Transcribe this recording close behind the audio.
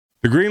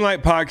The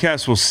Greenlight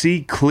Podcast will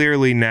see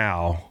clearly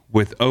now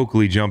with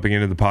Oakley jumping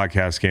into the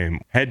podcast game.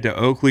 Head to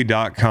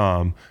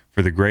Oakley.com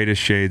for the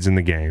greatest shades in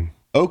the game.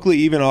 Oakley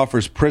even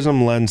offers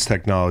Prism Lens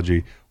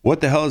technology.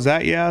 What the hell is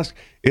that, you ask?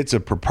 It's a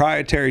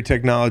proprietary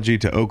technology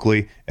to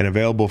Oakley and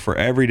available for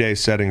everyday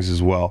settings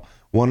as well.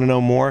 Want to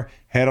know more?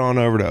 Head on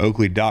over to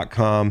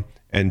Oakley.com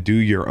and do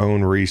your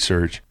own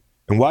research.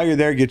 And while you're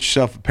there, get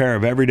yourself a pair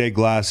of everyday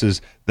glasses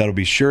that'll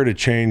be sure to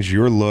change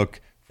your look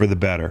for the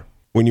better.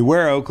 When you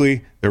wear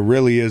Oakley, there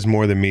really is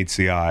more than meets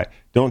the eye.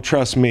 Don't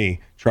trust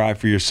me, try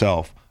for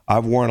yourself.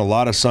 I've worn a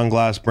lot of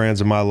sunglass brands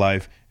in my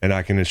life, and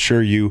I can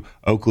assure you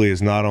Oakley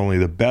is not only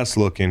the best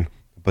looking,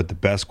 but the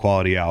best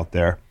quality out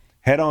there.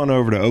 Head on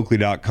over to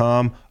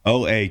Oakley.com,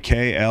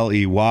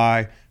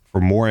 Oakley, for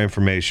more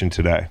information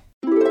today.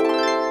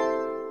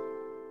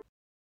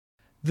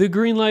 The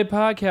Greenlight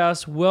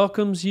Podcast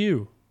welcomes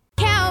you.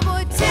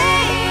 Cowboy,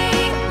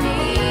 take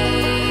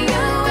me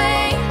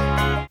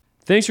away.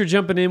 Thanks for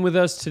jumping in with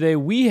us today.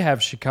 We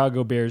have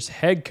Chicago Bears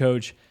head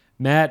coach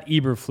Matt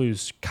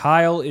Eberflus.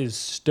 Kyle is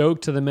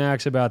stoked to the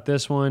max about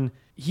this one.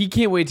 He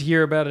can't wait to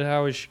hear about it,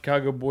 how his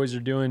Chicago boys are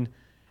doing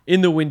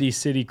in the Windy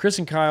City. Chris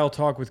and Kyle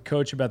talk with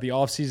Coach about the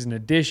offseason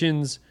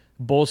additions,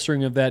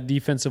 bolstering of that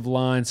defensive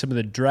line, some of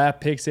the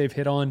draft picks they've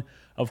hit on.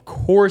 Of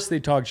course, they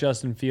talk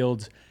Justin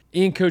Fields.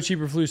 And Coach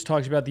Eberflus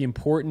talks about the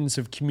importance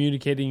of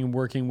communicating and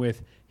working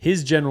with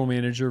his general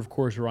manager, of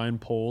course, Ryan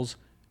Poles.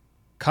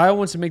 Kyle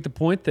wants to make the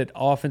point that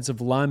offensive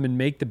linemen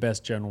make the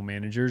best general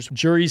managers.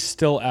 Jury's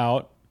still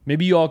out.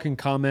 Maybe you all can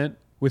comment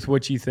with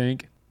what you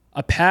think.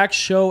 A packed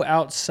show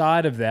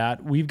outside of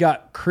that. We've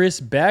got Chris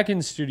back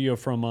in studio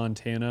from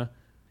Montana,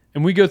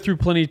 and we go through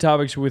plenty of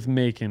topics with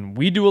Macon.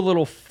 We do a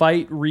little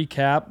fight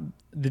recap,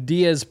 the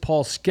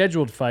Diaz-Paul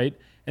scheduled fight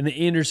and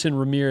the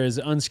Anderson-Ramirez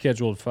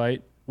unscheduled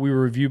fight. We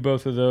review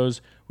both of those.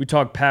 We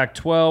talk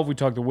Pac-12. We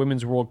talk the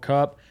Women's World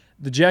Cup.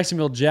 The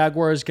Jacksonville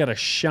Jaguars got a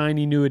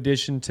shiny new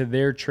addition to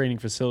their training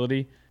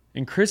facility.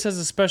 And Chris has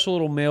a special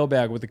little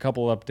mailbag with a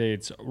couple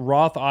updates.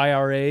 Roth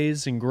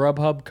IRAs and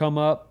Grubhub come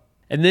up.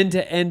 And then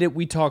to end it,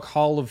 we talk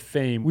Hall of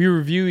Fame. We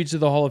review each of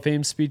the Hall of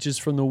Fame speeches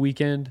from the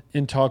weekend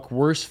and talk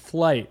worst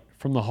flight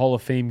from the Hall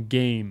of Fame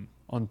game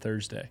on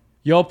Thursday.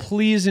 Y'all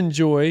please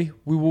enjoy.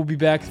 We will be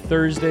back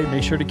Thursday.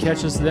 Make sure to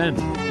catch us then.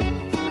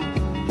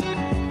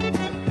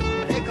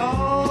 They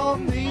call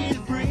me the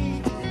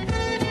breeze.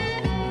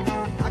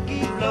 I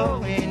keep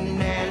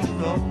blowing and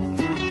blowing.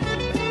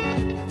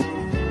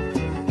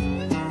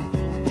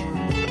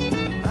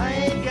 I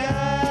ain't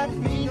got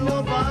me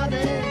nobody.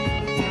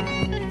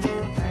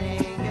 I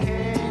ain't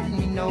got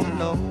me no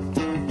load.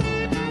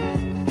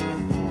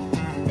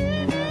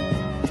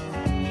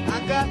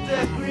 I got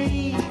the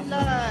green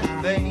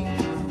light, babe.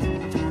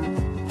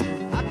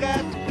 I got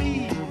to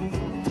be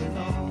moving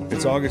on.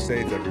 It's August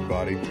 8th,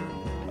 everybody.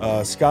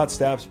 Scott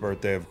Stapp's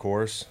birthday, of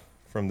course,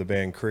 from the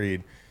band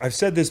Creed. I've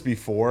said this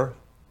before.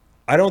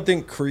 I don't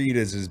think Creed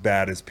is as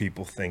bad as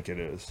people think it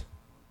is.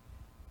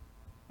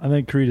 I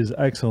think Creed is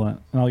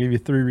excellent, and I'll give you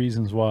 3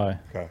 reasons why.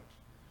 Okay.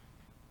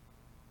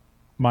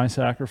 My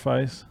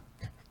Sacrifice,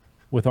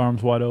 With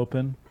Arms Wide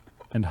Open,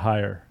 and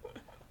Higher.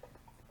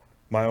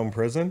 My Own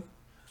Prison?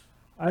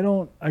 I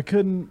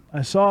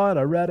saw it,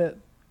 I read it,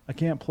 I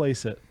can't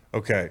place it.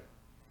 Okay.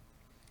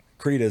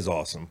 Creed is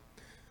awesome.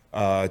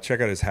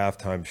 Check out his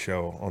halftime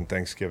show on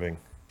Thanksgiving.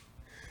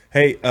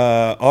 Hey,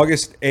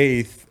 August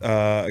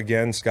 8th,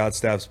 again, Scott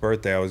Stapp's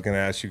birthday. I was going to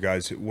ask you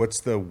guys, what's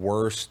the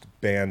worst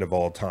band of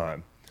all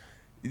time?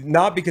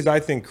 Not because I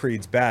think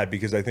Creed's bad,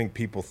 because I think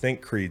people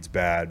think Creed's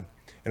bad,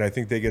 and I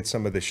think they get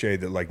some of the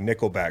shade that like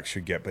Nickelback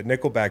should get, but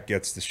Nickelback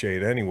gets the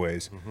shade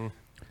anyways. Mm-hmm.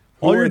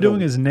 All you're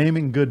doing is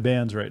naming good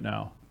bands right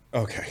now.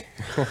 Okay.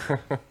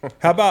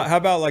 How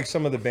about like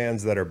some of the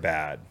bands that are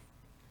bad?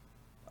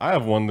 I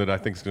have one that I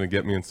think is going to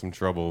get me in some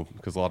trouble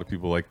because a lot of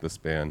people like this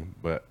band,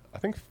 but I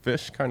think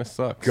Fish kind of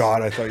sucks.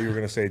 God, I thought you were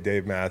going to say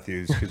Dave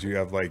Matthews because you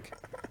have like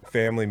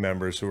family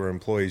members who are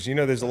employees. You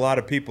know, there's a lot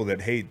of people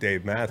that hate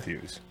Dave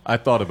Matthews. I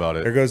thought about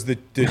There it. goes the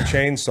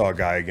chainsaw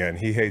guy again.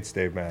 He hates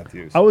Dave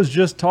Matthews. I was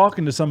just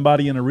talking to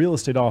somebody in a real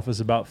estate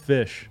office about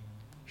Fish.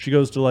 She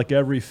goes to like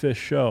every Fish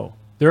show.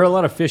 There are a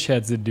lot of fish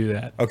heads that do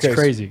that. Okay, It's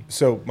crazy.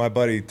 So my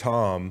buddy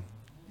Tom,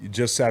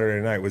 just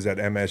Saturday night, was at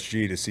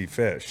MSG to see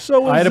Fish.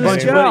 So I had a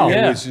bunch of buddies, It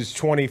yeah. was his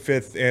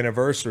 25th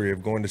anniversary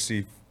of going to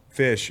see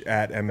Fish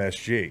at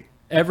MSG.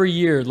 Every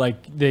year,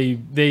 like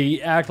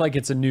they act like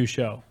it's a new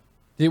show,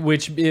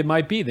 which it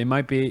might be. They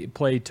might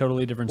play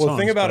totally different Well, songs.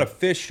 the thing about but- a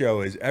Fish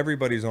show is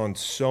everybody's on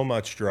so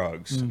much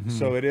drugs.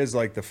 So it is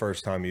like the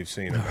first time you've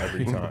seen him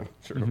every time.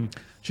 True.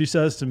 She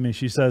says to me,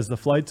 the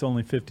flight's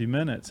only 50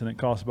 minutes and it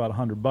costs about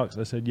 $100.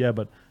 I said, yeah,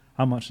 but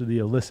how much do the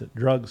illicit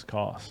drugs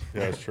cost?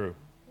 Yeah, that's true.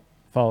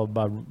 Followed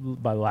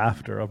by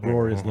laughter,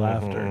 uproarious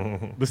laughter.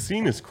 The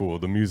scene is cool.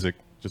 The music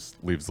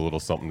just leaves a little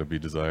something to be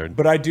desired.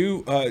 But I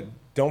do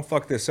don't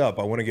fuck this up.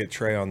 I want to get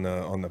Trey on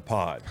the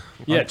pod.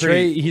 Yeah,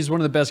 Trey, he's one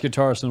of the best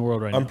guitarists in the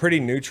world right I'm now. pretty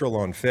neutral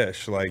on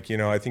Fish. Like, you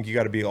know, I think you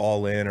got to be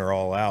all in or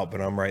all out,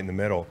 but I'm right in the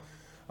middle.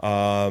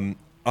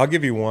 I'll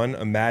give you one.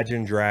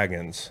 Imagine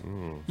Dragons.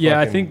 Yeah,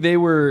 I Fucking- think they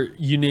were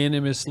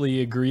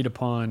unanimously agreed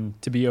upon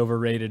to be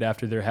overrated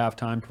after their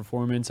halftime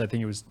performance. I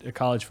think it was a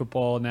college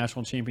football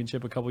national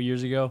championship a couple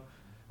years ago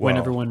when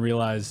Wow. everyone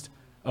realized,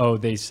 oh,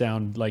 they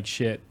sound like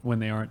shit when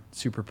they aren't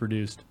super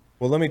produced.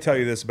 Well, let me tell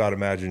you this about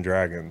Imagine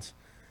Dragons.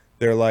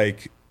 They're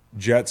like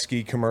jet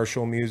ski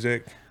commercial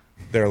music.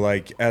 They're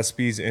like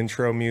ESPY's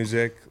intro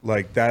music.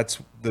 Like that's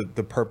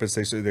the purpose.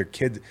 They say their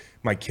kids.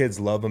 My kids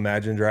love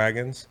Imagine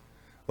Dragons.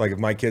 Like if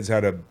my kids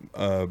had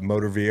a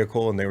motor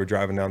vehicle and they were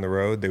driving down the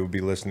road, they would be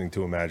listening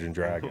to Imagine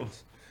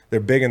Dragons. They're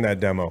big in that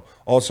demo.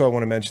 Also, I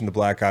want to mention the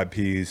Black Eyed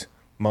Peas,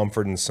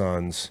 Mumford and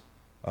Sons.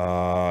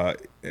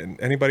 And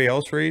anybody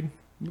else, Reed?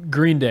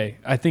 Green Day.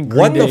 I think Green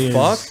What Day the is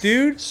fuck,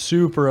 dude?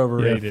 super Yeah,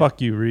 overrated.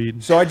 fuck you,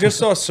 Reed. So I just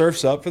saw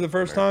Surf's Up for the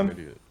first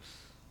time.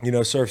 You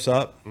know Surf's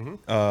Up?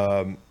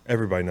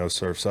 Everybody knows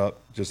Surf's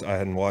Up. Just I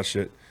hadn't watched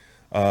it.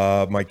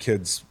 My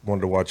kids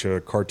wanted to watch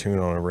a cartoon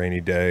on a rainy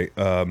day.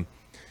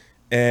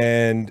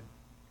 And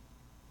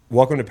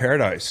Welcome to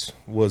Paradise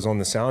was on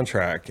the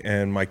soundtrack,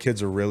 and my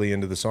kids are really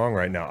into the song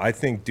right now. I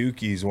think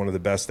Dookie's one of the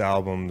best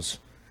albums,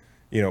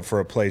 you know, for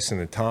a place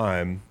and a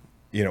time,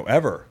 you know,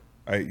 ever.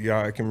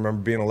 I can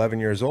remember being 11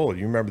 years old.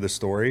 You remember the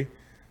story?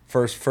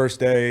 First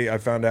day I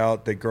found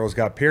out that girls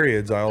got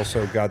periods. I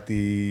also got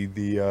the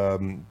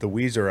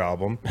Weezer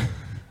album,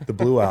 the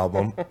Blue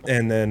album,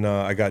 and then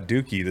I got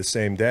Dookie the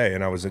same day.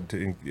 And I was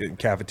in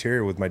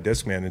cafeteria with my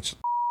disc man, and she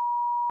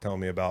telling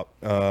me about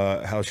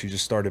how she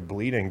just started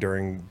bleeding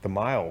during the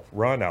mile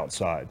run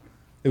outside.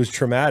 It was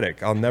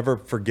traumatic. I'll never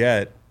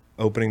forget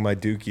opening my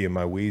Dookie and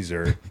my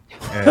Weezer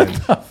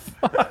and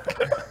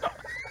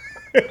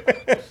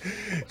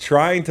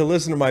trying to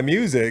listen to my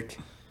music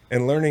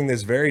and learning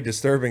this very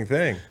disturbing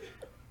thing.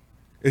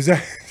 Is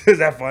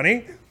that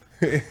funny?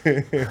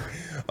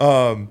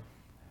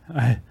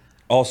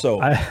 Also,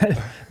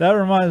 That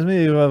reminds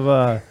me of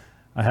I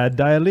had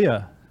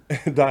diarrhea.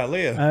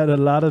 diarrhea. I had a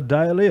lot of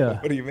diarrhea.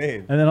 What do you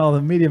mean? And then all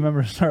the media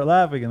members start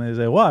laughing and they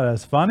say, "What?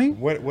 That's funny."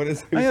 What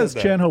is? Who I think that's said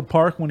that? Chan-Ho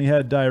Park when he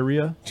had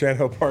diarrhea.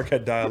 Chan-Ho Park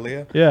had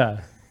diarrhea. Yeah.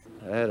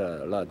 I had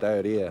a lot of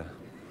diarrhea.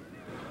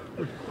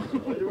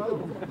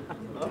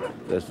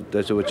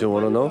 That's what you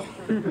want to know?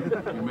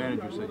 Your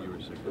manager said you were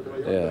sick.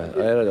 Yeah,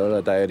 I had a lot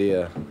of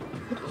diarrhea.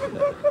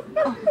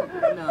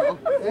 No.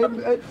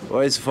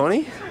 Why it's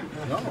funny?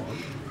 No.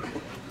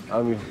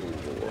 I mean,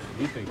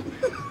 He thinks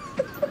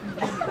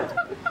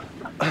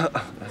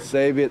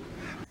save it.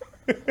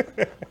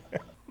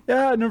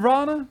 Yeah,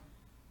 Nirvana,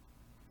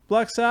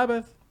 Black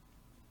Sabbath,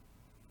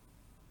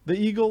 the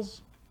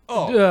Eagles.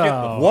 Oh, Oh. get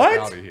the What?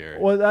 fuck out of here.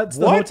 Well, that's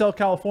the What? Hotel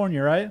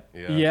California, right?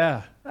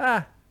 Yeah.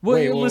 Ah. Well,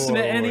 Wait, you wait, listen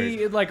wait, to wait,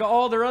 any, like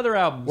all their other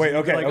albums. Wait, and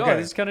you're okay, like, okay. oh,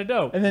 this is kind of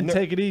dope. And then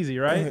Take It Easy,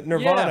 right?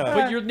 Nirvana. Yeah,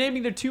 but you're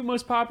naming their two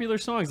most popular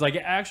songs, like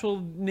actual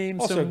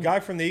names. Also, some, guy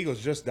from the Eagles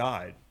just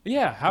died.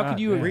 yeah, how could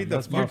you damn, Read the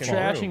that's my you're fucking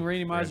trashing room.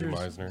 Randy Randy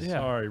Meisner's? Meisner. Yeah.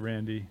 Sorry,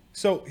 Randy.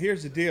 So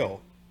here's the deal.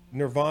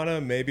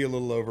 Nirvana may be a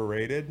little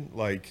overrated,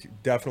 like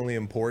definitely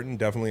important,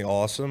 definitely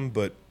awesome,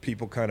 but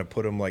people kind of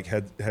put them like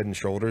head and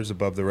shoulders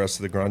above the rest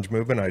of the grunge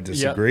movement. I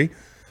disagree.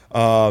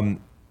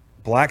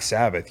 Black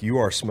Sabbath, you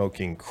are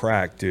smoking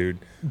crack, dude.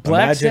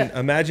 Imagine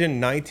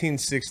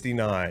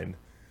 1969,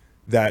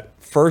 that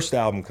first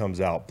album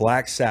comes out,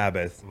 Black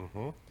Sabbath,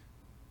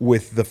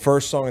 with the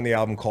first song on the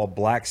album called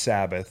Black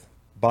Sabbath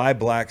by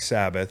Black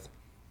Sabbath,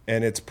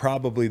 and it's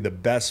probably the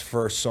best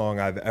first song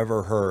I've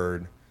ever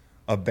heard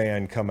a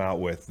band come out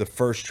with, the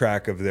first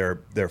track of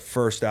their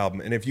first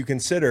album. And if you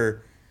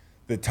consider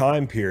the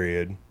time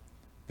period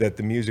that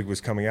the music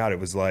was coming out, it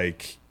was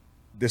like,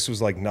 this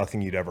was like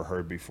nothing you'd ever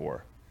heard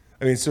before.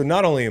 I mean, so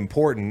not only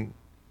important,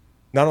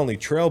 not only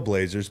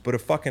trailblazers, but a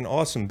fucking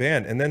awesome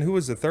band. And then who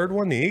was the third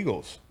one? The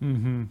Eagles.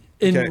 And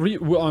Okay.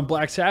 on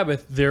Black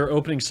Sabbath, their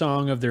opening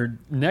song of their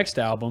next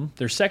album,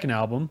 their second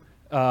album,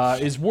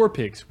 is War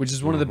Pigs, which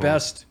is one of the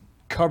best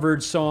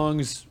covered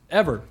songs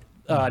ever.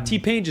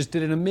 T-Pain just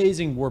did an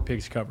amazing War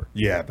Pigs cover.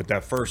 Yeah, but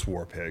that first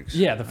War Pigs.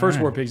 Yeah, the first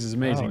All War right. Pigs is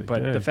amazing, Oh,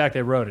 but yeah. the fact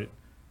they wrote it,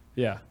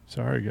 yeah.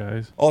 Sorry,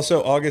 guys.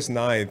 Also, August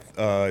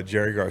 9th,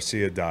 Jerry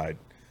Garcia died.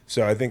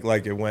 So I think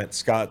like it went,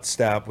 Scott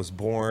Stapp was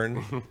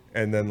born,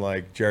 and then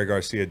like Jerry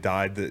Garcia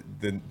died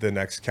the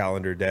next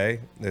calendar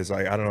day. There's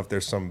like, I don't know if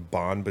there's some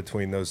bond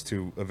between those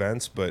two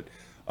events, but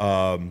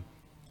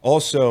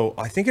also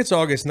I think it's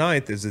August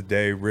 9th is the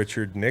day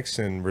Richard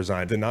Nixon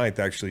resigned. The 9th,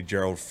 actually,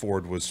 Gerald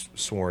Ford was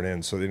sworn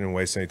in, so they didn't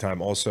waste any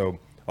time. Also,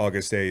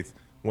 August 8th,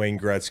 Wayne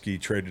Gretzky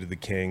traded to the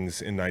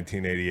Kings in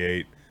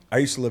 1988. I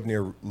used to live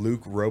near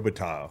Luke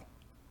Robitaille.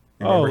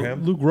 You remember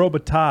him? Luke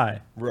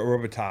Robitaille.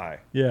 Robitaille.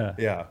 Yeah.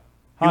 Yeah.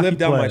 He Hockey lived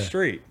down my player.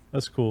 street.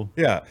 That's cool.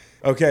 Yeah.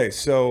 Okay,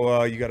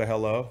 so you got a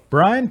hello?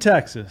 Bryan,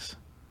 Texas.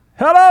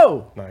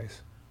 Hello.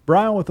 Nice.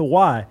 Brian with a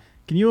Y.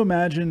 Can you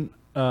imagine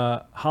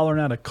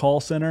hollering at a call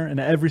center and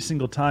every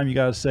single time you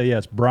got to say, yeah,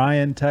 it's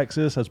Bryan,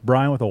 Texas. That's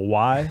Brian with a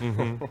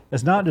Y.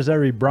 It's not just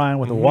every Brian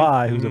with a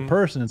Y who's a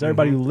person. It's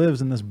everybody who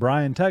lives in this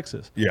Bryan,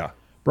 Texas. Yeah.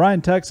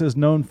 Bryan, Texas is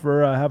known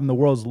for having the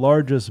world's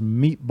largest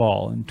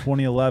meatball. In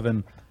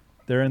 2011,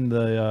 They're in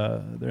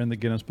the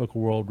Guinness Book of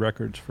World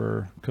Records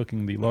for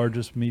cooking the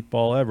largest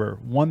meatball ever,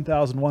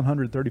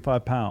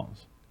 1,135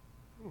 pounds.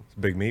 It's a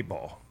big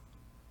meatball.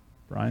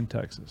 Bryan,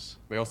 Texas.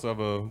 They also have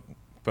a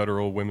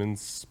federal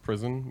women's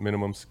prison,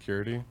 minimum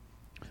security.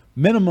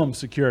 Minimum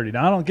security.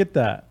 Now I don't get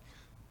that.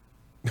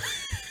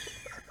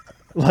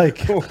 Like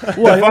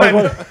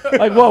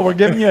what? We're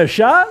giving you a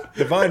shot?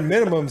 Divine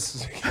minimum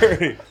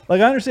security.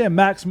 Like I understand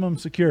maximum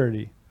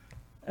security,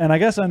 and I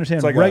guess I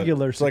understand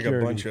regular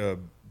security. It's like a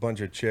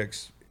bunch of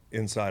chicks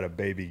inside a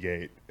baby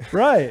gate.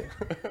 Right.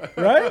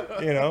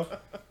 You know.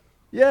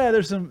 Yeah,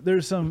 there's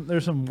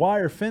some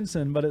wire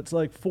fencing, but it's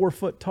like 4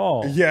 foot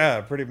tall.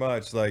 Yeah, pretty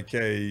much. Like,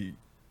 hey,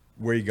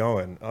 where you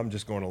going? I'm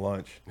just going to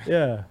lunch.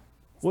 Yeah.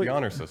 It's the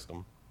honor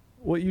system.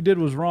 What you did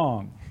was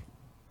wrong.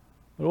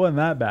 But it wasn't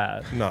that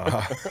bad.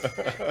 Nah.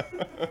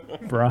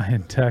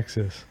 Bryan,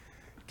 Texas.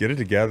 Get it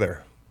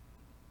together.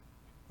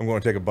 I'm going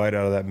to take a bite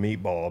out of that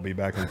meatball. I'll be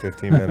back in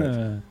 15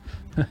 minutes.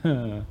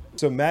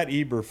 So Matt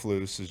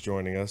Eberflus is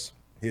joining us.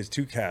 He has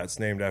 2 cats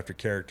named after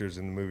characters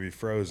in the movie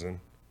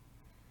Frozen.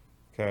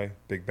 Okay,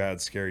 big, bad,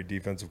 scary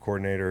defensive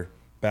coordinator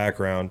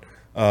background.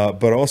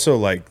 But also,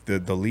 like,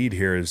 the lead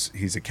here is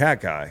he's a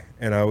cat guy.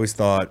 And I always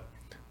thought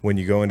when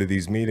you go into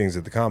these meetings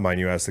at the Combine,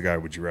 you ask the guy,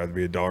 would you rather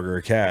be a dog or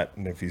a cat?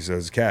 And if he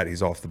says cat,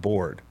 he's off the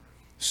board.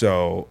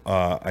 So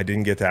I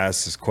didn't get to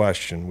ask this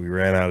question. We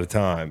ran out of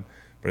time.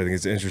 But I think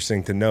it's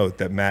interesting to note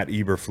that Matt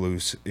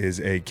Eberflus is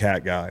a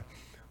cat guy.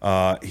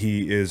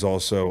 He is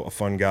also a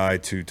fun guy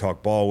to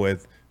talk ball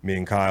with. Me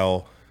and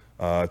Kyle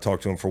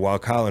talked to him for a while.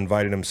 Kyle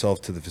invited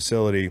himself to the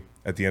facility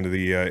at the end of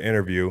the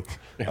interview.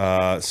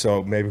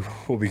 So maybe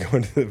we'll be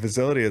going to the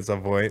facility at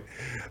some point.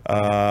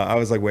 I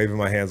was like waving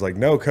my hands like,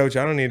 no, coach,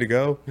 I don't need to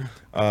go.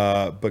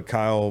 But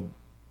Kyle,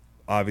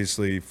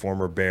 obviously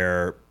former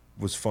Bear,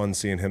 was fun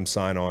seeing him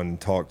sign on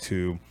and talk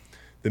to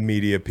the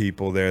media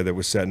people there that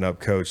was setting up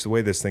coach. The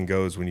way this thing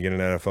goes when you get an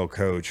NFL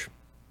coach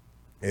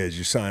is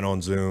you sign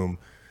on Zoom.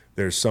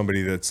 There's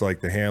somebody that's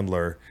like the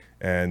handler,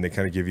 and they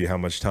kind of give you how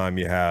much time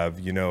you have.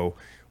 You know,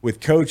 with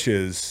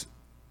coaches,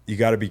 you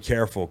got to be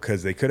careful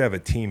because they could have a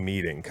team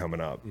meeting coming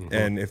up. Mm-hmm.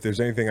 And if there's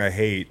anything I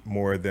hate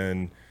more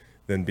than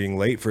being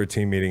late for a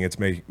team meeting, it's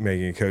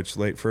making a coach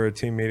late for a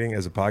team meeting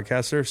as a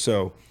podcaster.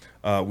 So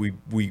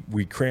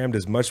we crammed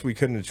as much as we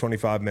could into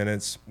 25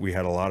 minutes. We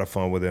had a lot of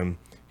fun with him.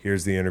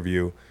 Here's the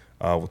interview.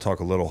 We'll talk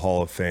a little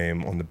Hall of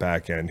Fame on the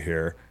back end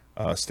here.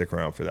 Stick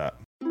around for that.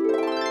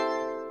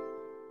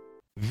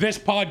 This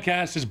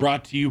podcast is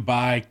brought to you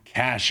by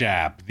Cash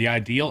App, the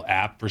ideal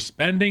app for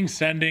spending,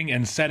 sending,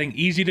 and setting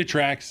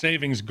easy-to-track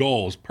savings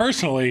goals.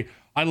 Personally,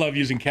 I love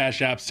using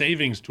Cash App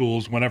savings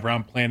tools whenever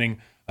I'm planning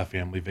a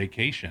family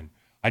vacation.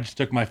 I just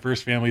took my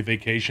first family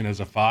vacation as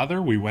a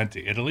father. We went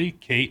to Italy,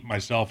 Kate,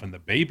 myself, and the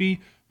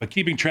baby. But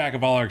keeping track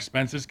of all our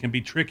expenses can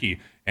be tricky,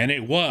 and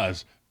it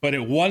was. But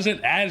it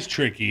wasn't as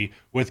tricky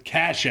with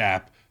Cash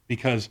App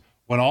because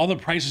when all the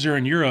prices are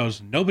in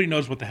euros, nobody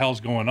knows what the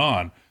hell's going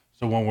on.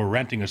 So when we're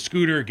renting a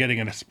scooter,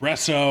 getting an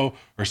espresso,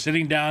 or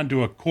sitting down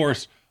to a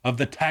course of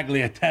the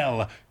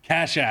Tagliatelle,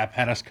 Cash App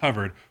had us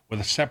covered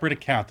with a separate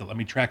account that let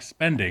me track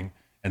spending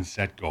and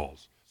set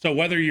goals. So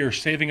whether you're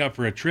saving up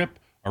for a trip,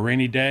 a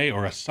rainy day,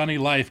 or a sunny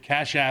life,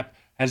 Cash App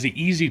has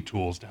the easy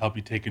tools to help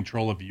you take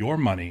control of your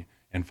money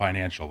and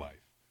financial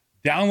life.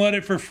 Download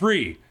it for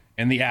free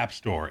in the App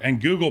Store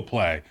and Google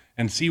Play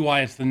and see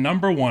why it's the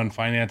 #1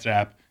 finance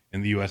app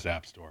in the U.S.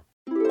 App Store.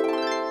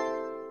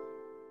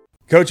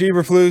 Coach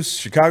Eberflus,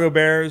 Chicago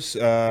Bears,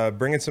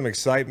 bringing some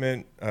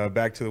excitement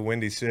back to the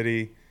Windy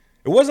City.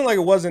 It wasn't like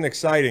it wasn't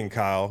exciting,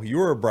 Kyle. You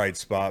were a bright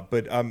spot,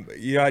 but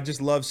I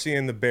just love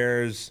seeing the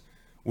Bears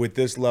with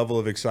this level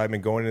of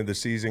excitement going into the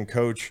season.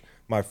 Coach,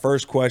 my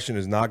first question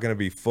is not going to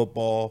be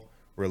football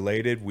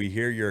related. We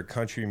hear you're a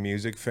country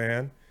music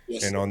fan.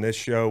 Yes, and on this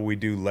show, we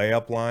do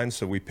layup lines,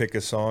 so we pick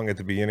a song at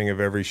the beginning of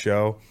every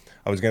show.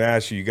 I was going to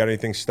ask you got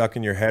anything stuck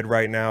in your head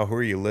right now? Who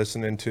are you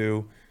listening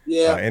to?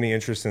 Yeah. Any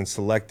interest in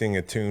selecting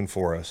a tune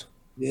for us?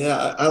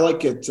 Yeah, I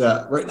like it.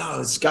 Right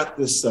now, it's got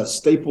this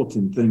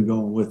Stapleton thing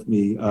going with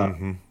me.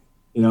 And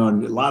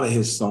a lot of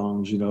his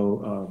songs,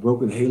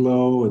 Broken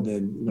Halo, and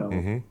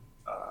then,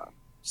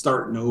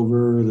 Starting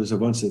Over. There's a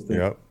bunch of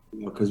things,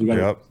 because we got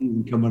a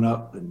season coming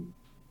up, and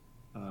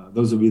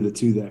those will be the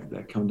two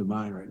that come to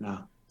mind right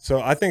now. So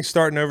I think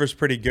Starting Over is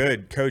pretty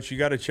good. Coach, you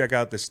got to check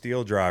out the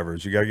Steel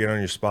Drivers. You got to get on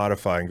your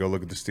Spotify and go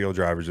look at the Steel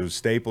Drivers. It was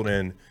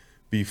Stapleton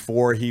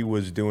before he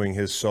was doing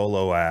his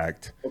solo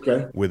act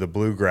with a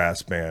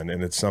bluegrass band,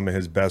 and it's some of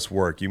his best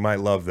work. You might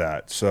love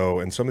that. So,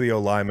 and some of the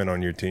O-linemen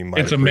on your team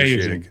might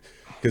appreciate it.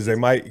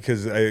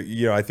 Because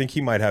I think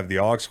he might have the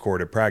aux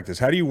cord at practice.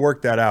 How do you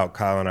work that out?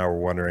 Kyle and I were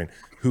wondering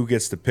who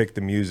gets to pick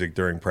the music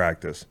during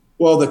practice.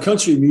 Well, the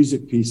country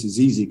music piece is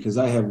easy because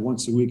I have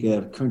once a week I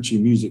have country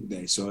music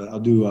day. So I'll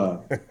do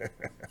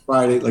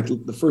Friday. Like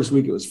the first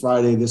week it was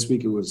Friday. This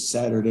week it was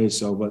Saturday.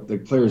 So, but the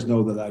players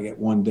know that I get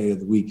one day of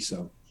the week.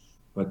 So,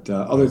 but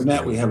other than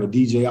that, we have a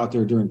DJ out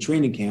there during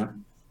training camp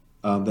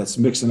that's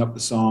mixing up the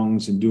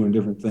songs and doing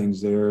different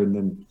things there. And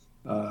then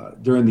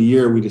during the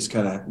year, we just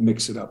kind of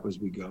mix it up as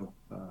we go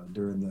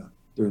during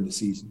the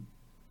season.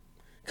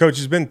 Coach,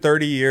 it's been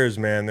 30 years,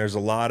 man. There's a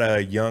lot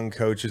of young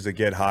coaches that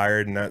get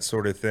hired and that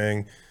sort of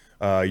thing.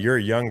 You're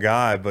a young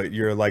guy, but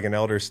you're like an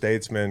elder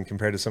statesman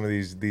compared to some of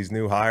these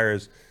new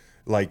hires.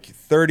 Like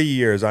 30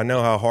 years, I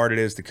know how hard it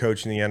is to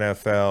coach in the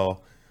NFL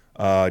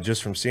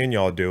just from seeing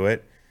y'all do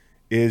it.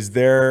 Is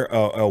there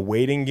a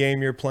waiting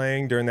game you're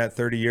playing during that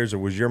 30 years, or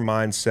was your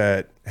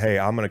mindset, hey,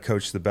 I'm going to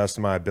coach to the best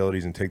of my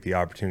abilities and take the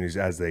opportunities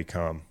as they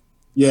come?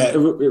 Yeah, it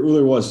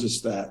really was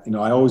just that.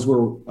 I always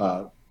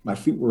were my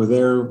feet were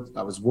there.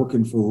 I was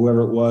working for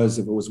whoever it was.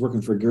 If it was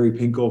working for Gary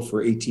Pinkel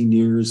for 18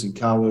 years in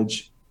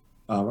college,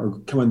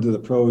 or coming to the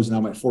pros, now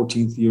my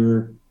 14th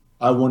year,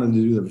 I wanted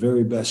to do the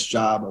very best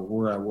job of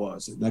where I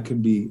was. And that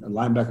could be a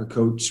linebacker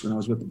coach when I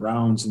was with the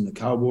Browns and the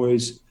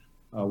Cowboys,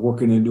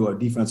 working into a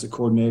defensive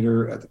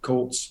coordinator at the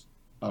Colts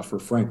for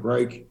Frank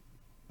Reich,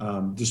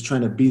 just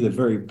trying to be the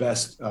very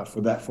best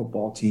for that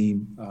football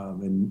team.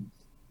 And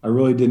I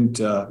really didn't,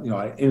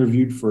 I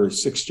interviewed for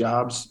 6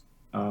 jobs,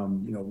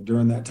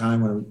 during that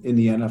time when I was in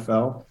the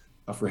NFL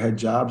for head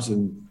jobs.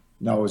 And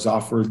I was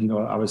offered,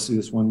 obviously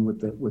this one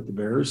with the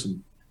Bears,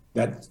 and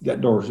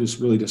that door just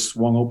really just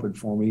swung open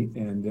for me.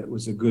 And it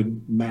was a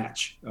good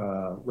match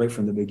right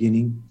from the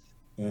beginning.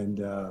 And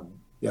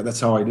that's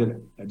how I did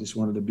it. I just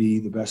wanted to be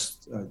the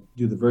best,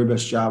 do the very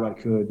best job I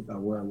could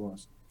where I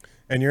was.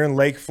 And you're in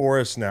Lake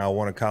Forest now,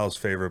 one of Kyle's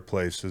favorite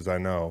places, I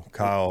know.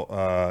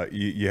 Kyle,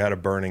 you had a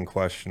burning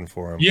question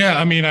for him. Yeah,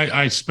 I mean,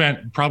 I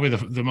spent probably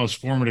the most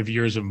formative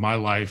years of my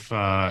life,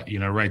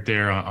 right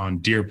there on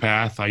Deer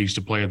Path. I used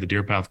to play at the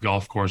Deer Path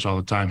golf course all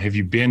the time. Have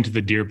you been to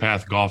the Deer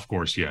Path golf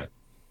course yet?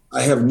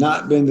 I have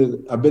not been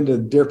to. I've been to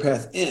Deer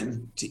Path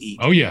Inn to eat.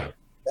 Oh yeah,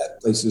 that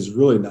place is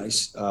really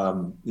nice.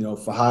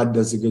 Fahad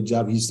does a good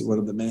job. He's one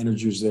of the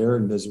managers there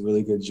and does a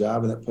really good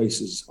job. And that place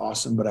is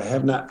awesome. But I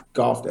have not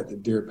golfed at the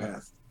Deer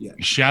Path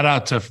yet. Shout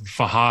out to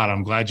Fahad.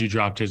 I'm glad you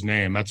dropped his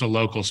name. That's a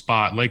local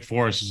spot. Lake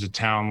Forest is a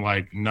town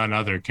like none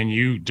other. Can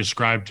you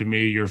describe to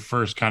me your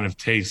first kind of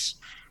taste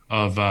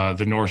of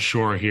the North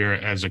Shore here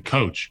as a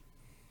coach?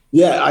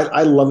 Yeah,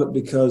 I love it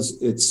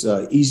because it's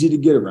easy to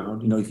get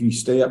around. If you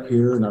stay up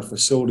here and our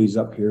facilities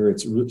up here,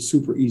 it's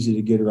super easy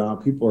to get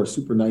around. People are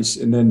super nice.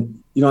 And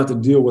then you don't have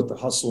to deal with the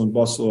hustle and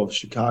bustle of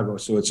Chicago.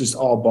 So it's just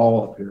all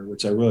ball up here,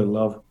 which I really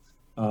love.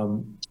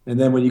 And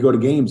then when you go to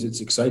games,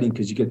 it's exciting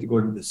because you get to go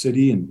into the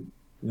city and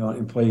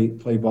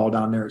play ball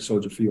down there at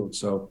Soldier Field.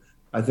 So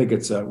I think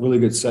it's a really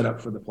good setup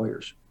for the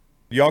players.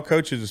 Y'all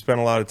coaches have spent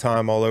a lot of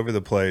time all over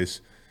the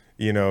place.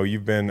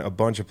 You've been a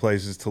bunch of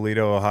places,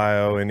 Toledo,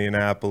 Ohio,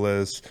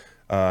 Indianapolis,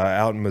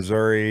 out in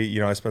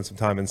Missouri. I spent some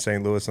time in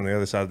St. Louis on the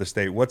other side of the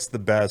state. What's the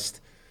best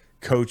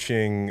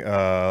coaching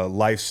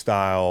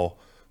lifestyle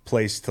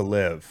place to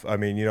live? I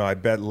mean, I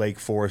bet Lake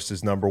Forest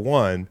is number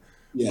one,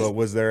 but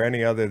was there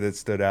any other that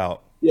stood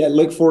out? Yeah,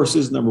 Lake Forest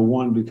is number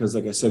one because,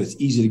 like I said, it's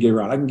easy to get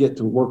around. I can get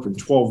to work in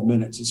 12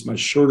 minutes. It's my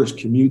shortest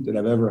commute that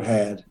I've ever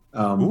had.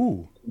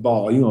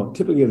 Ball,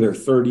 typically they're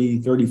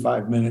 30,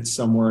 35 minutes,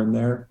 somewhere in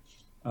there.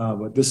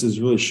 But this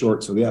is really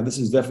short. So, this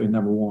is definitely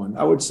number one.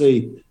 I would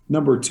say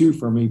number two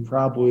for me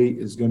probably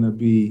is going to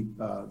be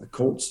the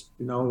Colts.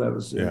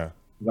 That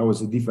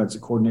was a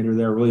defensive coordinator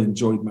there. I really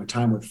enjoyed my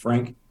time with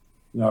Frank.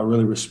 I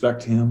really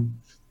respect him.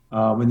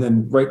 And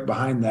then right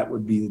behind that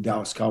would be the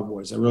Dallas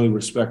Cowboys. I really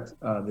respect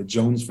the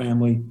Jones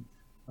family.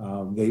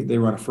 They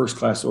run a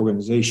first-class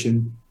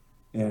organization.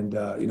 And,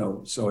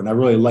 and I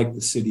really like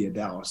the city of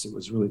Dallas. It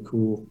was really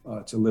cool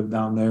to live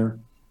down there.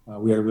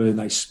 We had a really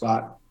nice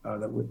spot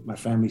that my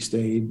family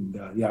stayed.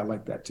 And, I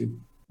like that too.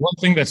 One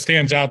thing that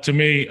stands out to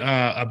me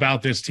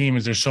about this team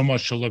is there's so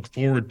much to look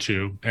forward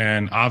to.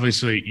 And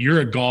obviously you're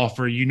a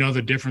golfer. You know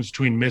the difference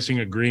between missing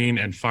a green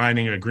and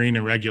finding a green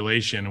in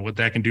regulation and what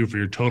that can do for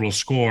your total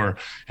score.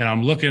 And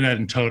I'm looking at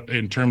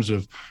in terms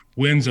of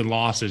wins and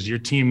losses, your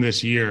team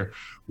this year,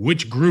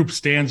 which group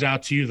stands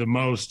out to you the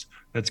most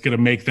that's going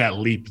to make that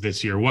leap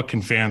this year? What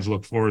can fans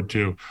look forward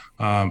to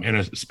in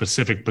a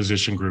specific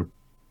position group?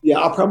 Yeah,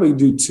 I'll probably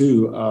do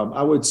two.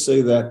 I would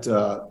say that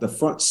the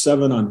front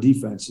seven on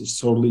defense is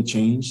totally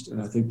changed,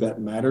 and I think that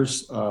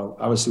matters.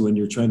 Obviously, when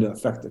you're trying to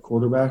affect the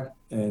quarterback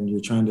and you're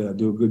trying to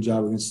do a good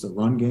job against the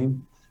run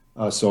game.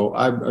 So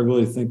I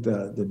really think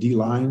the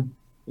D-line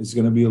is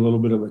going to be a little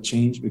bit of a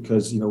change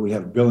because, we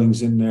have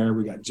Billings in there.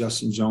 We got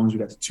Justin Jones. We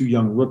got the 2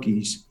 young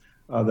rookies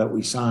that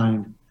we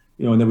signed,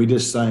 and then we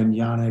just signed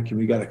Yannick, and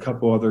we got a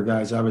couple other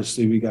guys.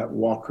 Obviously, we got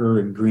Walker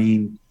and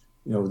Green,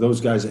 those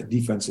guys at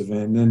defensive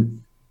end.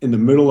 Then in the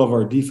middle of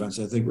our defense,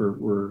 I think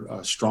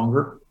we're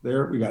stronger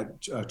there. We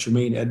got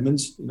Tremaine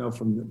Edmonds,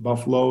 from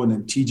Buffalo, and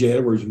then TJ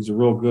Edwards, who's a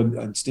real good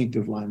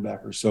instinctive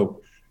linebacker.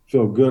 So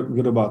feel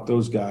good about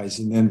those guys.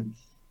 And then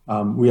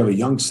we have a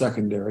young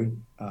secondary.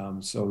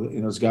 So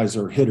those guys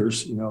are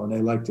hitters, and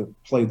they like to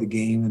play the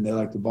game and they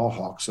like the ball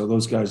hawk. So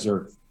those guys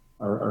are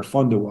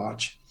fun to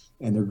watch,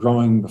 and they're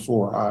growing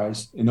before our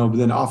eyes. But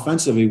then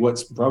offensively,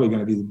 what's probably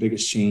going to be the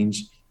biggest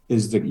change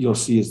is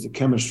the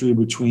chemistry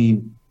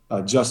between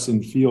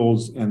Justin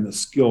Fields and the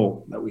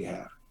skill that we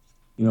have.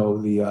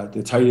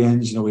 The tight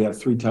ends, we have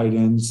 3 tight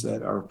ends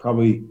that are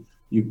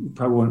you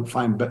probably wouldn't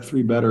find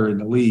 3 better in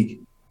the league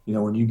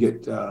when you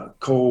get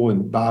Cole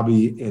and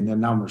Bobby and then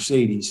now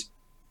Mercedes,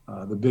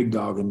 the big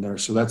dog in there.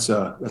 So that's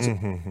a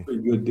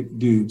pretty good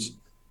dudes.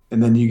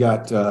 And then you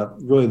got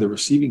really the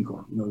receiving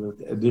corps, the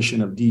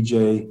addition of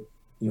DJ,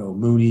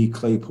 Mooney,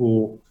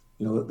 Claypool,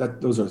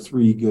 those are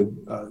three good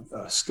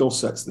skill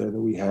sets there that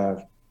we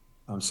have.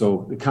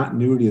 So the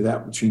continuity of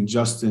that between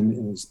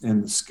Justin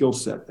and the skill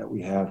set that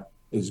we have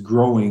is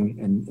growing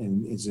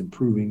and is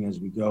improving as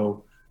we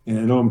go. And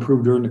it'll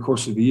improve during the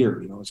course of the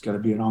year. It's got to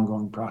be an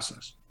ongoing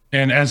process.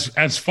 And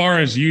as far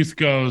as youth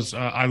goes,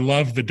 I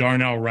love the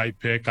Darnell Wright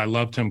pick. I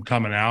loved him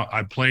coming out.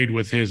 I played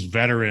with his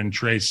veteran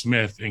Trey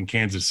Smith in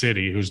Kansas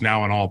City, who's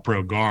now an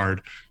all-pro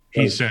guard.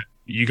 He said,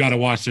 you got to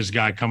watch this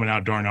guy coming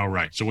out, Darnell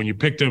Wright. So when you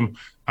picked him,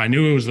 I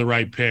knew it was the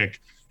right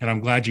pick, and I'm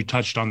glad you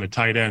touched on the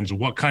tight ends.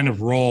 What kind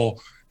of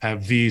role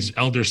have these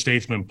elder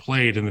statesmen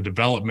played in the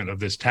development of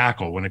this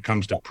tackle when it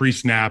comes to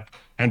pre-snap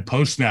and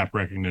post-snap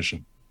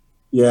recognition?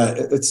 Yeah,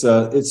 it's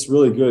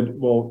really good.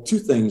 Well, two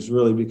things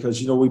really, because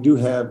we do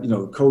have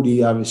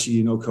Cody.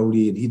 Obviously,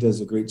 Cody, and he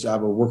does a great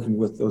job of working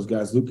with those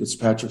guys. Lucas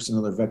Patrick's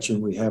another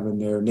veteran we have in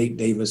there. Nate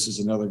Davis is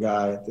another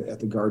guy at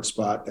the guard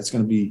spot. That's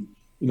going to be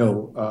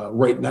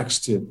right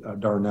next to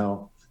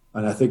Darnell,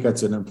 and I think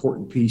that's an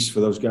important piece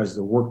for those guys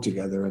to work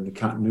together and the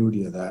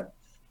continuity of that.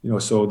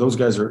 So those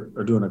guys are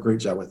doing a great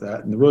job with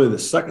that. And really, the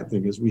second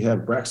thing is we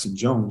have Braxton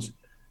Jones,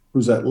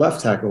 who's at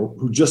left tackle,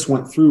 who just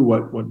went through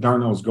what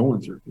Darnell's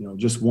going through,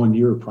 just 1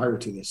 year prior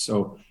to this.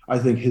 So I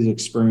think his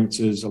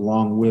experiences,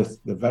 along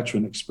with the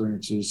veteran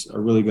experiences,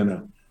 are really going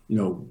to,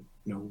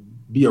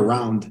 be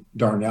around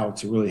Darnell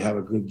to really have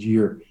a good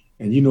year.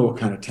 And what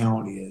kind of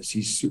talent he is.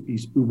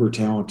 He's uber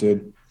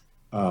talented.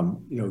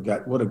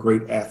 Got what a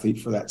great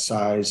athlete for that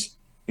size,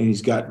 and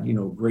he's got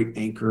great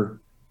anchor.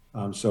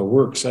 So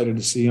we're excited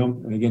to see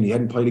him. And again, he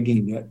hadn't played a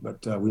game yet,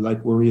 but we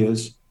like where he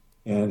is.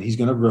 And he's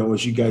going to grow.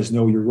 As you guys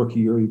know, your rookie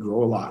year, you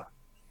grow a lot.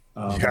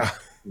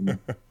 And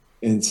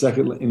in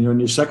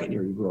your second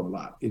year, you grow a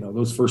lot.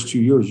 Those first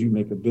 2 years, you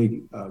make a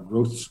big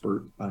growth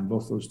spurt on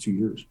both those 2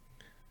 years.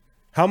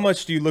 How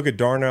much do you look at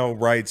Darnell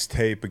Wright's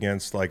tape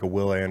against like a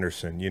Will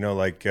Anderson?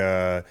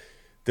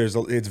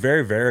 It's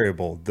very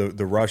variable,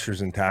 the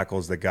rushers and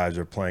tackles that guys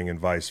are playing and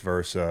vice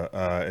versa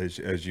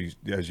as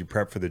you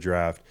prep for the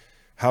draft.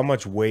 How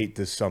much weight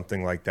does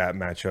something like that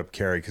matchup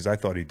carry? Because I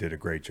thought he did a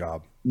great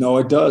job. No,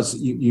 it does.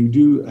 You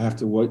do have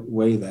to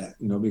weigh that,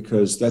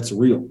 because that's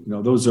real.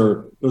 Those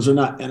are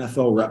not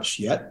NFL reps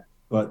yet,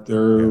 but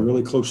they're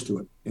really close to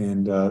it.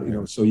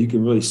 And so you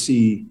can really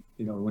see,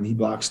 when he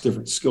blocks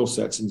different skill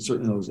sets, and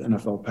certainly those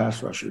NFL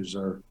pass rushers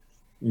are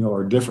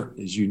different.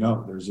 As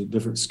there's a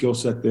different skill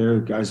set there.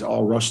 Guys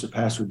all rush the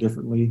passer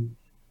differently,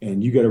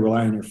 and you got to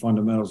rely on your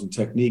fundamentals and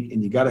technique,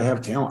 and you got to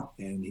have talent.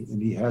 And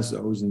he has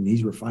those, and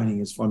he's refining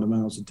his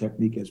fundamentals and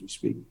technique as we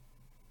speak.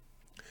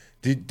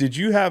 Did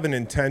you have an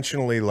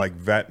intentionally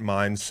vet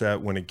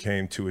mindset when it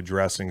came to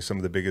addressing some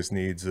of the biggest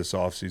needs this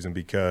offseason?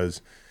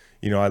 Because,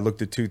 I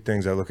looked at two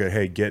things. I look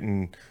at,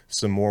 getting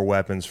some more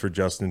weapons for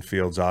Justin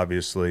Fields,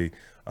 obviously.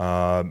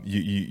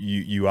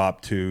 You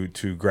opt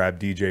to grab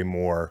DJ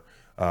Moore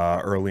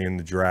early in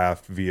the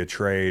draft via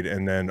trade.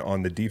 And then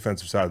on the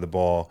defensive side of the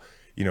ball,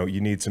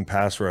 you need some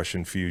pass rush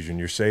infusion.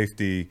 Your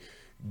safety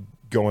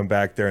going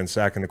back there and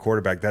sacking the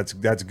quarterback, that's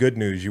good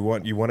news. You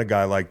want a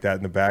guy like that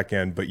in the back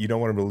end, but you don't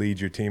want him to lead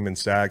your team in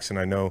sacks. And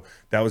I know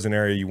that was an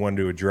area you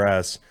wanted to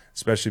address,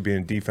 especially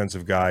being a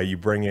defensive guy. You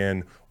bring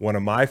in one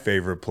of my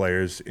favorite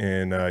players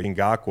in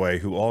Ngakoue,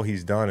 who all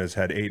he's done is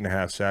had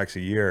 8.5 sacks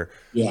a year.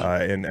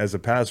 Yeah. And as a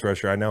pass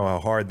rusher, I know how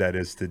hard that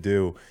is to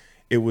do.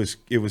 It was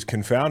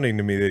confounding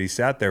to me that he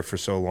sat there for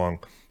so long.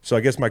 So I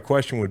guess my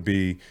question would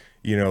be,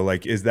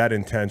 is that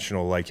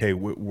intentional? Hey,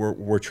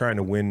 we're trying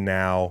to win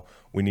now.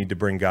 We need to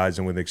bring guys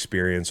in with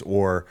experience,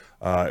 or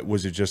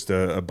was it just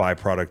a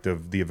byproduct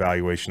of the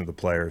evaluation of the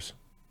players?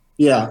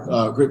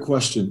 Yeah, great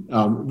question.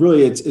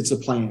 Really, it's a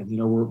plan.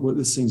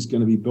 This thing's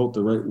going to be built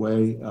the right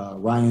way.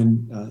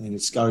 Ryan and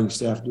his scouting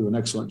staff do an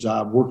excellent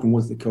job working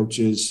with the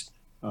coaches.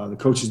 The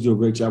coaches do a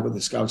great job with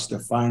the scouts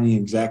defining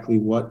exactly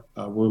what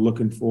we're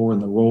looking for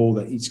and the role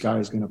that each guy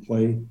is going to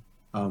play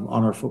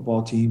on our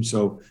football team.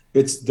 So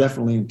it's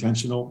definitely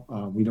intentional.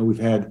 We know we've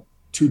had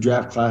 2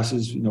 draft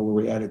classes, where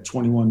we added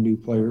 21 new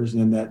players,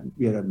 and then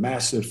we had a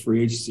massive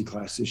free agency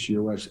class this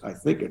year, which I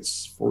think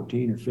it's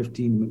 14 or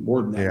 15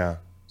 more than that. Yeah.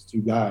 It's 2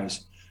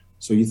 guys.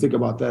 So you think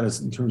about that as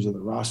in terms of the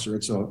roster,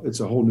 it's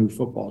a whole new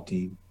football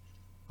team.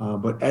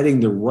 But adding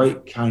the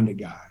right kind of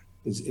guy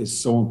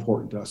is so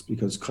important to us,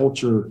 because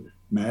culture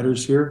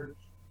matters here.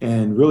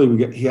 And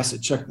really he has to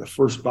check the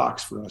first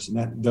box for us, and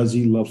that, does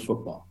he love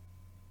football?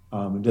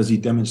 And does he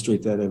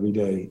demonstrate that every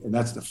day? And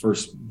that's the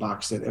first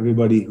box that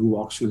everybody who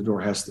walks through the door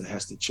has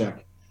to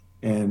check.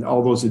 And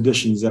all those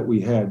additions that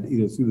we had,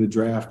 either through the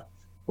draft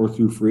or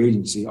through free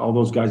agency, all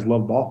those guys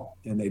love ball,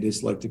 and they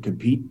just like to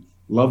compete,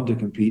 love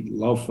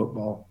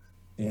football.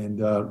 And,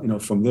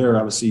 from there,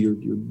 obviously you're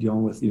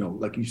dealing with,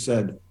 like you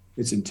said,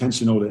 it's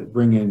intentional to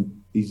bring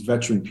in these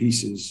veteran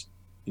pieces,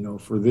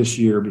 for this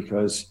year,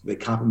 because they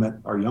complement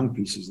our young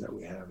pieces that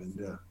we have.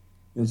 And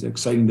it's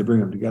exciting to bring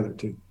them together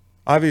too.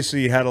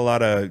 Obviously, you had a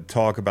lot of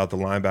talk about the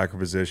linebacker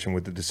position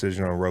with the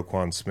decision on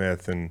Roquan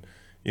Smith, and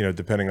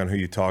depending on who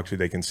you talk to,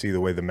 they can see the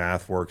way the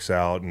math works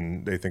out,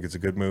 and they think it's a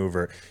good move.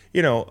 Or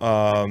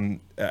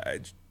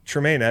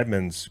Tremaine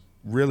Edmonds,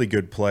 really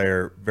good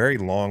player, very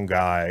long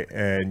guy,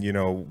 and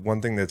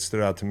one thing that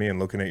stood out to me in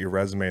looking at your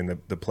resume and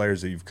the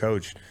players that you've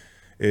coached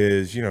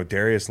is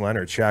Darius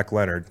Leonard, Shaq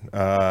Leonard,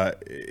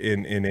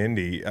 in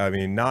Indy. I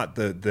mean, not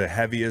the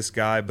heaviest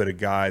guy, but a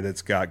guy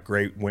that's got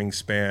great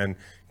wingspan,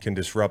 can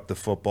disrupt the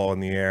football in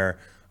the air,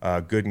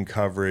 good in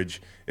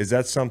coverage. Is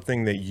that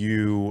something that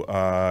you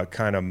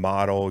kind of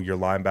model your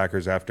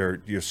linebackers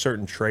after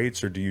certain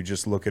traits, or do you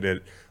just look at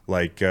it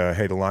like,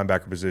 hey, the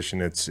linebacker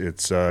position,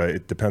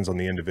 it depends on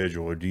the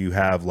individual, or do you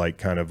have like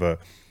kind of a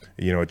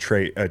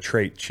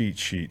trait cheat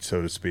sheet,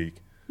 so to speak?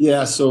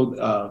 Yeah,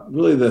 so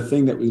really the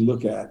thing that we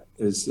look at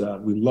is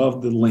we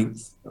love the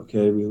length,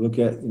 okay? We look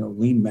at,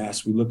 lean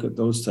mass. We look at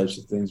those types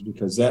of things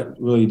because that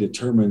really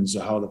determines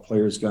how the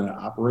player is going to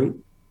operate.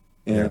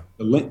 And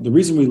the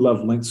reason we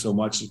love length so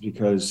much is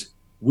because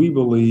we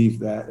believe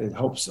that it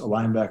helps a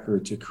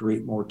linebacker to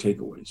create more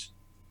takeaways.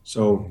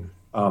 So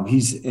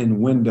he's in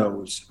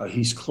windows.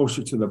 He's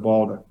closer to the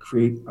ball to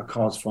create a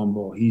cause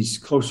fumble. He's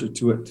closer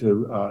to it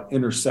to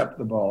intercept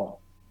the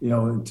ball,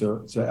 and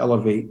to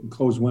elevate and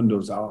close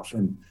windows off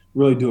and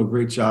really do a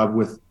great job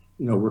with,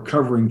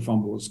 recovering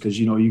fumbles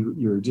because,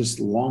 you're just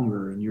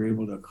longer and you're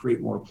able to create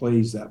more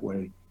plays that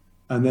way.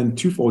 And then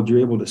twofold, you're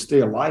able to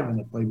stay alive in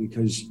the play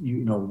because,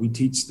 we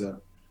teach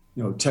the,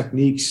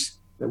 techniques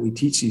that we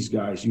teach these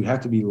guys. You have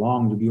to be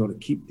long to be able to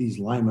keep these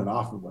linemen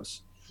off of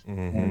us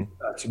and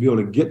to be able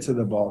to get to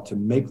the ball, to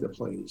make the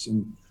plays.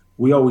 And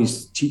we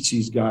always teach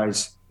these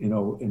guys,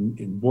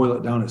 and boil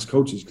it down as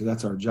coaches because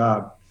that's our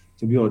job,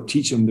 to be able to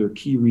teach them their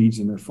key reads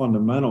and their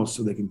fundamentals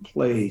so they can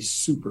play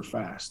super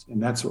fast.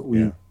 And that's what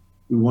we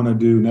want to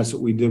do. And that's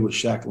what we did with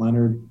Shaq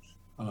Leonard.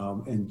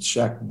 And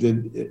Shaq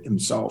did it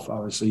himself,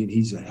 obviously, and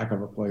he's a heck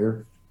of a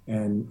player.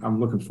 And I'm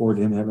looking forward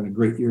to him having a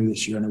great year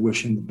this year, and I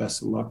wish him the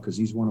best of luck because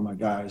he's one of my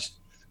guys.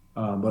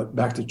 But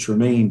back to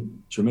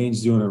Tremaine.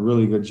 Tremaine's doing a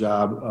really good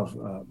job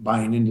of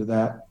buying into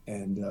that,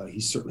 and he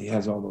certainly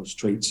has all those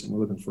traits, and we're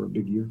looking for a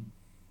big year.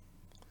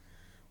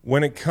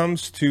 When it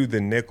comes to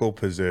the nickel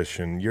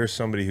position, you're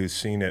somebody who's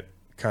seen it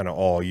kind of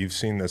all. You've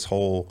seen this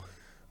whole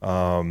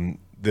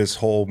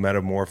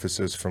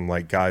metamorphosis from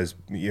like guys,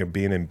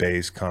 being in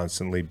base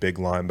constantly, big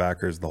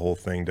linebackers, the whole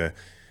thing, to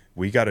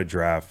we got to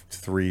draft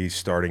 3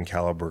 starting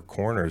caliber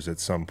corners at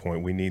some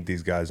point. We need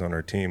these guys on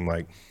our team.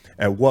 Like,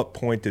 at what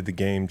point did the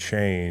game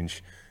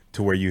change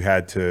to where you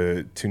had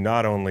to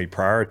not only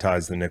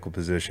prioritize the nickel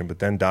position, but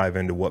then dive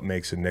into what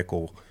makes a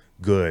nickel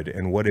good,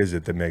 and what is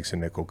it that makes a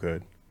nickel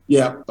good?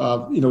 Yeah,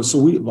 so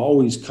we've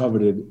always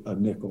coveted a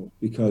nickel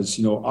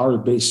because, our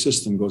base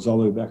system goes all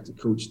the way back to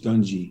Coach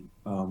Dungy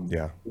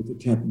with the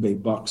Tampa Bay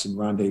Bucks and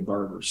Rondé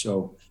Barber.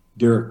 So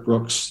Derek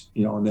Brooks,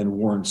 and then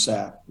Warren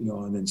Sapp,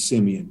 and then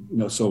Simeon,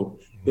 so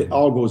it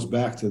all goes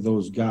back to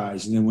those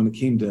guys. And then when it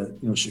came to,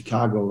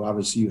 Chicago,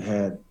 obviously you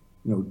had,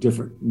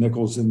 different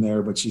nickels in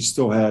there, but you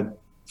still had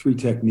 3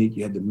 technique.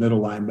 You had the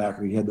middle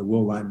linebacker, you had the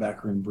will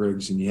linebacker in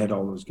Briggs, and you had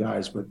all those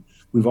guys. But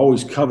we've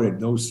always coveted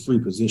those 3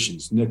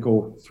 positions: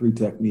 nickel, 3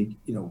 technique,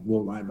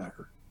 will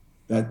linebacker.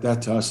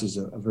 That to us is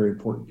a very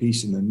important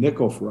piece. And the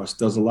nickel for us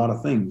does a lot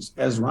of things,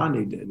 as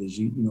Rondé did. As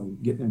you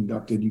getting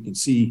inducted, you can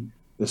see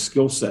the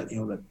skill set,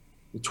 the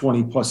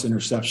 20 plus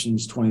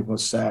interceptions, 20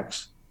 plus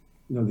sacks,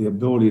 the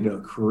ability to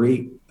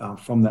create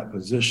from that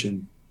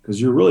position, because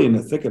you're really in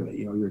the thick of it.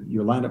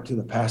 You're lined up to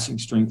the passing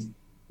strength.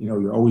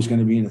 You're always going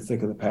to be in the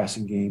thick of the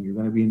passing game. You're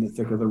going to be in the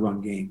thick of the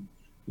run game.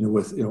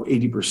 With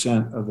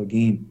 80% of the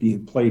game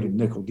being played in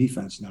nickel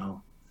defense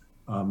now,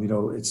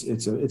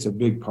 it's a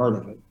big part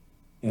of it.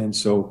 And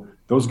so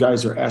those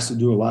guys are asked to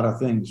do a lot of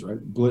things,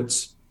 right?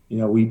 Blitz,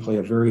 we play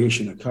a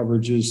variation of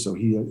coverages, so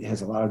he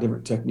has a lot of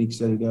different techniques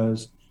that he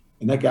does.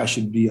 And that guy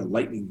should be a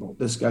lightning bolt.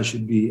 This guy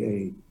should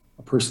be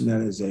a person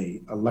that is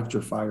a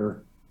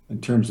electrifier in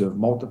terms of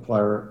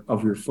multiplier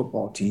of your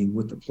football team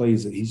with the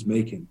plays that he's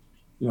making.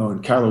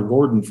 And Kyler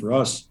Gordon for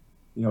us,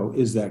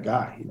 is that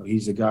guy.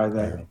 He's a guy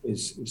that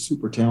is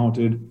super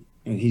talented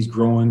and he's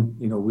growing.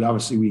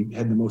 We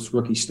had the most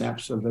rookie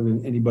snaps of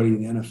anybody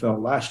in the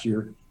NFL last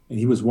year, and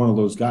he was one of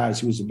those guys.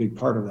 He was a big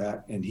part of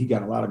that, and he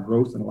got a lot of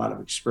growth and a lot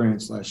of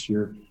experience last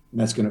year, and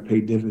that's going to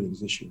pay dividends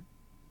this year.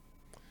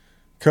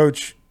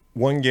 Coach,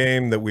 one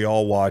game that we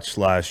all watched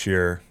last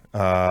year,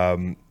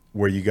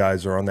 where you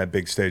guys are on that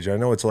big stage. I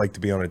know it's like to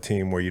be on a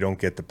team where you don't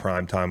get the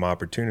primetime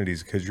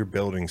opportunities because you're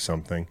building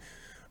something.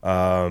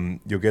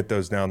 You'll get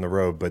those down the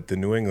road, but the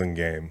New England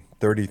game,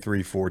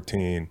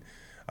 33-14,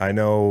 I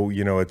know,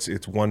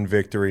 it's one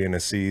victory in a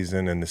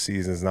season, and the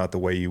season's not the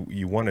way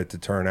you want it to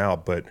turn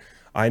out, but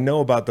I know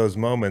about those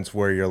moments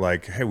where you're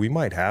like, hey, we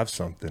might have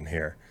something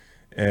here.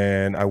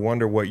 And I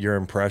wonder what your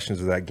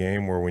impressions of that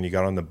game were when you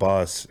got on the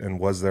bus, and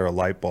was there a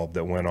light bulb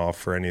that went off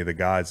for any of the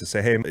guys to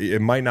say, hey,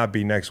 it might not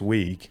be next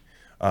week,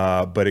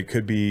 but it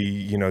could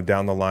be,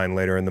 down the line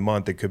later in the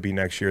month. It could be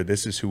next year.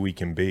 This is who we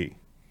can be.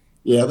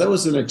 Yeah, that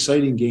was an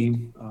exciting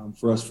game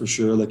for us for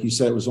sure. Like you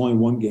said, it was only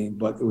one game,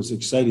 but it was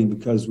exciting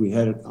because we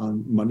had it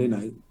on Monday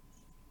night,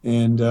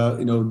 and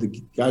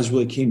the guys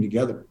really came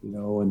together.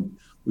 And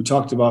we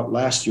talked about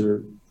last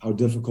year how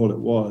difficult it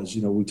was.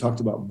 We talked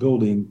about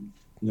building,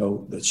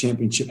 the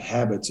championship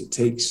habits it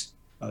takes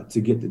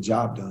to get the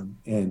job done,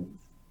 and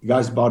the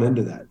guys bought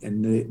into that.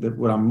 And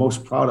what I'm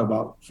most proud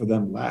about for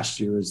them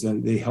last year is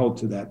that they held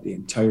to that the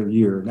entire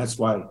year, and that's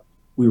why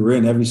we were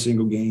in every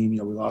single game. We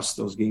lost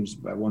those games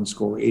by one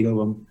score, 8 of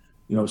them.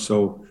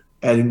 So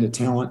adding the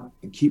talent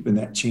and keeping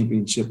that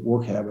championship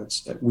work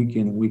habits at week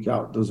in and week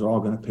out, those are all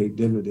going to pay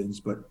dividends.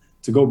 But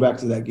to go back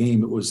to that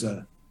game, it was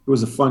a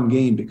fun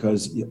game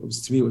because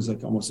to me it was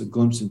like almost a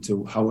glimpse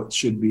into how it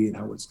should be and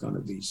how it's going to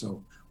be.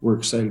 So we're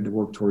excited to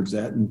work towards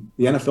that. And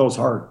the NFL is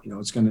hard.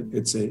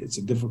 It's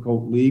a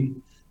difficult league,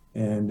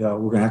 and we're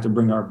going to have to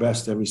bring our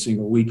best every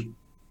single week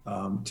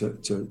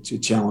to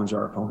challenge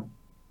our opponent.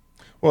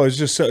 Well, it's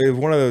just it's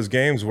one of those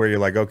games where you're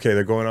like, okay,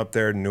 they're going up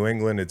there to New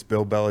England. It's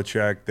Bill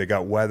Belichick. They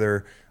got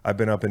weather. I've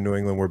been up in New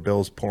England where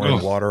Bill's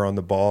pouring water on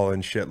the ball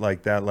and shit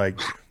like that. Like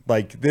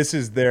this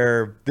is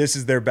their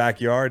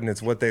backyard, and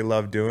it's what they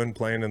love doing,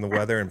 playing in the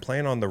weather and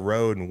playing on the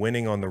road and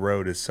winning on the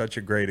road is such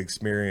a great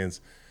experience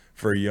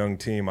for a young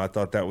team. I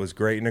thought that was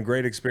great, and a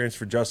great experience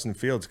for Justin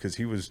Fields because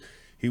he was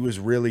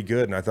really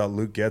good, and I thought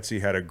Luke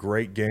Getsy had a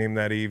great game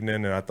that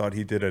evening, and I thought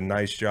he did a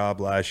nice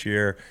job last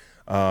year.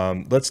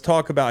 Let's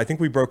talk about, I think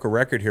we broke a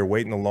record here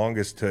waiting the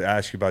longest to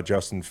ask you about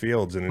Justin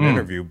Fields in an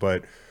interview,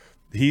 but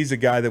he's a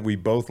guy that we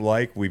both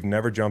like. We've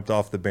never jumped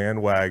off the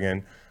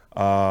bandwagon.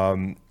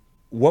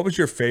 What was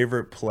your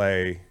favorite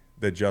play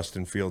that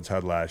Justin Fields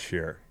had last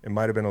year? It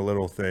might have been a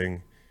little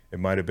thing. It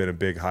might have been a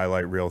big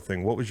highlight reel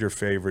thing. What was your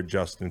favorite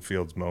Justin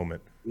Fields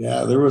moment?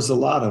 Yeah, there was a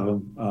lot of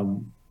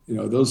them.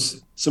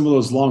 Some of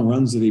those long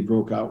runs that he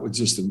broke out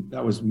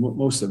I was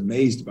most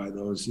amazed by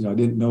those. I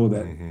didn't know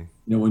that,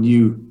 when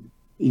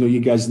you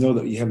guys know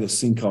that you have this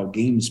thing called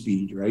game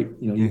speed, right?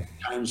 You have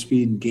time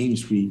speed and game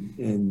speed,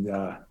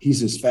 and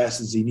he's as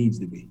fast as he needs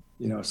to be,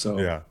 so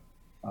yeah.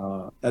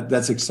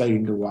 That's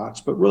exciting to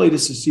watch, but really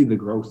just to see the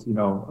growth,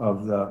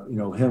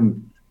 of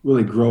him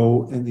really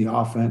grow in the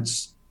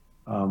offense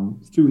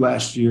through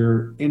last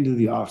year into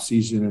the off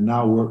season, and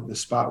now we're at the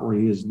spot where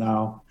he is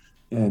now.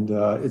 And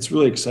it's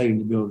really exciting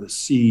to be able to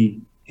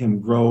see him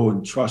grow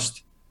and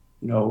trust,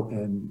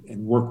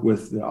 and work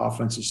with the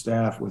offensive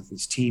staff, with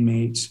his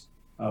teammates,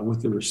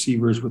 with the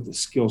receivers, with the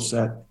skill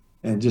set,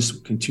 and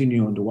just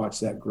continuing to watch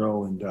that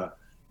grow.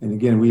 And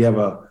again, we have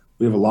a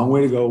long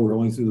way to go. We're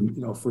only through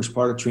the first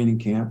part of training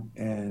camp,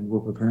 and we're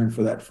preparing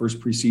for that first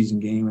preseason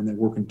game, and then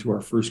working to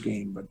our first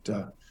game. But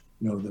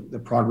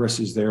the progress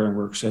is there, and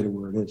we're excited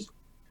where it is.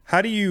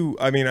 How do you,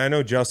 I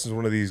know Justin's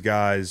one of these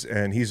guys,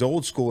 and he's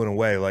old school in a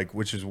way,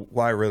 which is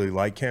why I really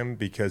like him,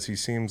 because he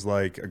seems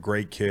like a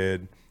great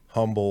kid,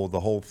 humble,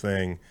 the whole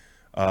thing.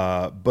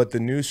 But the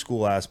new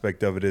school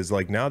aspect of it is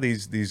now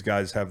these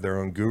guys have their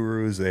own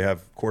gurus. They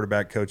have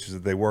quarterback coaches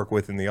that they work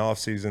with in the off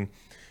season.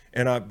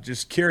 And I'm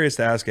just curious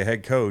to ask a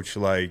head coach,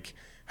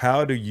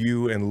 how do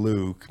you and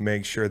Luke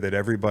make sure that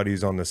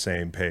everybody's on the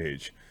same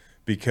page?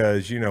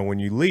 Because, when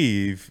you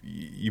leave,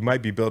 you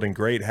might be building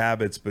great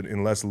habits, but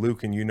unless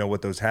Luke and you know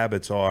what those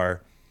habits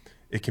are,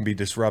 it can be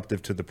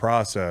disruptive to the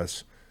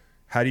process.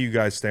 How do you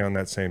guys stay on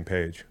that same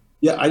page?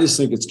 Yeah, I just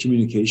think it's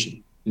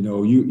communication.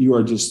 You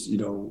are just,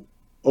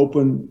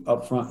 open,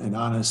 upfront, and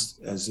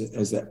honest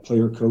as that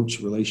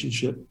player-coach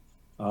relationship.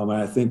 And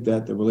I think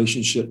that the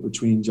relationship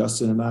between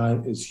Justin and I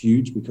is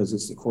huge because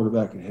it's the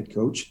quarterback and head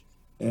coach.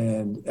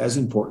 And as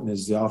important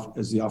as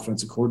the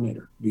offensive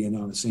coordinator, being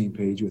on the same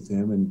page with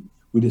him. And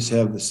we just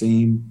have the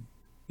same,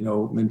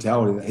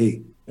 mentality that,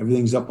 hey,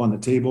 everything's up on the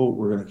table.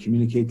 We're going to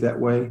communicate that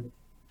way.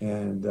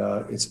 And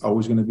it's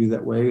always going to be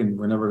that way. And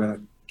we're never going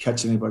to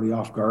catch anybody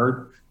off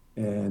guard.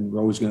 And we're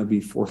always going to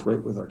be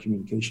forthright with our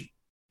communication.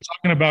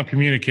 Talking about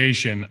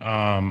communication,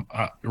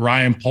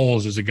 Ryan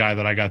Poles is a guy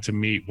that I got to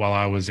meet while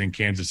I was in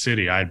Kansas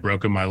City. I had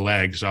broken my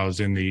leg, so I was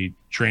in the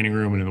training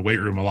room and in the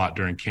weight room a lot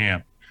during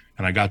camp.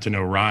 And I got to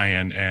know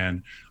Ryan,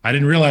 and I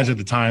didn't realize at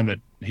the time that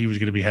he was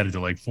going to be headed to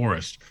Lake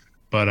Forest.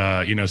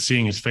 But,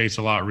 seeing his face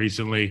a lot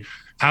recently,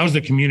 how's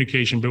the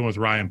communication been with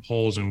Ryan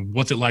Poles, and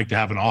what's it like to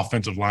have an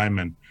offensive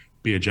lineman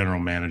be a general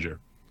manager?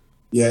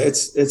 Yeah,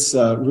 it's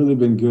really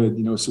been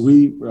good. So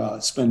we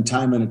spend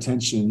time and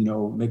attention,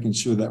 making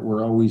sure that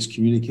we're always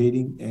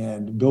communicating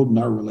and building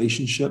our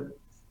relationship.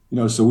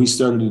 So we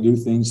started to do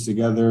things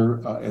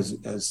together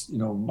as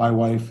my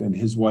wife and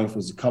his wife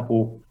as a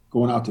couple,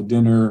 going out to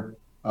dinner,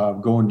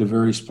 going to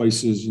various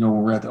places, when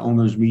we're at the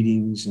owners'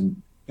 meetings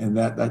and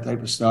that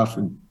type of stuff.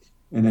 And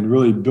then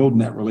really building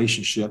that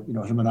relationship.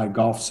 Him and I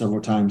golfed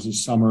several times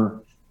this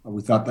summer.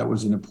 We thought that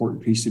was an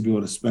important piece to be able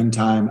to spend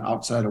time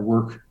outside of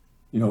work,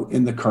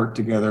 in the cart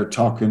together,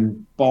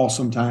 talking ball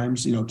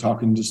sometimes,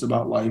 talking just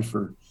about life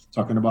or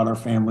talking about our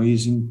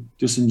families and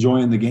just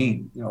enjoying the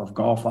game, of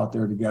golf out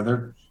there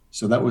together.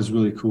 So that was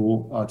really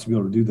cool to be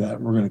able to do that.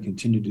 We're going to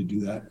continue to do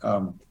that.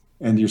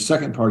 And your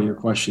second part of your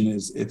question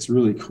is, it's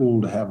really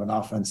cool to have an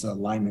offensive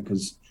lineman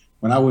because,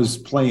 when I was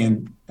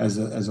playing as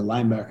a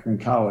linebacker in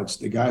college,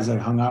 the guys I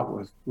hung out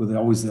with were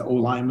always the O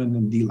linemen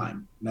and D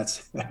linemen.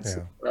 That's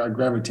where I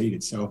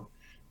gravitated. So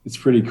it's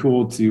pretty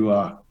cool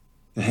to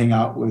hang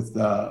out with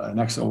an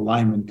ex-O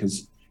lineman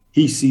because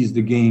he sees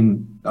the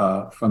game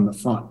from the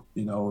front,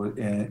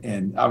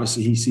 and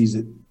obviously he sees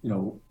it,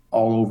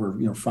 all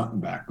over, front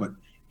and back. But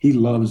he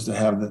loves to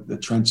have the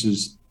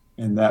trenches,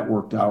 and that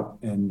worked out.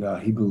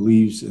 And he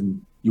believes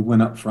in you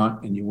win up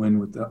front and you win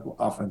with the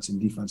offense and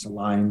defensive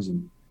lines.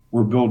 And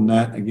we're building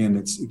that again.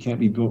 It can't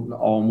be built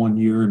all in 1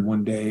 year and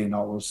 1 day and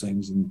all those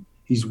things. And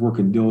he's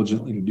working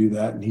diligently to do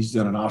that. And he's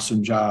done an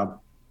awesome job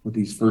with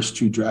these first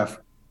 2 draft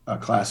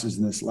classes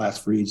in this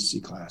last free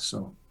agency class.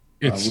 So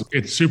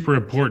it's super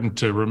important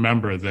to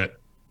remember that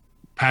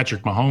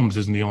Patrick Mahomes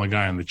isn't the only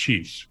guy on the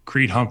Chiefs.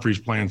 Creed Humphrey's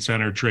playing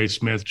center, Trey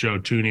Smith, Joe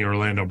Tooney,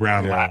 Orlando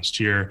Brown last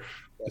year.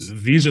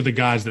 These are the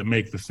guys that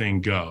make the thing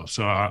go.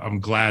 So I'm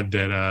glad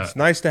that it's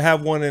nice to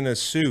have one in a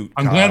suit.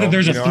 I'm glad that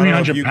there's a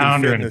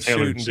 300-pounder in a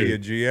tailored suit.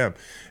 And be a GM.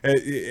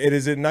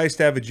 Is it nice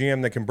to have a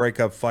GM that can break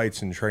up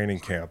fights in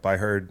training camp? I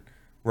heard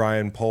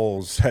Ryan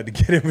Poles had to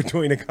get in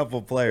between a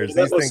couple players.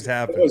 These things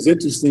happen. It was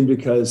interesting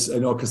because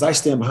I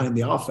stand behind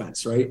the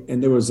offense, right?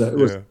 And it was a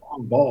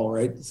long ball,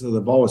 right? So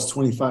the ball was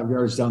 25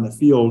 yards down the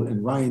field,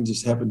 and Ryan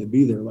just happened to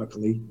be there,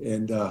 luckily,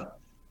 and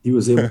he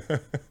was able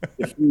to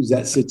diffuse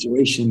that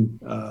situation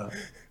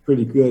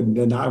pretty good. And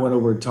then I went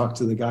over and talked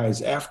to the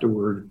guys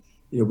afterward,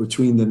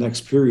 between the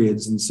next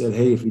periods, and said,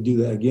 "Hey, if you do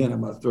that again, I'm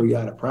going to throw you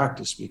out of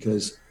practice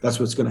because that's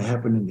what's going to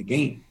happen in the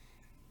game.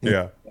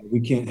 And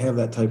we can't have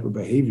that type of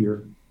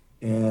behavior."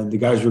 And the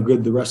guys were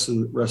good the rest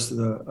of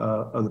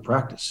the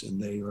practice,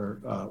 and they were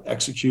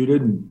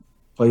executed and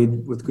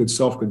played with good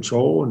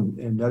self-control,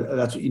 and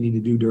that's what you need to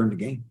do during the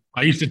game.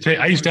 I used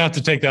to have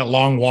to take that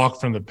long walk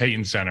from the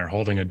Peyton Center,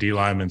 holding a D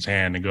lineman's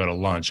hand and go to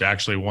lunch.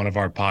 Actually, one of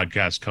our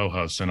podcast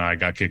co-hosts and I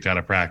got kicked out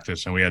of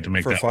practice, and we had to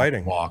make that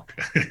fighting walk.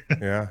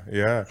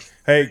 Yeah.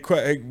 Hey,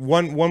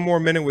 one more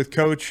minute with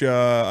Coach.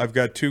 I've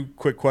got 2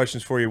 quick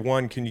questions for you.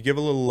 One, can you give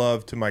a little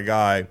love to my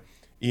guy,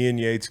 Ian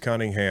Yates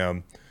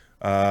Cunningham?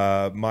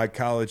 My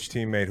college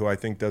teammate who I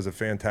think does a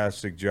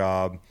fantastic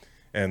job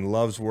and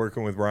loves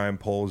working with Ryan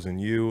Poles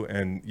and you.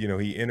 And,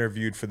 he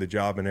interviewed for the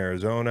job in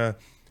Arizona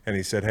and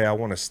he said, "Hey, I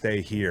want to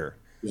stay here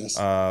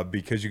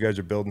because you guys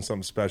are building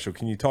something special."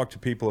 Can you talk to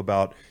people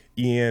about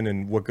Ian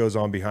and what goes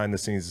on behind the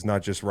scenes? It's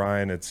not just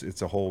Ryan,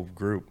 it's a whole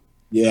group.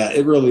 Yeah,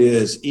 it really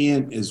is.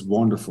 Ian is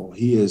wonderful.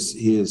 He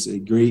is a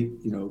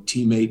great,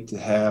 teammate to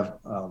have,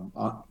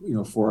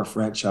 for our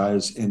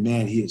franchise. And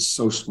man, he is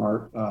so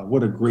smart.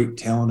 What a great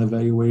talent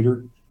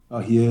evaluator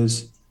he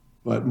is.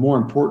 But more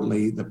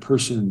importantly, the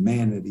person and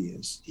man that he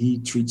is. He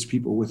treats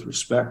people with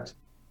respect,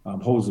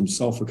 holds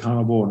himself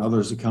accountable and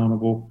others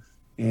accountable.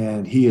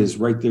 And he is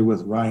right there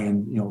with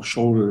Ryan,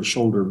 shoulder to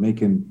shoulder,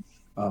 making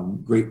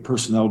great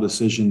personnel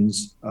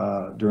decisions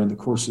during the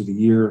course of the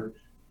year.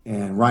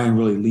 And Ryan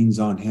really leans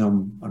on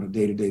him on a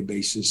day-to-day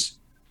basis.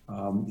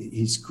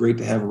 He's great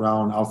to have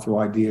around. I'll throw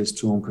ideas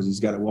to him because he's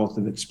got a wealth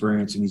of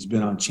experience and he's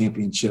been on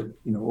championship,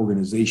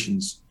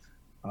 organizations.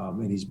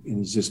 And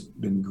he's just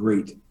been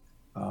great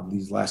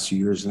these last few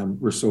years.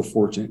 And we're so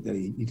fortunate that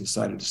he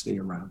decided to stay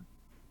around.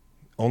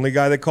 Only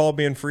guy that called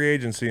me in free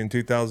agency in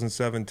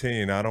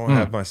 2017. I don't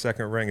have my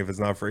second ring if it's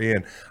not for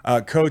Ian.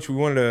 Coach, we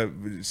wanted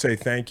to say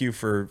thank you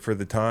for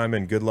the time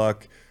and good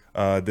luck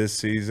this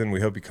season.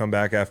 We hope you come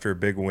back after a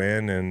big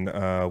win, and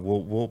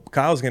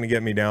Kyle's going to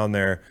get me down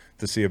there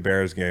to see a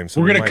Bears game. So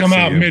we're going to come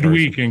out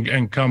midweek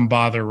and come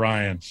bother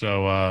Ryan.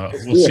 So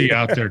we'll see you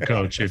out there,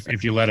 Coach,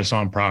 if you let us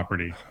on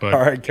property. But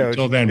all right, Coach.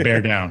 Until then, bear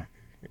down.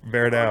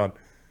 Bear down.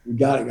 You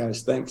got it,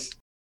 guys. Thanks.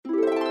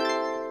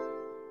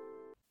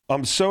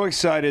 I'm so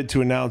excited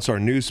to announce our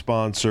new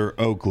sponsor,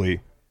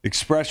 Oakley.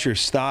 Express your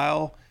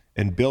style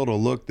and build a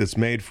look that's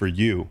made for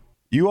you.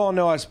 You all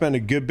know I spend a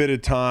good bit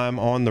of time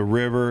on the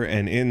river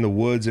and in the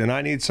woods, and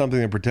I need something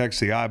that protects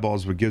the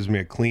eyeballs but gives me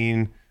a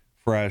clean,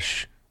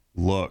 fresh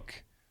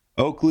look.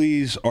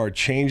 Oakleys are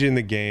changing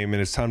the game,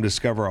 and it's time to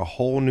discover a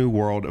whole new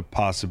world of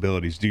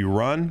possibilities. Do you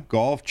run,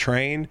 golf,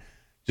 train?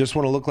 Just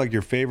want to look like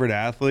your favorite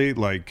athlete,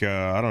 like,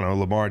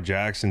 Lamar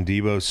Jackson,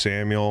 Deebo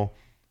Samuel,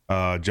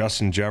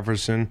 Justin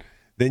Jefferson?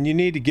 Then you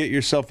need to get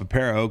yourself a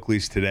pair of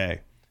Oakleys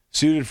today.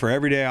 Suited for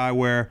everyday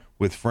eyewear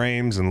with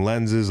frames and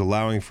lenses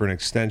allowing for an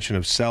extension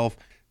of self,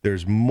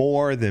 there's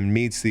more than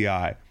meets the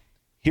eye.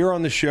 Here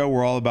on the show,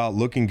 we're all about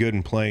looking good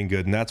and playing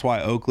good, and that's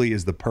why Oakley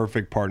is the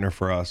perfect partner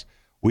for us.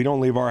 We don't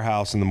leave our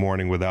house in the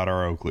morning without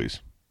our Oakleys.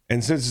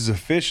 And since it's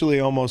officially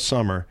almost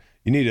summer,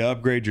 you need to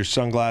upgrade your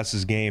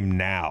sunglasses game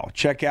now.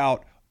 Check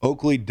out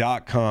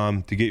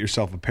Oakley.com to get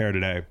yourself a pair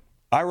today.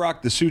 I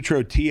rock the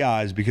Sutro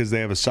TIs because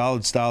they have a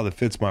solid style that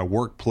fits my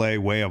work play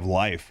way of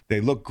life. They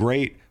look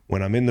great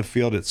when I'm in the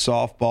field at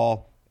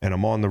softball and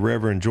I'm on the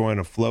river enjoying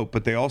a float,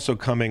 but they also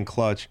come in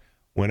clutch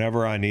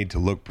whenever I need to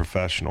look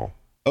professional.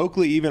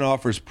 Oakley even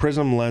offers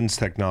prism lens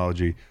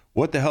technology.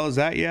 What the hell is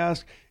that, you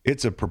ask?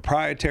 It's a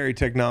proprietary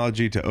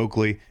technology to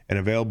Oakley and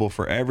available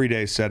for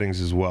everyday settings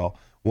as well.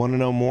 Want to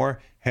know more?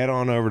 Head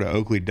on over to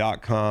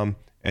Oakley.com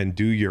and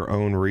do your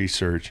own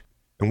research.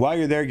 And while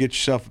you're there, get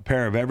yourself a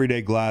pair of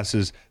everyday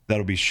glasses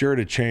that'll be sure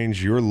to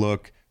change your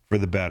look for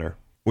the better.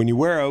 When you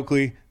wear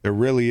Oakley, there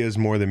really is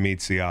more than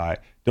meets the eye.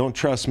 Don't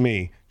trust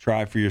me,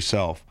 try for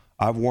yourself.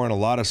 I've worn a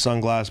lot of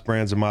sunglass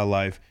brands in my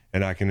life,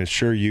 and I can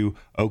assure you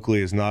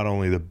Oakley is not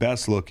only the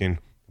best looking,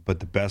 but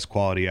the best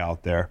quality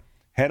out there.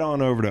 Head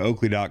on over to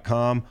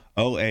oakley.com,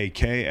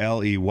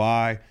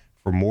 Oakley,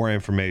 for more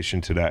information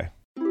today.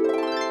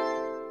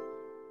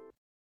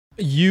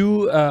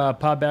 You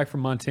popped back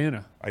from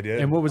Montana. I did.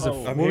 And what was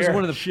I'm what was here.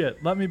 one of the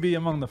Shit, let me be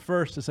among the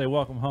first to say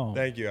welcome home.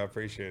 Thank you. I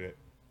appreciate it.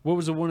 what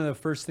was one of the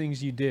first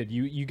things you did?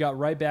 You got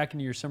right back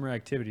into your summer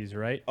activities,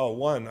 right? Oh,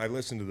 one, I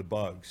listened to the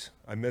Bugs.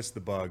 I miss the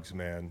Bugs,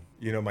 man.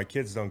 You know, my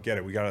kids don't get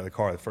it. We got out of the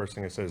car. The first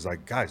thing I said is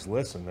like, guys,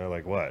 listen. They're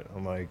like, what?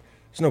 I'm like,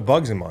 there's no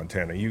bugs in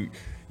Montana. You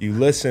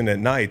listen at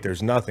night,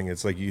 there's nothing.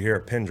 It's like you hear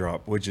a pin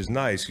drop, which is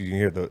nice. You can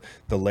hear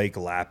the lake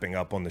lapping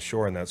up on the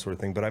shore and that sort of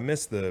thing. But I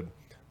miss the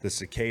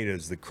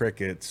cicadas, the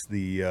crickets,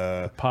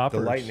 the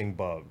poppers. lightning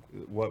bug.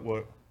 What?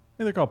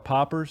 I think they're called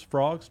poppers,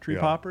 frogs, tree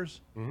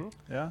poppers. Mm-hmm.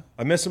 Yeah.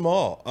 I miss them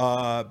all.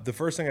 The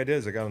first thing I did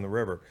is I got on the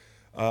river.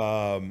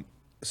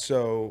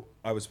 So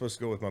I was supposed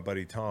to go with my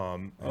buddy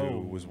Tom,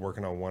 who was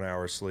working on 1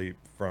 hour sleep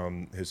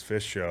from his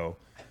fish show.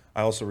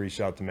 I also reached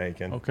out to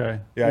Macon. Okay.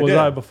 Yeah, Was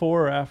I I did.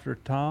 before or after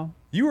Tom?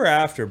 You were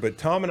after, but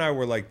Tom and I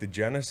were like the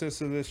genesis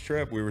of this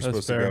trip. We were That's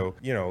supposed fair. to go,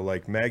 you know,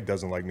 like Meg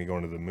doesn't like me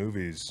going to the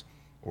movies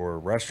or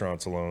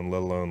restaurants alone,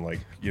 let alone like,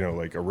 you know,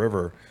 like a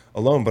river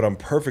alone, but I'm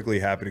perfectly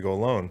happy to go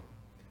alone.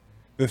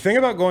 The thing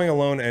about going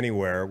alone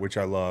anywhere, which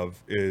I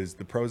love, is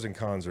the pros and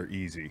cons are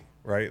easy,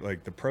 right?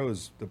 Like the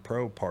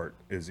pro part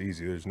is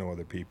easy. There's no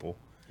other people.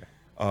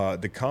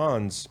 The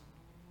cons,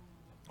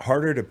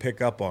 harder to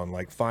pick up on.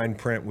 Like fine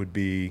print would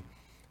be,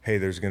 hey,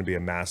 there's going to be a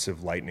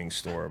massive lightning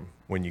storm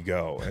when you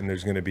go, and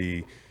there's going to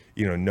be,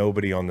 you know,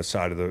 nobody on the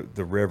side of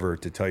the river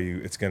to tell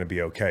you it's going to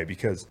be okay.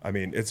 Because, I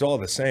mean, it's all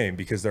the same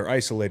because they're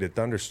isolated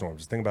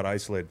thunderstorms. The thing about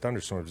isolated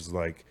thunderstorms is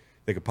like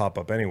they could pop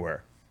up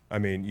anywhere. I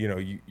mean, you know,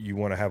 you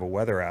want to have a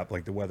weather app,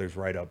 like the weather's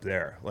right up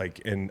there.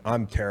 Like, and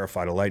I'm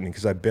terrified of lightning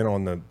because I've been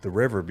on the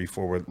river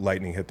before where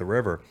lightning hit the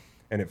river,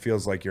 and it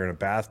feels like you're in a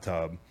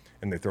bathtub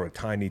and they throw a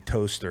tiny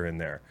toaster in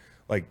there.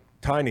 Like,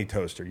 tiny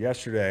toaster.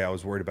 Yesterday, I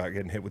was worried about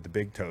getting hit with the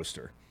big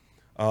toaster.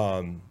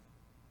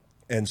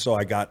 And so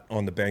I got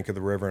on the bank of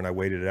the river and I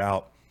waited it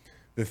out.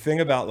 The thing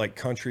about like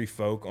country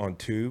folk on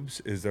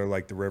tubes is they're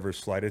like the river's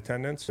flight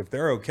attendants. If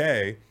they're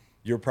okay,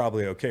 you're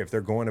probably okay. If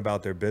they're going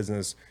about their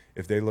business,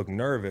 if they look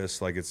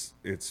nervous, like it's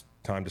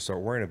time to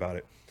start worrying about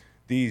it.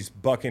 These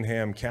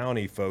Buckingham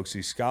County folks,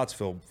 these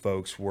Scottsville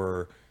folks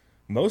were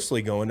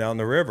mostly going down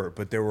the river,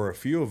 but there were a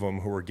few of them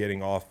who were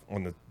getting off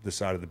on the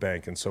side of the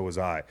bank, and so was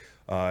I.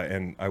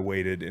 And I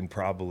waited in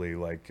probably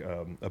like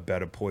a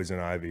bed of poison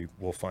ivy.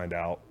 We'll find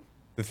out.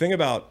 The thing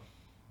about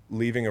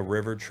leaving a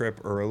river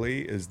trip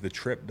early is the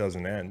trip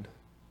doesn't end,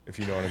 if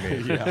you know what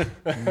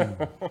I mean.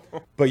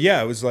 But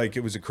yeah, it was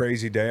a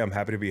crazy day. I'm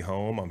happy to be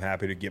home. I'm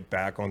happy to get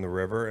back on the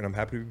river, and I'm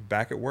happy to be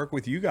back at work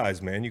with you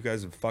guys, man. You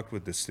guys have fucked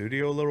with the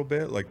studio a little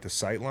bit. Like the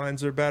sight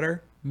lines are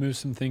better. Move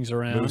some things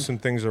around.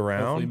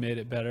 Hopefully made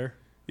it better.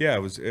 Yeah, it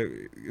was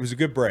a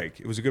good break.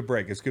 It was a good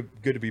break. It's good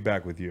to be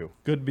back with you.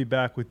 Good to be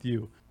back with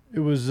you. It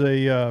was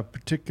a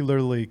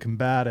particularly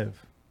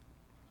combative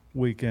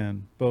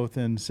weekend, both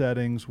in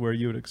settings where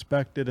you would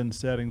expect it and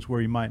settings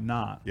where you might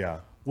not. Yeah.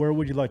 Where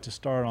would you like to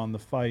start on the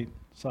fight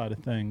side of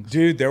things?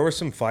 Dude, there were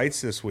some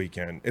fights this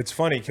weekend. It's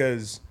funny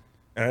because,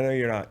 and I know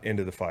you're not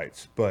into the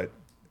fights, but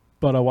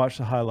I watched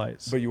the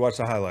highlights. But you watched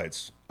the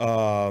highlights.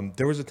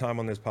 There was a time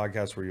on this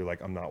podcast where you're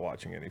like, I'm not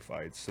watching any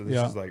fights. So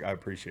this is like, I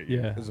appreciate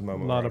you. Yeah. This is a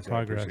moment A lot where of I say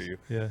I progress. appreciate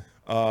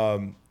Yeah.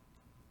 you.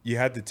 You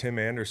had the Tim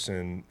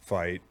Anderson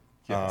fight.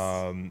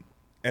 Yes.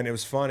 And it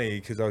was funny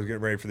because I was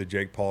getting ready for the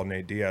Jake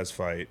Paul-Nate Diaz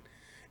fight.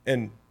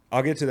 And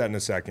I'll get to that in a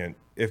second.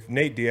 If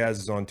Nate Diaz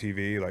is on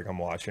TV, like I'm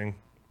watching,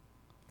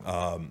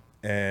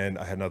 and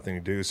I had nothing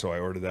to do, so I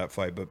ordered that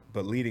fight.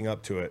 But leading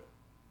up to it,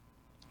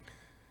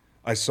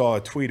 I saw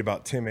a tweet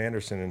about Tim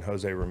Anderson and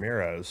Jose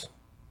Ramirez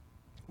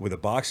with a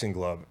boxing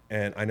glove.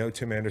 And I know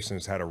Tim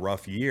Anderson's had a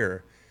rough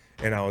year.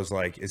 And I was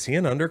like, is he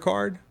an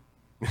undercard?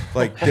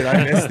 Like, did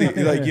I miss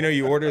like, you know,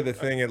 you order the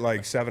thing at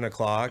like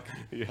 7:00.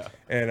 Yeah.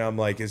 And I'm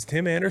like, is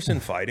Tim Anderson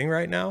fighting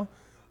right now?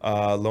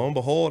 Lo and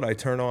behold, I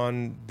turn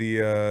on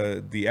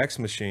the X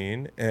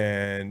machine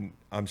and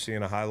I'm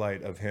seeing a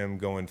highlight of him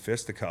going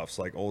fisticuffs,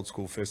 like old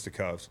school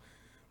fisticuffs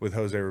with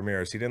Jose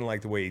Ramirez. He didn't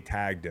like the way he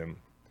tagged him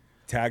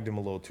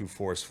a little too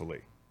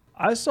forcefully.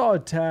 I saw a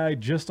tag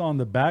just on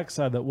the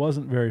backside that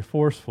wasn't very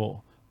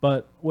forceful.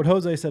 But what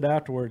Jose said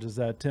afterwards is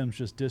that Tim's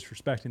just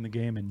disrespecting the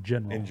game in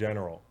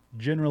general.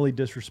 Generally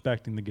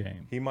disrespecting the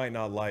game. He might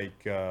not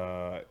like,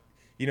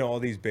 you know, all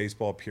these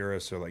baseball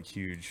purists are like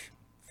huge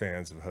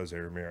fans of Jose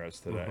Ramirez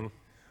today.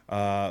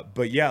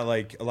 But yeah,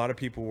 like a lot of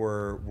people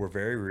were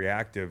very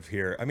reactive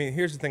here. I mean,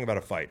 here's the thing about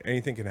a fight.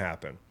 Anything can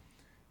happen.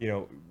 You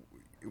know,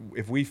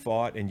 if we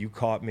fought and you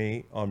caught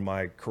me on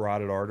my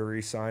carotid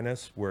artery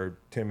sinus where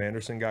Tim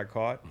Anderson got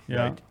caught,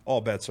 like, all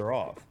bets are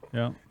off.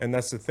 Yeah. And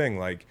that's the thing.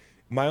 Like,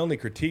 my only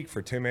critique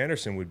for Tim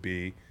Anderson would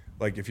be,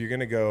 Like if you're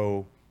gonna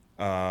go,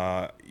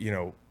 by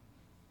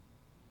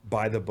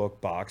the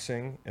book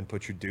boxing and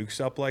put your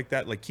dukes up like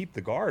that, like keep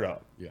the guard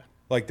up. Yeah.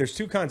 Like there's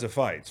two kinds of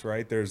fights,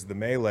 right? There's the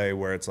melee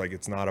where it's like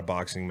it's not a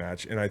boxing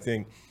match, and I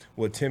think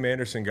what Tim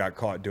Anderson got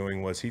caught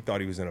doing was he thought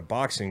he was in a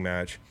boxing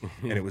match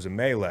and it was a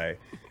melee,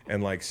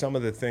 and like some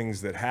of the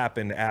things that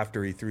happened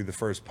after he threw the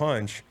first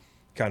punch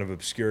kind of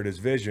obscured his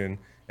vision,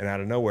 and out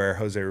of nowhere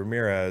Jose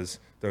Ramirez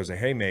throws a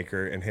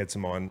haymaker and hits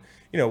him on,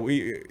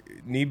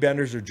 knee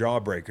benders or jaw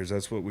breakers.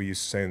 That's what we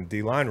used to say in the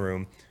D-line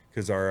room,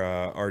 because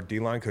our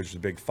D-line coach is a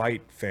big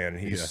fight fan, and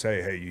he used to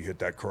say, hey, you hit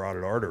that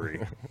carotid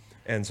artery.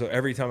 And so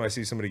every time I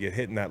see somebody get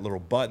hit in that little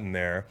button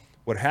there,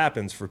 what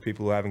happens for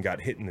people who haven't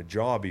got hit in the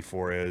jaw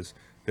before is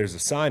there's a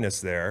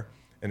sinus there,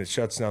 and it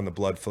shuts down the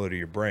blood flow to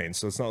your brain.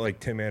 So it's not like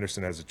Tim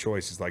Anderson has a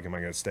choice. He's like, am I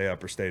going to stay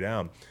up or stay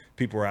down?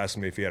 People were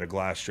asking me if he had a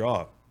glass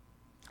jaw.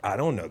 I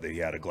don't know that he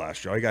had a glass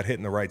jaw. He got hit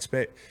in the right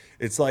space.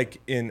 It's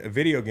like in a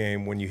video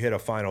game when you hit a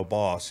final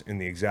boss in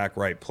the exact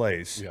right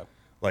place. Yeah.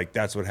 Like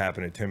that's what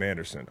happened to Tim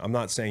Anderson. I'm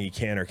not saying he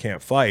can or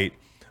can't fight.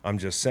 I'm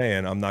just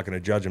saying I'm not going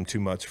to judge him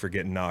too much for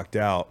getting knocked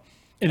out.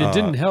 And it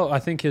didn't help. I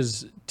think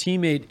his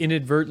teammate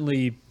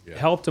inadvertently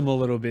helped him a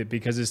little bit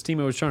because his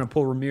teammate was trying to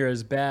pull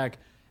Ramirez back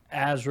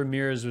as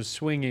Ramirez was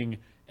swinging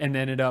and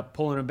ended up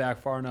pulling him back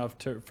far enough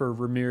for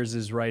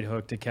Ramirez's right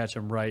hook to catch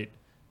him right,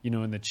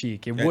 in the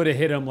cheek. It would have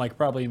hit him like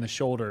probably in the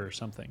shoulder or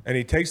something. And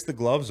he takes the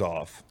gloves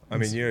off. I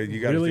mean,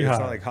 you got really to. It's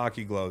high. not like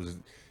hockey gloves.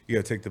 You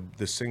got to take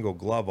the single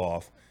glove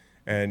off.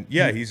 And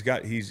yeah, he's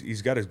got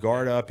his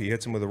guard up. He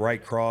hits him with the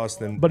right cross.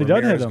 Then But he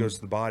doesn't Ramirez hit him. goes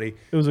to the body.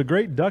 It was a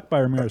great duck by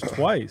Ramirez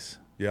twice.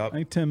 Yep.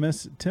 I think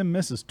Tim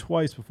misses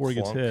twice before he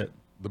gets Flunk. hit.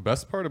 The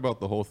best part about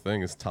the whole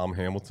thing is Tom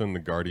Hamilton, the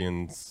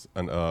Guardians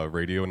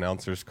radio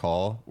announcer's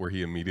call, where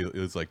he immediately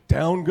was like,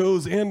 "Down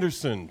goes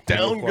Anderson!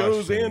 Down No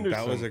goes question. Anderson!"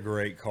 That was a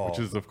great call. Which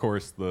is, of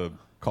course, the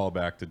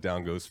callback to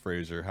 "Down Goes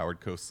Frazier,"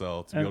 Howard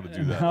Cosell, to be able to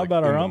do that. How like,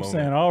 about in our the ump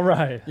moment. saying, all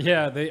right?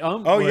 Yeah, the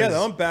ump the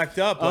ump backed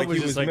up like he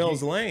just was like,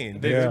 Mills Lane.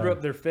 They Yeah. threw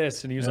up their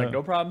fists, and he was like,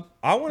 no problem.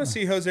 I want to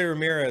see Jose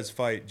Ramirez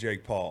fight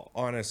Jake Paul.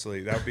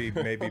 Honestly, that would be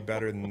maybe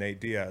better than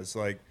Nate Diaz.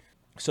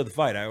 So the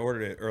fight, I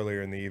ordered it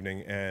earlier in the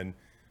evening, and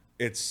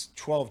it's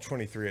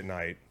 12:23 at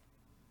night,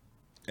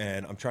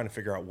 and I'm trying to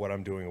figure out what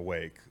I'm doing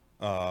awake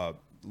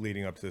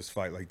leading up to this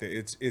fight. Like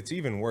it's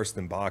even worse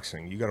than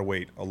boxing. You got to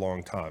wait a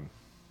long time,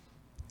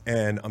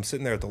 and I'm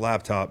sitting there at the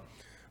laptop.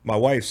 My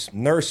wife's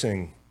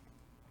nursing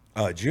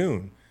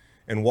June,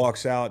 and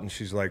walks out, and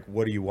she's like,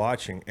 "What are you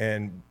watching?"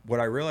 And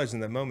what I realized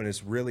in that moment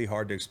is really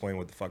hard to explain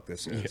what the fuck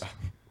this is.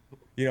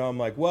 Yeah. I'm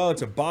like, well,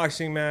 it's a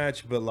boxing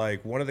match, but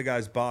like one of the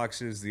guys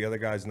boxes, the other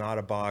guy's not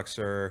a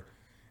boxer,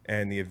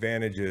 and the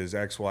advantage is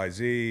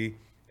XYZ,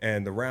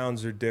 and the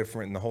rounds are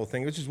different, and the whole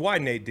thing, which is why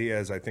Nate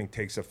Diaz, I think,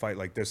 takes a fight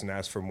like this and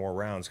asks for more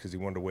rounds because he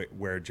wanted to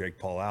wear Jake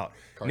Paul out.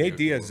 Nate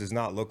Diaz does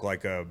not look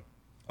like a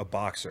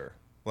boxer.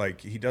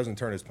 Like, he doesn't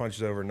turn his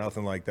punches over,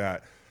 nothing like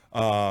that.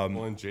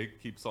 Well, and Jake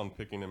keeps on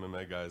picking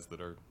MMA guys that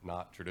are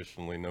not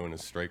traditionally known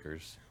as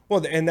strikers.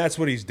 Well, and that's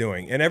what he's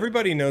doing. And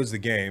everybody knows the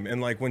game. And,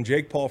 like, when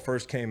Jake Paul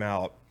first came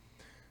out,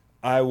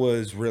 I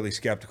was really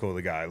skeptical of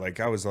the guy.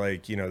 Like, I was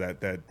like,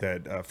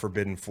 that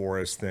Forbidden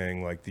Forest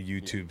thing, like the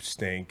YouTube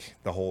stink,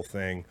 the whole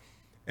thing.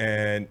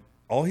 And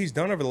all he's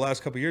done over the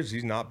last couple of years,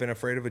 he's not been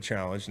afraid of a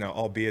challenge. Now,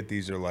 albeit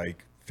these are,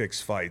 like,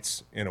 fixed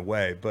fights in a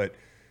way. But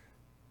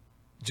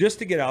just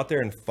to get out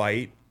there and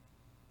fight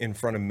in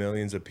front of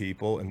millions of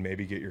people and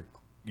maybe get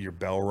your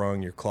bell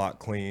rung, your clock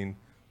clean,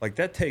 like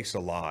that takes a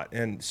lot.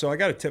 And so I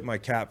got to tip my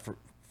cap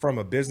from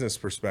a business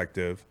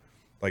perspective,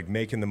 like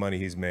making the money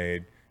he's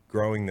made,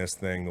 growing this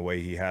thing the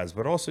way he has,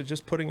 but also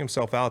just putting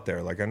himself out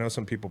there. Like, I know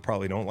some people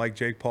probably don't like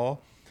Jake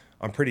Paul.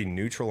 I'm pretty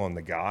neutral on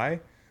the guy,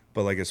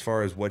 but like as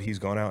far as what he's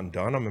gone out and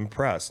done, I'm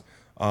impressed.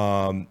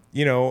 And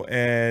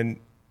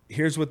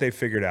here's what they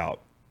figured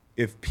out.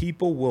 If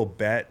people will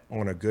bet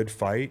on a good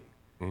fight,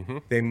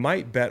 they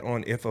might bet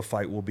on if a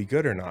fight will be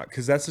good or not,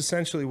 because that's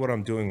essentially what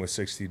I'm doing with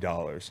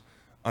 $60.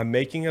 I'm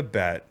making a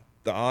bet,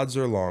 the odds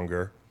are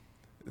longer,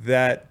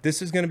 that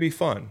this is going to be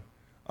fun.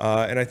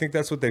 And I think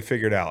that's what they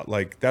figured out.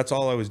 Like, that's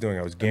all I was doing.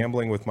 I was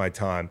gambling with my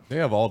time. They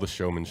have all the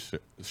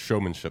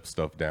showmanship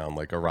stuff down,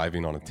 like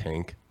arriving on a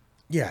tank.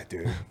 Yeah,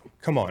 dude.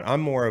 Come on.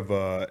 I'm more of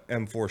a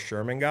M4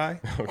 Sherman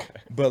guy. Okay.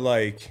 But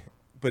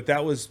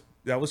that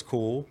was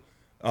cool.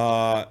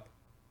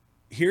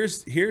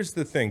 Here's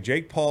the thing.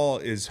 Jake Paul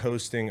is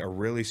hosting a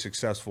really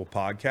successful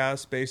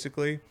podcast,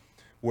 basically,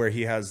 where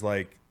he has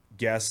like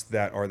guests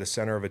that are the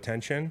center of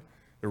attention.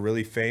 They're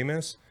really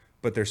famous,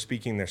 but they're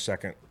speaking their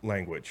second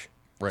language.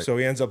 Right. So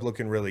he ends up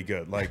looking really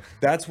good. Like,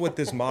 that's what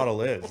this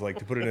model is, like,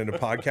 to put it into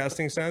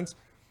podcasting sense.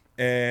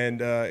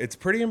 And it's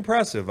pretty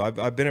impressive.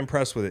 I've been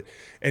impressed with it.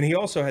 And he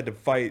also had to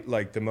fight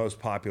like the most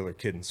popular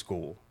kid in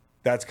school.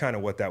 That's kind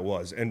of what that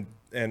was. And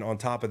on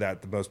top of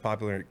that, the most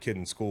popular kid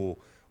in school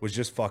was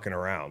just fucking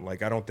around.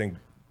 Like, I don't think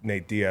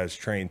Nate Diaz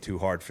trained too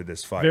hard for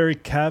this fight. Very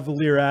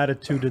cavalier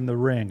attitude in the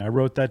ring. I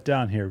wrote that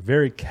down here.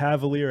 Very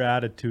cavalier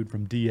attitude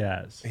from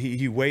Diaz.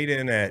 He weighed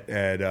in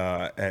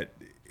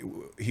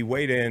he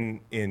weighed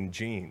in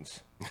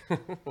jeans.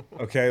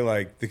 Okay,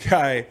 like the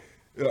guy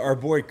Our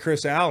boy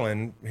Chris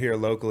Allen here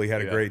locally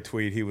had a great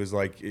tweet. He was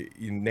like,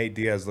 Nate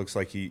Diaz looks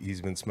like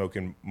he's been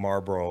smoking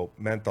Marlboro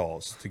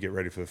menthols to get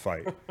ready for the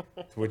fight.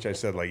 To which I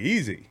said, like,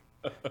 easy.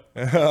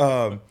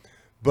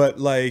 But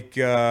like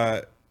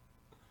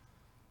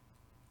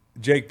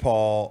Jake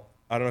Paul,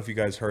 I don't know if you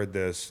guys heard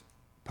this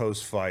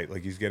post-fight,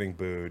 like he's getting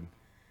booed.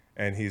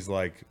 And he's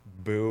like,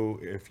 boo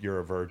if you're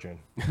a virgin.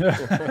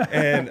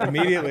 And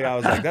immediately I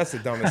was like, that's the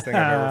dumbest thing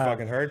I've ever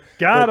fucking heard.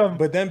 Got him.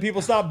 But then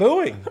people stopped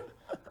booing.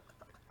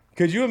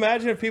 Could you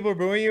imagine if people are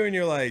booing you and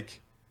you're like,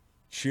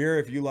 cheer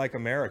if you like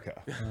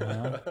America?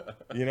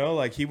 You know,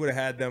 like he would have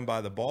had them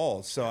by the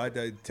balls. So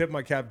I tip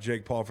my cap to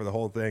Jake Paul for the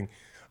whole thing.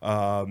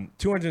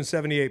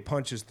 278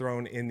 punches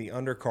thrown in the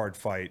undercard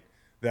fight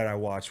that I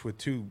watched with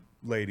two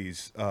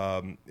ladies.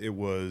 It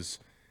was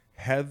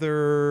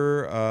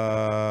Heather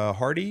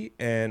Hardy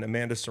and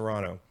Amanda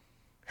Serrano.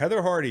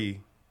 Heather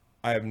Hardy,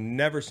 I have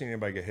never seen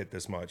anybody get hit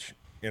this much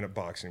in a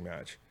boxing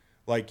match.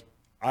 Like,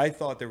 I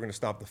thought they were going to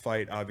stop the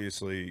fight.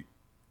 Obviously,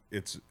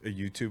 it's a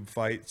YouTube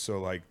fight, so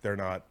like they're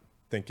not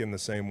thinking the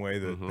same way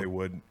that they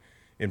would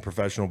in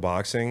professional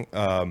boxing.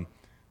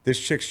 This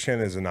chick's chin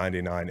is a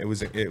 99.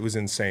 It was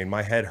insane.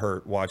 My head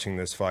hurt watching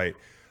this fight.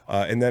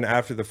 And then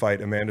after the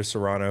fight, Amanda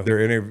Serrano,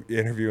 they're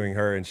interviewing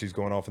her, and she's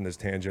going off on this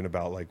tangent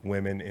about like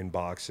women in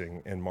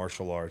boxing and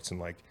martial arts, and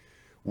like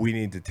we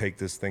need to take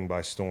this thing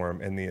by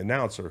storm. And the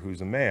announcer, who's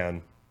a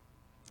man,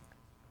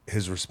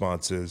 his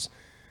response is,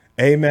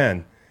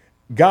 "Amen."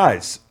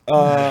 Guys,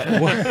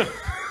 what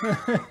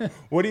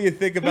do you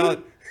think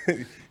about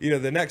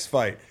the next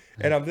fight?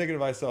 And I'm thinking to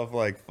myself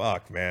like,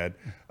 fuck, man.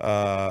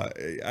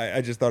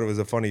 I just thought it was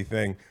a funny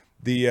thing.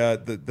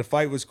 The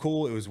fight was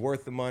cool. It was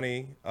worth the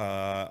money.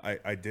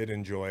 I did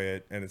enjoy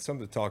it, and it's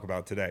something to talk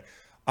about today.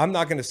 I'm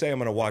not going to say I'm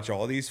going to watch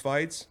all these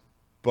fights,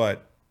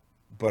 but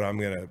I'm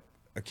going to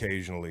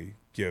occasionally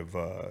give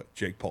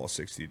Jake Paul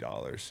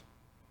 $60.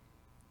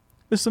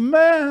 It's a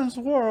man's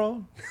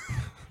world.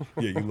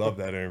 Yeah, you love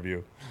that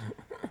interview.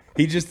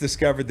 He just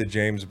discovered the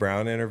James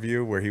Brown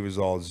interview where he was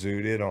all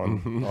zooted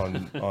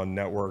on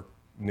network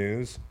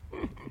news.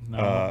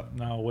 I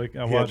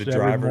watched it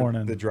every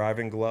morning. The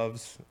driving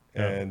gloves,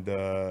 and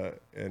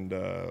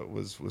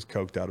was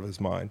coked out of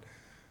his mind.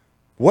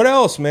 What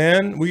else,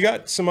 man? We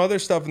got some other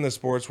stuff in the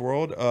sports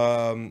world.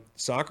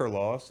 Soccer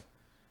lost.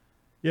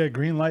 Yeah,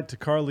 green light to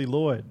Carly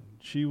Lloyd.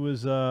 She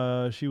was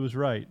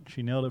right.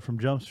 She nailed it from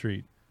Jump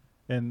Street.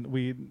 And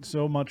we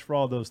so much for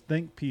all those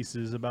think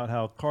pieces about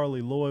how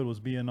Carly Lloyd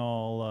was being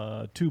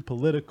all too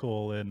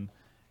political and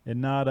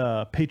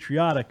not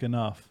patriotic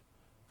enough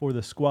for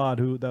the squad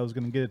that was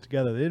going to get it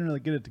together. They didn't really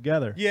get it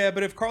together. Yeah,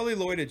 but if Carly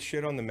Lloyd had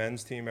shit on the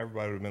men's team,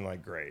 everybody would have been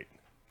like, great.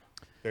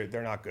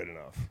 They're not good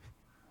enough.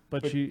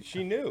 But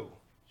she knew.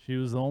 She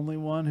was the only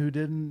one who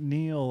didn't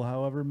kneel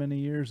however many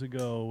years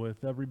ago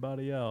with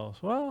everybody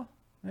else. Well,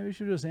 maybe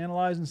she was just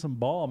analyzing some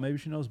ball. Maybe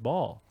she knows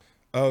ball.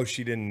 Oh,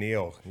 she didn't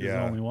kneel. She's the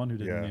only one who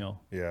didn't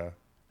kneel. Yeah.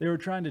 They were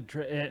trying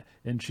to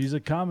and she's a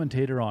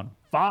commentator on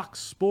Fox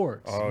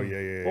Sports. Oh,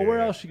 yeah. Well,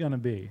 where else is she going to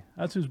be?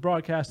 That's who's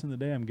broadcasting the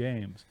damn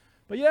games.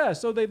 But yeah,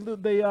 so they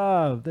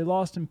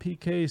lost in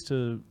PKs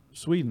to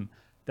Sweden.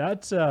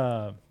 That's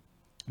not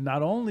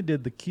only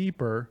did the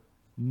keeper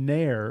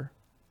Nair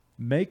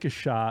make a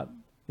shot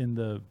in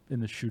the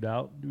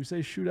shootout. Do we say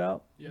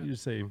shootout? Yeah. You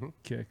just say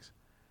kicks.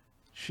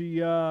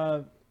 She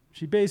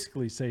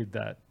basically saved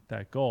that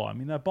goal. I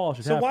mean, that ball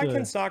should have to... So why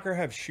can soccer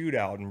have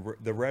shootout and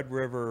the Red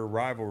River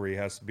rivalry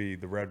has to be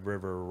the Red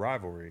River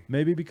rivalry?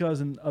 Maybe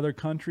because in other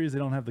countries they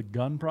don't have the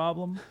gun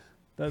problem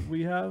that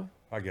we have?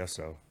 I guess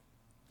so.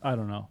 I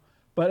don't know.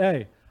 But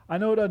hey, I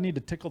know it doesn't need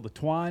to tickle the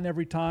twine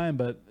every time,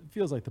 but it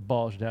feels like the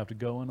ball should have to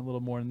go in a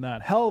little more than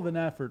that. Hell of an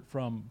effort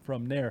from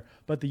Nair.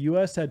 But the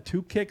U.S. had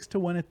 2 kicks to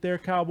win it there,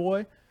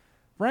 Cowboy.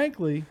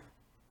 Frankly,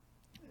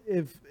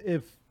 if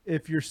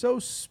you're so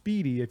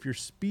speedy, if you're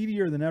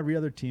speedier than every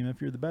other team,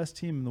 if you're the best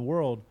team in the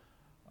world,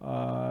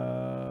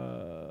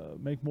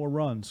 make more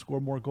runs, score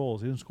more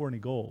goals. He didn't score any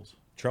goals.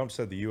 Trump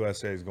said the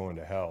USA is going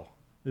to hell.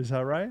 Is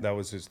that right? That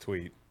was his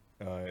tweet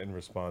in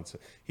response.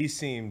 He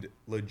seemed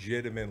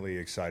legitimately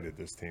excited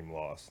this team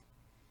lost.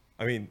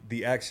 I mean,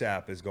 the X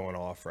app is going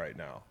off right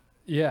now.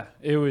 Yeah,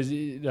 it was.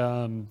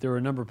 There were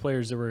a number of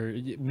players that were.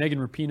 Megan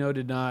Rapinoe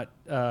did not.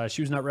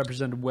 She was not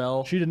represented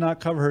well. She did not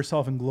cover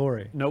herself in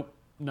glory. Nope.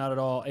 Not at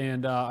all.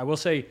 And I will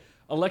say,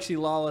 Alexi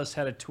Lawless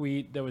had a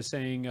tweet that was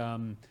saying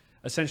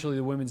essentially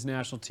the women's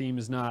national team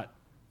is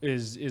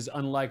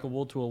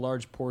unlikable to a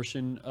large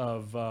portion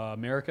of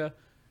America.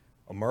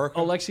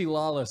 Alexi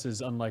Lawless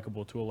is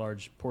unlikable to a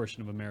large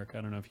portion of America.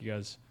 I don't know if you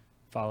guys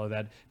follow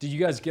that. Did you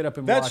guys get up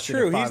and watch it? That's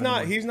true.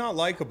 He's not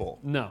likable.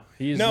 No,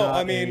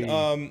 I mean,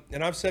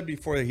 and I've said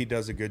before that he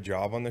does a good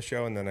job on the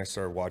show, and then I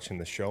started watching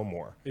the show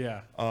more.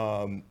 Yeah.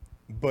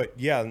 But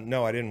yeah,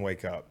 no, I didn't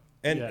wake up.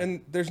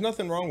 And there's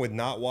nothing wrong with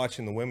not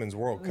watching the Women's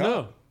World Cup.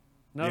 No,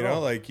 not at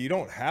all. Like you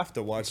don't have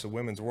to watch the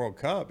Women's World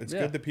Cup. It's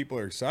good that people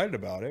are excited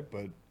about it,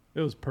 but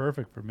it was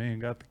perfect for me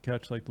and got to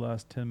catch like the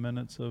last 10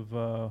 minutes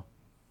of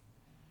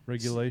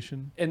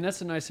regulation. And that's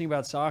the nice thing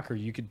about soccer.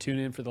 You could tune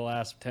in for the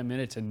last 10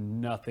 minutes and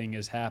nothing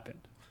has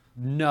happened.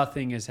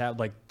 nothing has happened.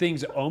 Like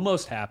things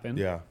almost happened.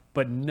 Yeah.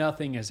 But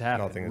nothing has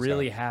happened. Nothing has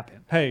really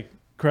happened. Hey,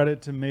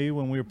 credit to me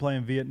when we were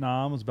playing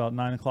Vietnam. It was about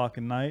 9 o'clock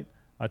at night.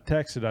 I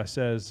texted. I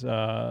says,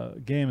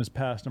 game is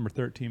past number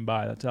 13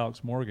 by. That's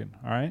Alex Morgan.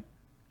 All right.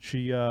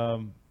 She's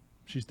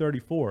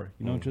 34.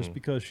 You know, just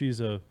because she's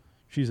a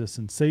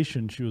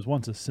sensation, she was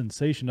once a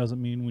sensation,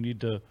 doesn't mean we need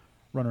to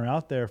run her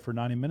out there for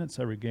 90 minutes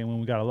every game when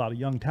we got a lot of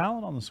young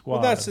talent on the squad.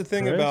 Well, that's the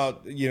thing Chris.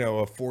 about, you know,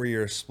 a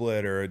 4-year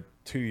split or a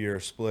 2-year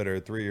split or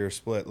a 3-year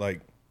split.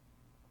 Like,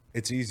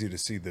 it's easy to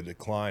see the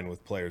decline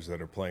with players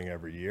that are playing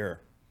every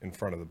year in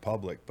front of the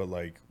public. But,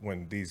 like,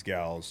 when these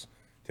gals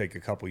take a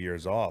couple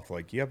years off,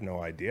 like, you have no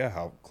idea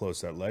how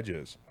close that ledge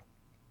is.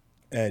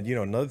 And, you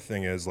know, another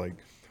thing is, like,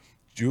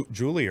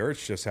 Julie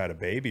Ertz just had a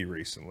baby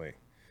recently.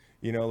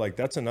 You know, like,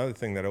 that's another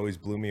thing that always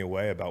blew me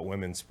away about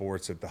women's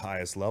sports at the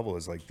highest level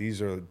is, like,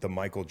 these are the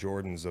Michael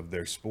Jordans of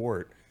their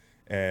sport.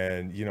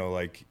 And, you know,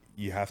 like,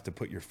 you have to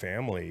put your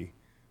family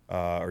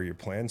or your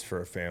plans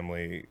for a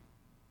family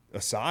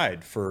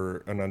aside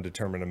for an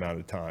undetermined amount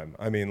of time.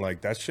 I mean,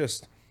 like, that's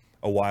just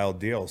a wild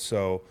deal.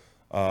 So,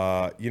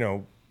 you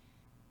know,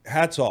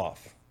 hats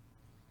off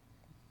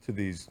to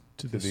these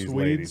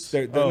ladies.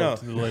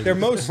 They're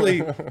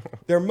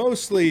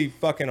mostly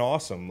fucking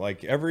awesome.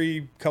 Like,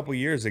 every couple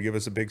years they give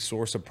us a big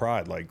source of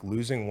pride. Like,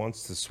 losing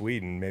once to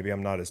Sweden, maybe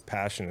I'm not as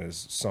passionate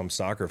as some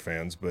soccer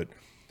fans, but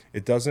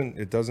it doesn't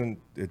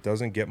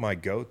get my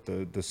goat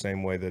the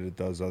same way that it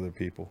does other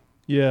people.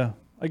 Yeah.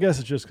 I guess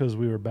it's just because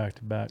we were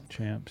back-to-back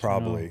champs.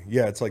 Probably. You know?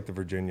 Yeah, it's like the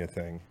Virginia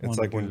thing. It's One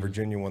like when good.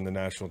 Virginia won the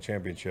national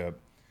championship.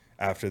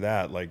 After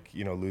that, like,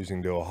 you know,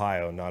 losing to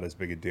Ohio, not as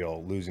big a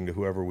deal. Losing to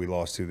whoever we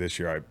lost to this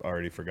year, I've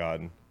already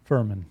forgotten.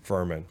 Furman.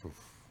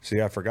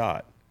 See, I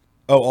forgot.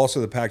 Oh, also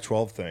the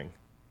Pac-12 thing.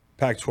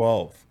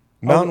 Pac-12.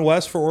 Mountain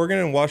West for Oregon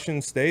and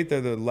Washington State,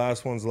 they're the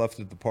last ones left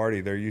at the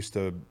party. They're used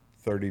to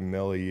 $30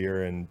 million a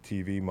year in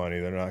TV money.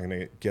 They're not going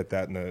to get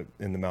that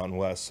in the Mountain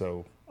West,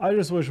 so... I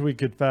just wish we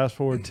could fast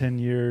forward 10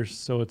 years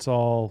so it's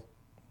all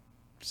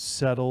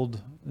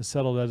settled as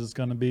it's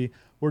going to be.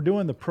 We're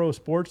doing the pro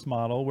sports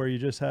model where you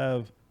just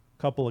have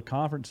a couple of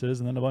conferences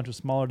and then a bunch of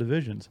smaller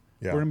divisions.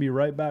 Yeah. We're going to be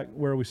right back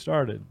where we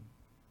started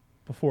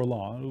before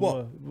long.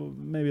 Well,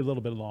 maybe a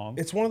little bit long.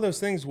 It's one of those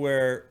things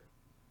where,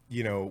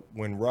 you know,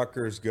 when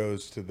Rutgers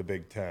goes to the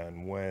Big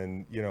Ten,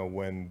 when, you know,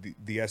 when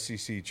the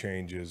SEC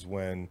changes,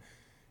 when,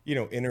 you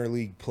know,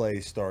 interleague play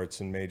starts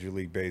in Major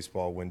League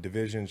Baseball, when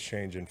divisions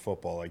change in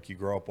football, like you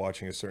grow up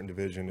watching a certain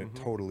division, it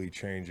totally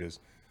changes.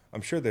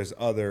 I'm sure there's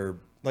other,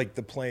 like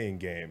the playing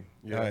game.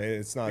 Yeah,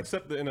 it's not.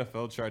 Except the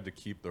NFL tried to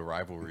keep the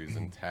rivalries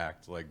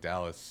intact. Like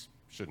Dallas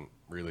shouldn't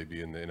really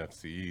be in the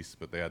NFC East,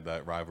 but they had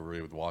that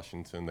rivalry with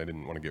Washington. They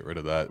didn't want to get rid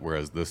of that,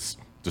 whereas this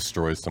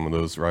destroys some of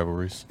those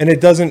rivalries. And it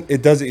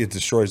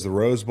destroys the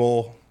Rose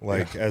Bowl,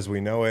 like as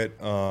we know it.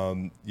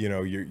 You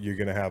know, you're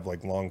going to have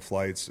like long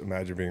flights.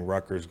 Imagine being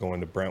Rutgers going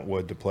to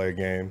Brentwood to play a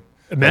game.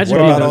 Imagine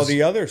what about those- all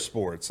the other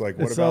sports? Like,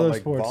 what It's about other like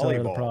sports that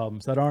are the volleyball?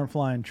 problems that aren't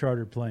flying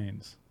chartered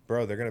planes.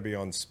 Bro, they're going to be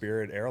on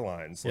Spirit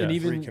Airlines, like And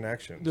even free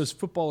connections. those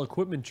football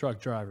equipment truck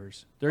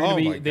drivers, they're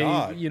going to Oh my be,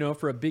 God. you know,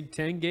 for a Big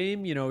Ten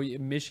game, you know,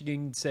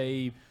 Michigan,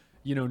 say,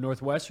 you know,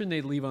 Northwestern, they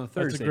leave on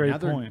Thursday. great now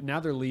point. Now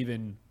they're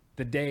leaving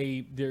the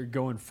day they're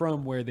going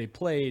from where they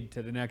played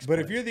to the next. But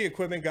place. if you're the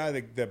equipment guy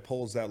that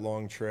pulls that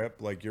long trip,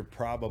 like you're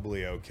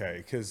probably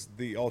okay, because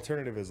the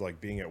alternative is like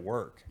being at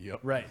work. Yep.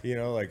 right, You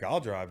know, like I'll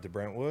drive to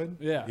Brentwood.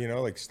 Yeah. You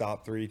know, like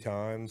stop 3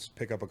 times,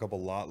 pick up a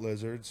couple lot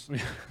lizards.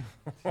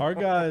 Our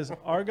guys,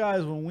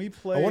 when we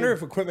play, I wonder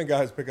if equipment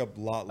guys pick up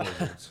lot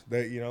lizards.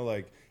 They, you know,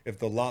 like if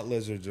the lot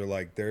lizards are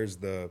like, there's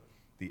the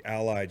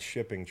Allied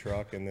shipping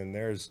truck, and then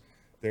there's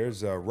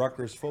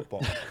Rutgers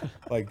football.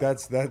 Like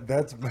that's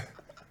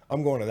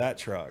I'm going to that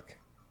truck.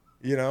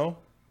 You know,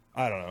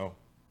 I don't know.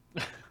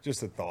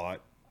 Just a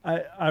thought.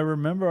 I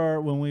remember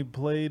when we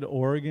played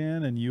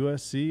Oregon and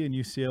USC and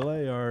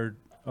UCLA,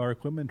 our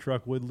equipment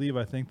truck would leave,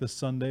 I think, the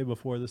Sunday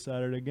before the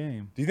Saturday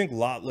game. Do you think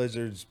lot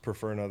lizards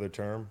prefer another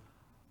term?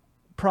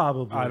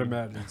 Probably. I'd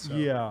imagine so.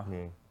 Yeah.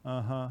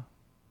 Hmm.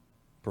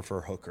 Prefer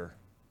hooker.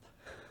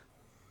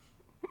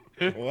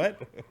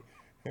 What?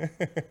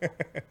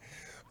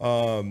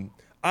 I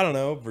don't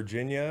know.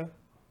 Virginia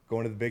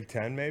going to the Big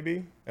Ten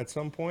maybe at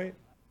some point.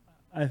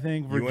 I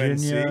think UNC?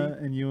 Virginia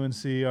and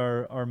UNC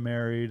are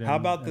married. How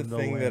about the and they'll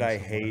thing land that I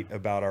somewhere. hate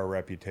about our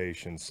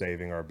reputation,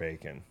 saving our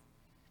bacon?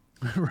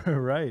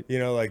 Right. You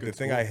know, like the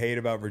thing I hate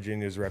about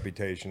Virginia's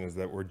reputation is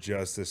that we're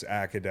just this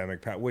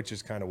academic, which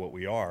is kind of what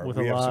we are. With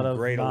we a have lot some of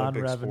great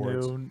Olympic sports.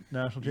 non-revenue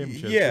national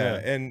championships. Yeah,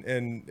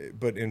 and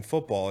but in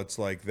football, it's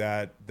like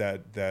that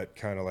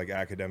kind of like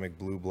academic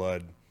blue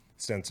blood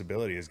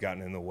sensibility has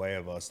gotten in the way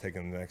of us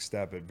taking the next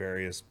step at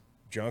various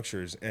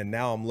junctures. And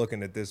now I'm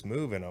looking at this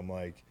move, and I'm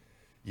like,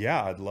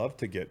 yeah, I'd love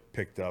to get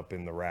picked up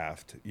in the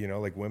raft. You know,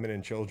 like women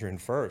and children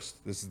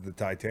first. This is the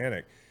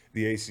Titanic.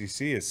 The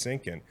ACC is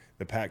sinking.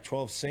 The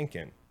Pac-12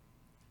 sinking.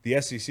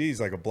 The SEC is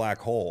like a black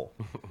hole.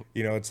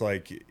 You know, it's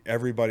like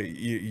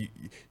everybody,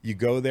 you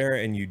go there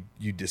and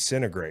you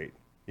disintegrate.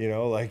 You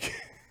know, like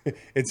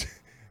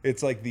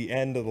it's like the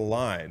end of the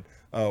line.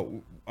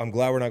 I'm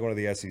glad we're not going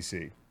to the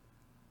SEC.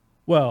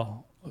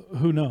 Well,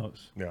 who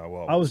knows? Yeah,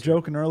 well, I was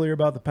joking earlier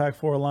about the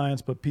Pac-4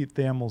 alliance, but Pete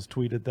Thamels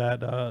tweeted that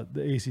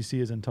the ACC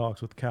is in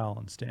talks with Cal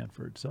and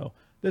Stanford. So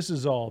this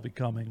is all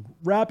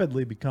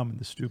rapidly becoming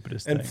the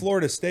stupidest thing. And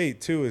Florida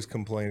State, too, is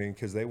complaining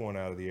because they want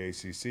out of the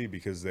ACC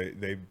because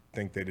they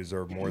think they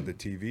deserve more of the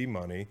TV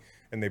money,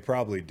 and they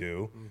probably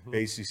do.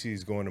 ACC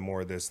is going to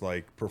more of this,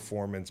 like,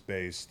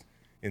 performance-based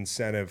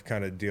incentive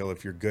kind of deal.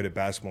 If you're good at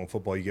basketball and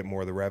football, you get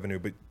more of the revenue,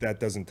 but that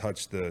doesn't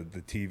touch the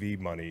TV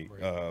money.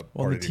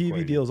 Well, the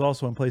TV deal is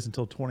also in place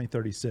until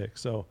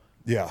 2036, so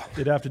yeah,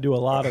 you'd have to do a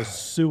lot of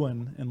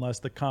suing unless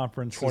the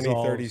conference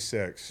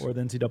 2036 dissolves or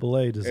the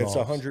NCAA dissolves.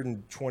 It's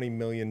 $120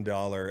 million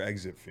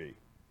exit fee.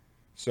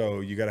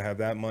 So you got to have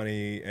that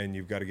money, and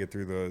you've got to get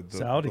through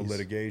the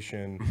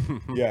litigation.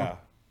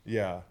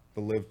 yeah, the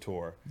Live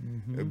Tour.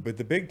 But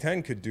the Big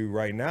Ten could do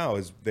right now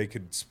is they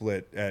could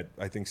split at,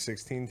 I think,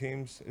 16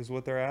 teams is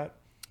what they're at.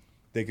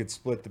 They could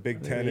split the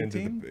Big Ten 18?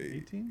 into the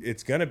 18?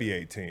 It's going to be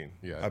 18,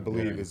 Yeah, I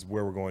believe, is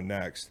where we're going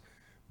next.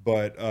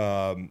 But,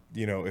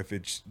 if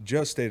it's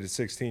just stayed at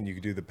 16, you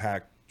could do the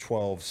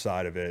Pac-12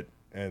 side of it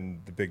and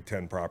the Big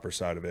Ten proper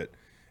side of it.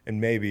 And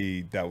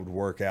maybe that would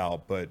work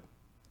out. But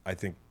I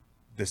think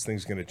this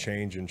thing's going to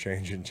change and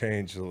change and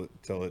change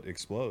till it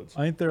explodes.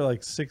 I think they're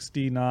like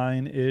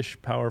 69-ish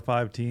Power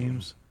 5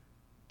 teams.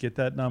 Get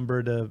that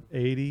number to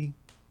 80.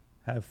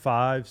 Have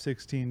 5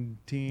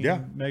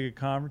 16-team mega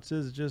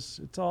conferences.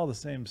 It's all the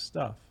same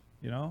stuff,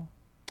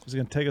 It's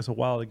going to take us a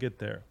while to get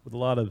there with a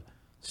lot of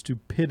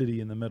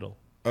stupidity in the middle.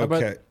 How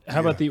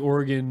about the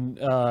Oregon?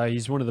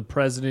 He's one of the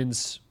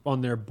presidents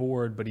on their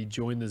board, but he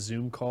joined the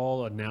Zoom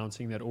call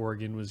announcing that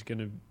Oregon was going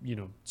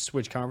to,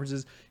 switch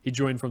conferences. He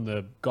joined from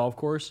the golf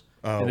course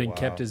and then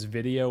kept his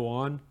video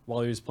on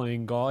while he was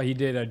playing golf. He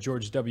did a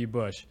George W.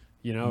 Bush,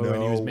 when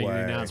he was making an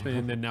announcement,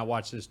 and then now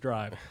watch this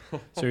drive.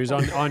 So he was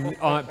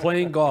on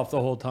playing golf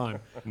the whole time.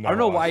 I don't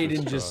know why he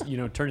didn't just,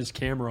 turn his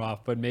camera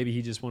off, but maybe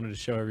he just wanted to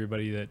show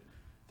everybody that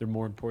there are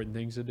more important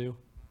things to do.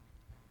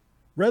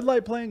 Red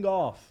light playing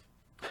golf.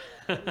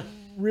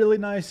 Really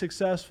nice,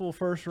 successful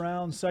first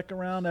round, second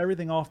round,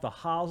 everything off the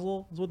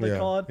hosel is what they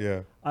call it.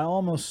 Yeah. I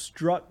almost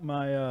struck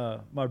my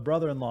my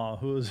brother-in-law,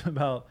 who was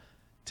about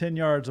 10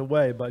 yards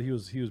away, but he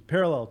was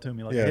parallel to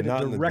me, hit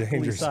not it in the directly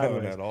danger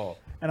sideways zone at all.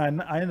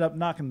 And I ended up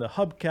knocking the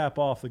hubcap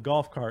off the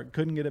golf cart,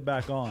 couldn't get it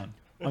back on.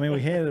 I mean,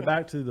 we handed it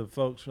back to the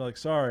folks. We're like,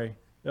 sorry.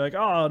 They're like,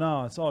 oh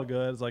no, it's all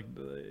good. It's like,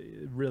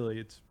 really,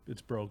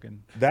 it's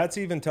broken. That's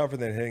even tougher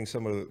than hitting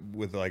someone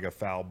with like a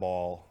foul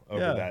ball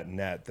over that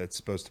net that's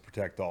supposed to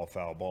protect all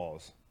foul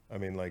balls. I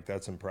mean,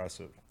 that's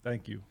impressive.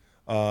 Thank you.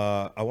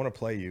 I want to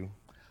play you.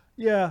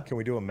 Yeah. Can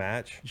we do a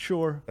match?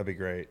 Sure. That'd be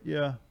great.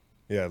 Yeah.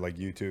 Yeah, like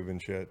YouTube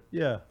and shit.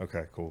 Yeah.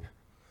 Okay, cool.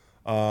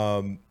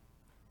 All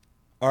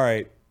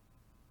right.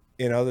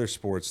 In other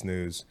sports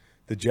news,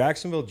 the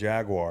Jacksonville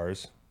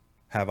Jaguars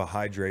have a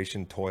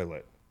hydration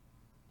toilet.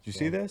 Did you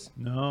see this?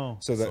 No.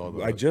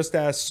 So I just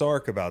asked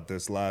Sark about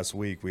this last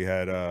week. We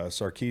had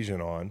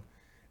Sarkeesian on,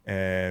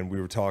 and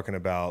we were talking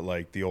about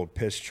the old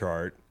piss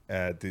chart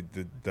at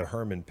the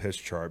Herman piss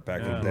chart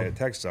back in the day at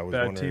Texas. I was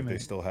wondering if they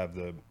still have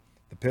the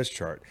piss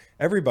chart.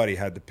 Everybody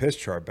had the piss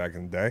chart back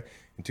in the day.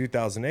 In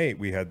 2008,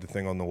 we had the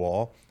thing on the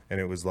wall, and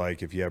it was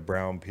like, if you have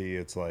brown pee,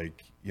 it's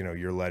like,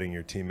 you're letting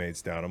your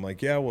teammates down. I'm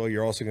like, yeah, well,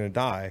 you're also going to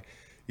die.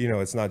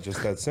 It's not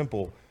just that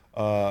simple.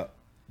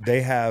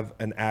 They have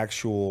an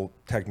actual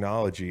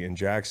technology in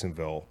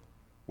Jacksonville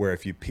where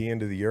if you pee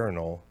into the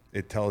urinal,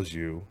 it tells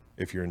you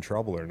if you're in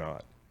trouble or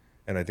not.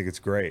 And I think it's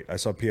great. I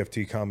saw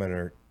PFT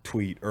commenter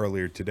tweet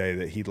earlier today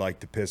that he'd like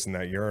to piss in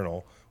that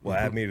urinal. Well,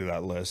 add me to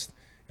that list.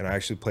 And I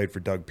actually played for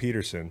Doug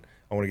Peterson.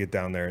 I want to get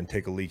down there and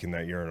take a leak in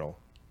that urinal.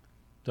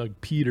 Doug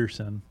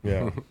Peterson.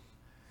 Yeah.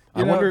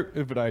 I wonder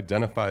if it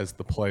identifies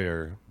the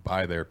player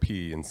by their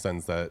pee and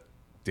sends that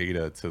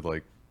data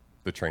to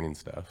the training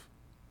staff.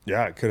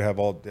 Yeah, it could have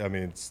all. I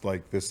mean, it's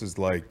this is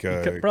like.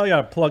 You probably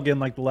got to plug in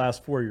the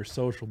last 4 of your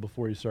social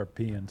before you start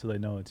peeing, so they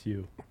know it's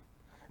you.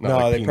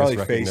 No, they probably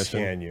face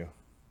scan you.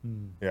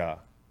 Yeah.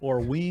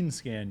 Or ween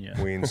scan you.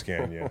 Ween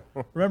scan you.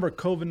 Remember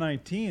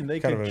COVID-19? They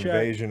kind could of check.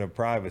 Invasion of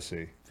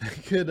privacy.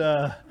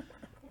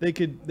 They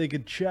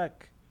could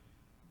check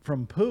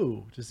from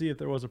poo to see if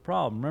there was a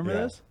problem.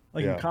 Remember this?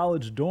 In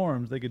college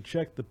dorms, they could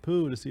check the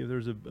poo to see if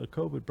there's a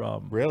COVID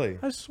problem. Really?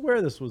 I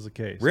swear this was the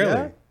case. Really?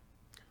 Yeah?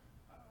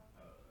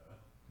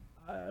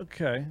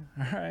 Okay.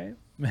 All right.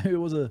 Maybe it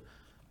was a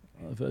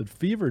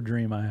fever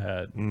dream I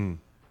had.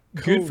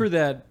 Good for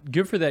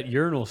that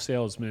urinal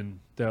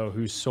salesman though,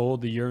 who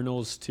sold the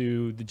urinals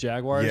to the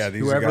Jaguars. Yeah,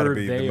 these whoever got to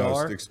be they the are.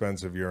 most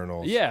expensive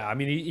urinals. Yeah, I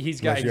mean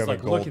he's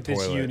like, look at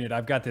this unit.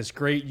 I've got this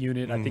great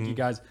unit. I think you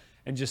guys,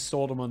 and just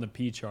sold them on the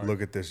P chart.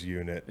 Look at this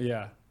unit.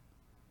 Yeah.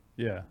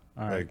 Yeah.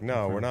 All right.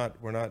 No, we're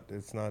not.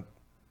 It's not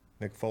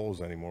Nick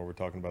Foles anymore. We're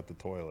talking about the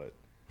toilet.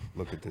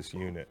 Look at this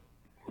unit.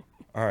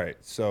 All right,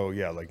 so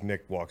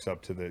Nick walks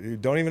up to you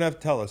don't even have to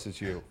tell us it's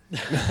you.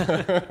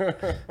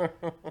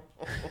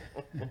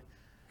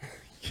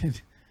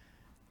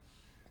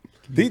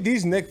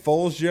 These Nick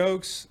Foles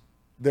jokes,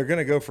 they're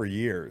gonna go for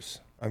years.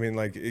 I mean,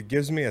 like, it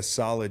gives me a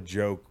solid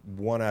joke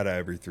 1 out of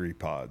every 3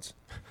 pods.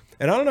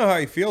 And I don't know how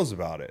he feels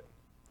about it.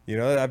 You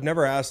know, I've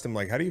never asked him,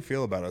 like, how do you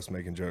feel about us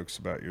making jokes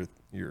about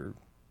your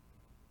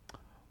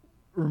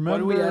Remember, Why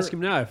don't we ask him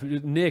now?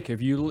 Nick,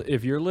 if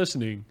you're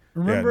listening,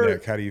 remember Yeah,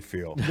 Nick, how do you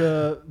feel?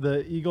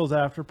 the Eagles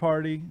after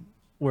party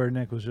where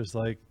Nick was just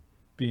like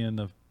being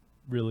a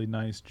really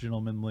nice,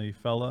 gentlemanly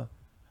fella?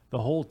 The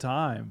whole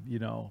time, you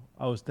know,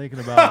 I was thinking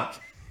about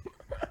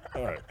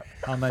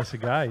how nice a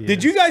guy he is.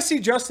 Did you guys see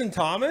Justin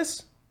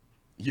Thomas?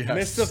 Yes.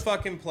 Missed the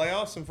fucking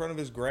playoffs in front of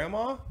his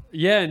grandma?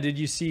 yeah. And did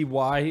you see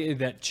why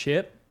that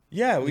chip?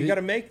 Yeah, we got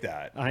to make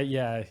that.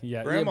 Yeah.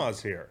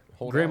 Grandma's here.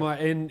 Grandma,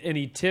 and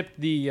he tipped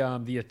the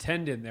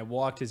attendant that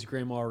walked his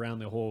grandma around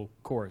the whole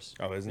course.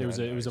 Oh, isn't it was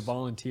that it was a nice?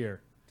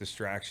 volunteer.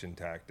 Distraction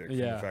tactic from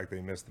Yeah. the fact that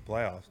he missed the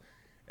playoffs.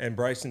 And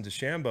Bryson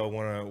DeChambeau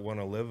won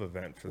a live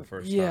event for the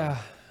first Yeah,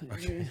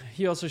 time.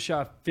 he also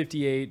shot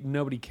 58.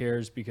 Nobody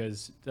cares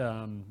because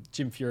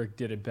Jim Furyk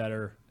did it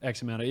better.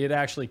 X amount. It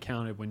actually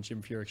counted when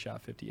Jim Furyk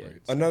shot 58.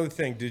 Another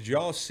thing, did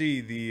y'all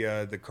see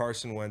the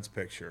Carson Wentz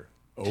picture?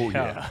 Oh,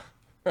 yeah.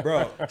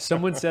 Bro,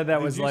 Someone said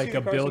that was did you like see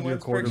a the build Carson your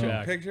Wentz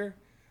quarterback. picture?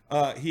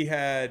 He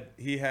had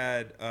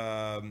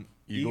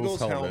Eagles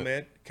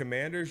helmet,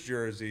 Commander's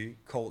jersey,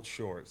 Colts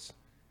shorts.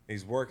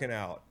 He's working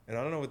out, and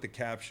I don't know what the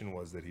caption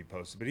was that he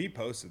posted, but he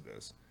posted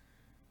this.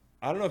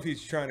 I don't know if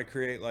he's trying to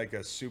create like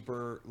a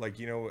super, like,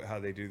 you know how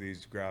they do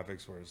these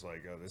graphics where it's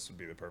like, oh, this would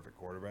be the perfect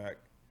quarterback.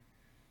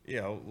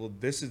 You know, well,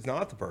 this is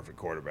not the perfect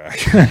quarterback.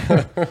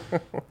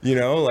 You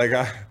know, like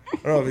I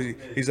don't know if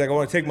he's like, I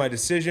want to take my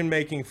decision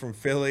making from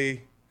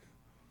Philly.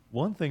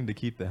 One thing to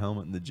keep the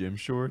helmet and the gym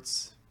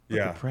shorts. But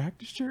Yeah. the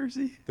practice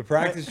jersey. The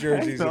practice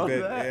jersey's a felt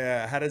bit, that.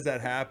 yeah. How does that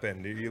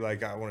happen? Do you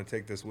like, I want to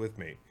take this with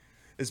me?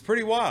 It's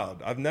pretty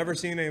wild. I've never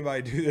seen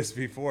anybody do this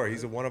before.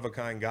 He's a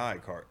one-of-a-kind guy,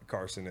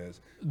 Carson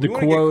is. We The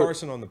want to get quote-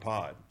 Carson on the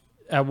pod.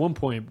 At one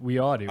point, we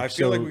ought to. I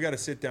feel So like we got to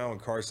sit down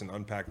with Carson,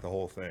 unpack the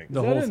whole thing.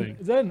 the whole Is thing.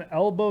 that an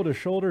elbow to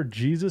shoulder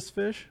Jesus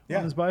fish Yeah.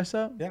 on his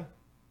bicep? Yeah.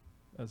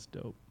 That's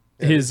dope.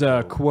 His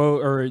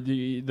quote or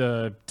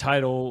the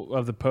title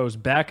of the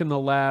post, back in the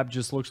lab,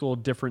 just looks a little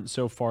different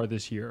so far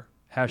this year.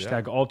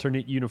 Hashtag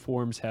alternate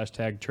uniforms,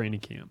 hashtag training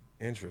camp.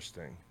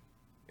 Interesting.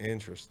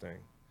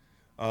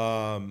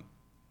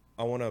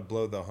 I want to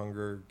blow the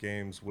Hunger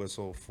Games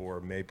whistle for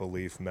Maple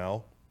Leaf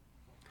Mel.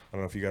 I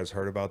don't know if you guys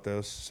heard about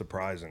this.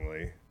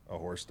 Surprisingly, a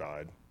horse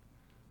died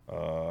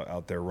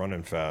out there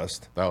running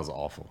fast. That was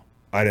awful.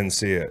 I didn't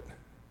see it.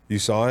 You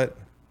saw it?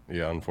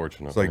 Yeah,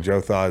 unfortunately. It's like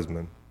Joe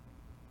Theismann.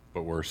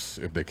 But worse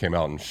if they came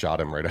out and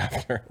shot him right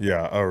after.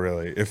 Yeah. Oh,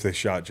 really? If they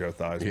shot Joe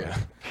Theismann. Yeah.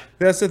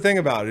 That's the thing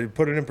about it.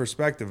 Put it in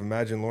perspective.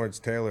 Imagine Lawrence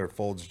Taylor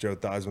folds Joe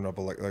Theismann up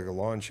like a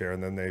lawn chair,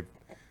 and then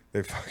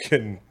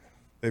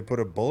they put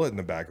a bullet in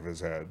the back of his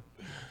head.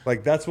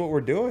 Like, that's what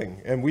we're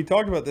doing. And we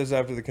talked about this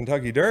after the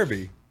Kentucky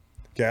Derby.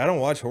 Okay, I don't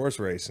watch horse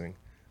racing,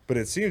 but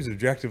it seems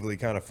objectively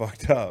kind of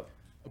fucked up.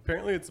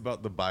 Apparently it's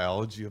about the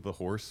biology of the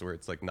horse where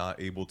it's like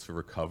not able to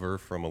recover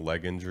from a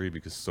leg injury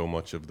because so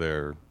much of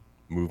their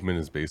movement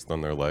is based on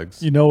their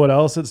legs. You know what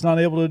else it's not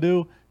able to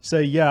do?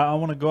 Say, yeah, I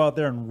want to go out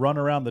there and run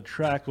around the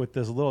track with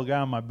this little guy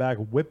on my back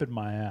whipping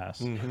my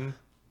ass.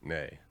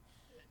 Nay.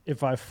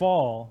 If I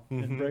fall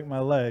and break my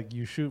leg,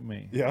 you shoot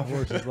me. Yeah. The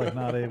horse is like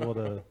not able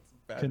to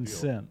Bad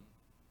consent.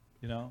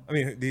 You know? I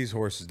mean, these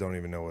horses don't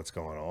even know what's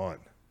going on.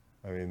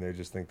 I mean, they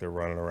just think they're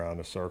running around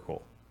a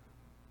circle.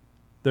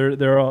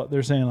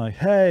 They're saying like,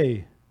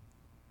 hey.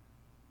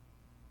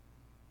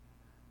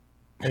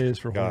 A is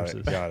for Got horses.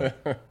 it. Got it.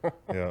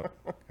 Yeah.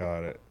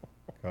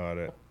 Got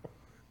it.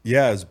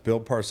 Yeah, it's Bill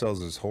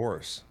Parcells'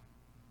 horse.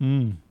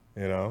 You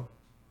know?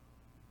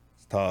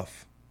 It's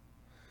tough.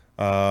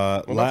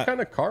 Well, that's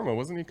kind of karma.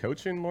 Wasn't he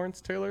coaching Lawrence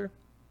Taylor?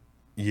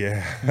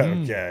 Yeah.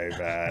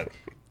 Okay,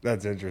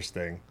 that's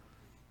interesting.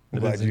 I'm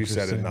glad you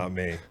said it, not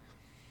me.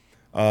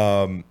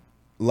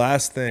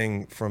 Last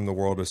thing from the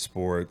world of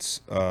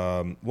sports.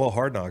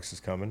 Hard Knocks is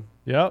coming.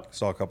 Yep.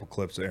 Saw a couple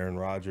clips of Aaron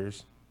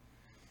Rodgers.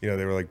 You know,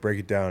 they were like, break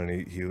it down,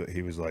 and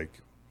he was like,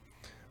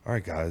 all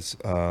right, guys,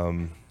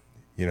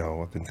 you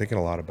know, I've been thinking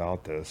a lot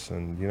about this,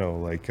 and, you know,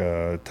 like,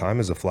 time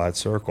is a flat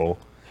circle,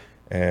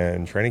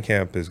 and training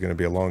camp is going to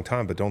be a long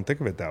time, but don't think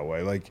of it that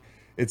way. Like,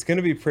 it's going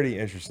to be pretty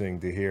interesting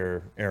to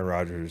hear Aaron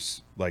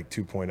Rodgers, like,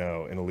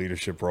 2.0 in a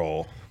leadership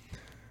role.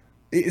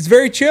 It's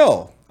very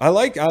chill. I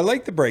like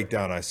the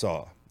breakdown I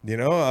saw. You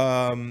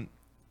know,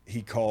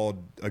 he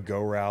called a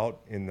go route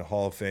in the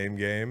Hall of Fame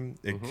game.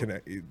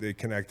 They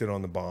connected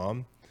on the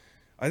bomb.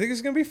 I think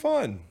it's going to be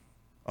fun.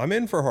 I'm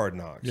in for Hard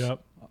Knocks.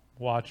 Yep.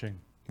 Watching.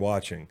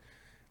 Sorry,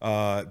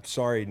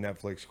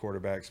 Netflix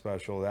quarterback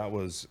special. That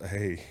was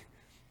a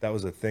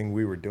thing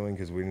we were doing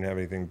because we didn't have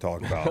anything to talk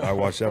about. I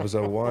watched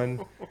episode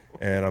 1,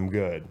 and I'm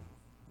good.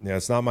 Yeah,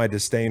 it's not my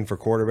disdain for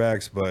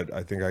quarterbacks, but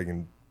I think I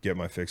can get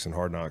my fix in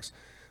Hard Knocks.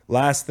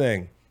 Last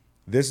thing,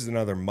 this is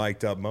another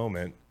mic'd up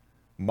moment.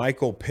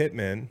 Michael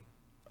Pittman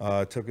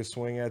took a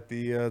swing at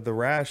the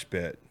rash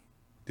bit.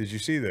 Did you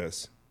see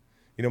this?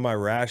 You know my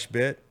rash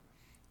bit?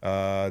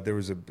 If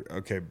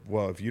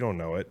you don't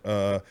know it,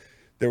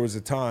 there was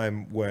a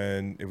time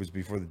when it was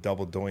before the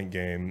double doink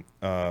game.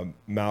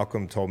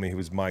 Malcolm told me he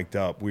was mic'd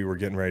up. We were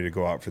getting ready to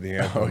go out for the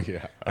anthem. Oh,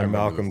 yeah. I And remember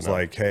Malcolm's this now.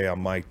 like, hey,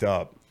 I'm mic'd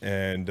up.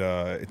 And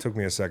it took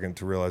me a second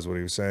to realize what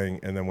he was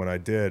saying. And then when I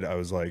did, I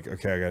was like,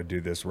 okay, I got to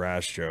do this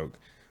rash joke.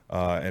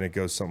 And it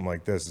goes something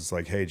like this. It's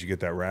like, hey, did you get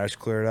that rash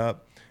cleared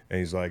up? And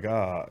he's like,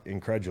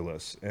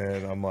 incredulous.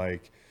 And I'm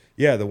like,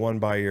 yeah, the one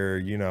by your,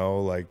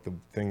 like the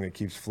thing that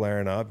keeps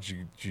flaring up.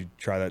 Did you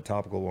try that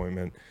topical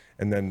ointment?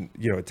 And then,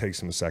 it takes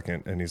him a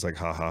second, and he's like,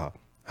 ha ha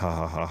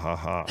ha ha ha ha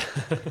ha.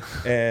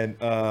 And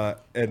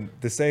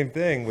the same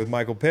thing with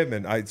Michael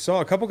Pittman. I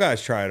saw a couple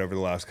guys try it over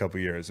the last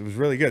couple years. It was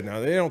really good. Now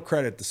they don't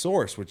credit the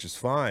source, which is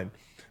fine.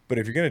 But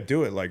if you're gonna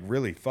do it, like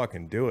really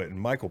fucking do it. And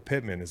Michael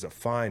Pittman is a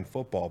fine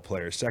football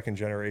player, second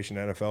generation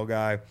NFL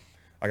guy.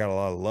 I got a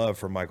lot of love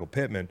for Michael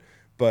Pittman,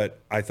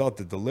 but I thought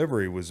the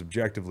delivery was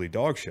objectively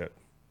dog shit.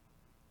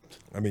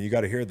 I mean, you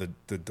got to hear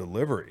the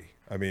delivery.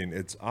 I mean,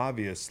 it's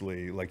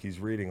obviously like he's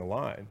reading a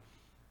line.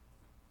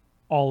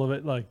 All of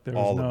it, like there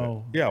was All no.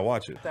 of it. Yeah,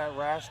 watch it. That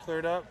rash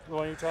cleared up, the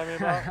one you told me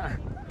about.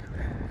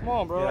 Come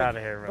on, bro. Get out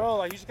of here, bro. Bro,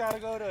 like you just gotta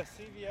go to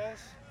CVS.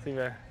 See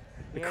there.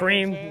 The You know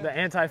cream, what I'm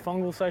saying? the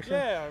antifungal section.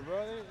 Yeah,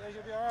 bro, they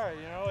should be all right,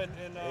 you know.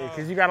 And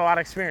Because you got a lot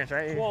of experience,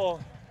 right? well,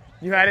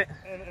 you had it.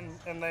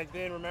 And like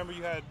then remember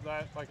you had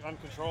that like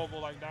uncontrollable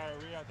like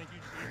diarrhea. I think you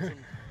just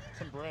need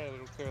some bread.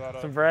 It'll clear that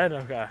up. Some bread?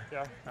 Okay.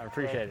 Yeah. I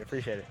appreciate it.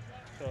 Appreciate it.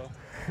 So.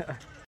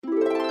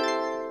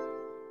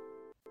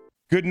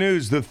 Good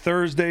news. The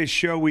Thursday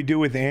show we do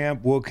with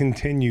AMP will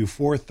continue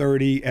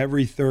 4:30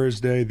 every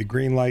Thursday. The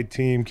Green Light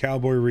Team,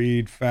 Cowboy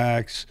Reed,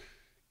 Fax,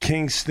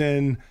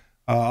 Kingston.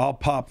 I'll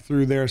pop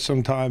through there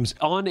sometimes.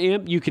 On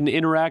AMP, you can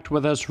interact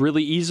with us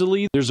really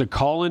easily. There's a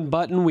call-in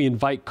button. We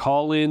invite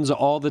call-ins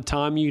all the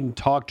time. You can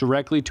talk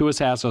directly to us,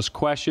 ask us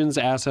questions,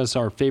 ask us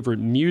our favorite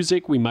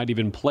music. We might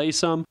even play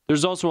some.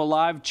 There's also a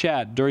live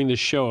chat during the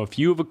show. If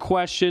you have a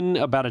question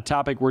about a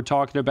topic we're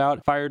talking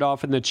about, fire it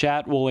off in the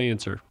chat. We'll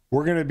answer.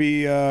 We're gonna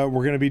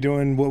be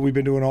doing what we've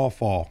been doing all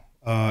fall.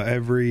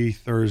 Every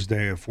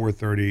Thursday at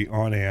 4:30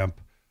 on AMP.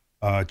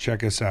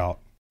 Check us out.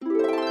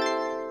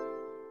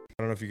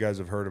 I don't know if you guys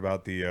have heard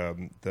about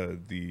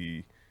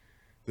the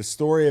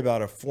story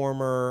about a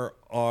former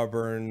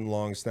Auburn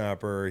long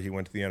snapper. He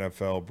went to the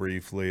NFL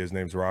briefly. His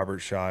name's Robert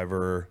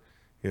Shiver.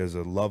 He has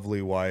a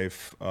lovely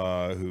wife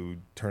who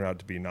turned out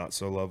to be not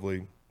so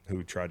lovely,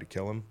 who tried to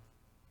kill him.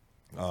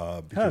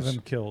 Have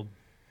him killed.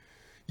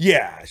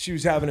 Yeah, she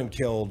was having him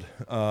killed.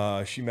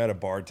 She met a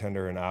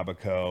bartender in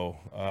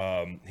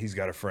Abaco. He's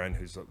got a friend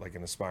who's like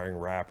an aspiring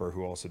rapper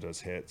who also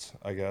does hits,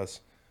 I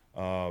guess.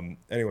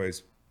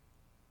 Anyways,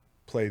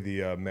 play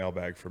the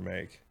mailbag for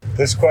Make.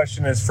 This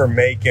question is for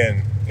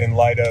Macon in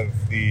light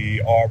of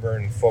the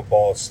Auburn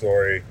football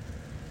story.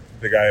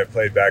 The guy who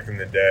played back in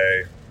the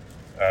day,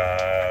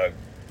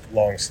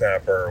 long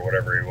snapper or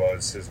whatever he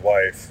was, his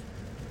wife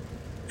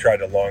tried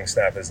to long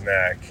snap his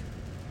neck,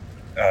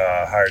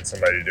 hired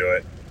somebody to do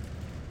it.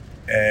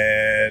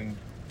 And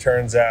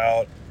turns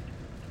out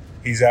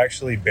he's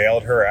actually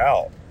bailed her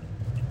out.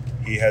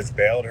 He has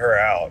bailed her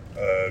out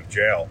of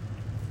jail.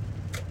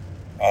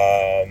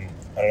 I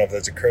don't know if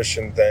that's a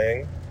Christian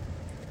thing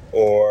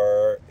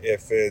or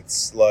if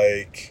it's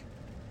like,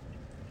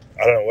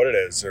 I don't know what it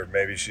is, or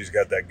maybe she's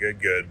got that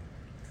good.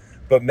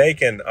 But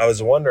Macon, I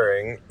was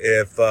wondering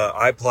if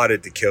I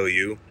plotted to kill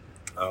you,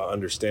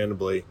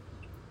 understandably,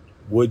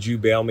 would you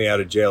bail me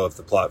out of jail if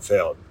the plot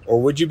failed? Or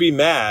would you be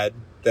mad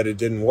that it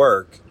didn't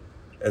work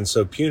and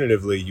so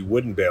punitively you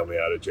wouldn't bail me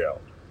out of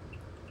jail?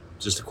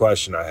 Just a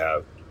question I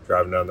have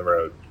driving down the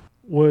road.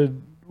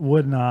 Would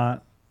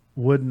not.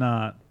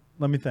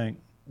 Let me think.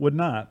 Would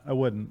not. I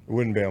wouldn't.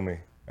 Wouldn't bail me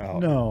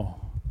out.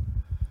 No.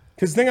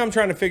 Because the thing I'm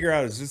trying to figure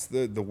out is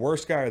this the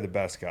worst guy or the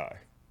best guy?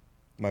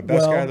 My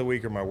best guy of the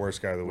week or my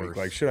worst guy of the week?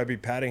 Like, should I be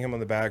patting him on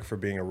the back for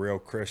being a real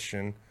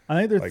Christian? I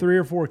think they're like, 3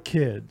 or 4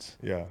 kids.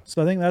 Yeah.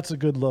 So I think that's a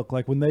good look.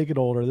 Like when they get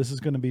older, this is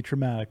going to be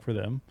traumatic for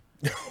them.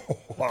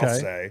 I'll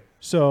say.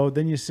 So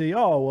then you see,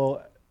 oh,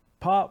 well,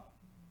 Pop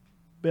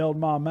bailed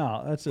Mom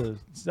out. That's a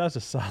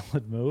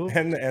solid move.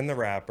 And the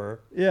rapper.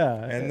 Yeah.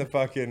 And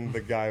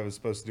the guy who was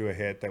supposed to do a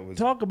hit that was.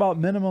 Talk about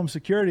minimum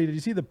security. Did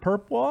you see the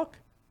perp walk?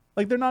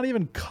 Like they're not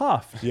even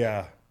cuffed.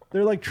 Yeah.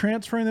 They're like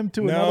transferring them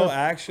to another. No,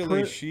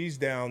 actually, she's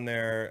down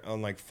there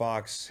on like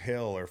Fox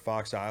Hill or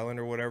Fox Island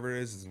or whatever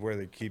it is where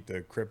they keep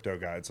the crypto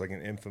guy. It's like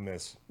an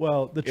infamous.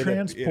 Well, the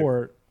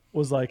transport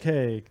was like,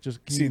 hey, just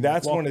see.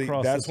 That's one of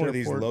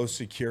these airport? low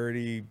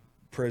security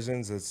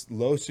prisons. It's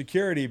low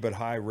security but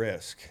high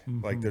risk.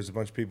 Mm-hmm. Like there's a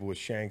bunch of people with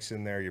shanks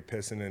in there. You're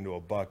pissing into a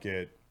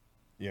bucket.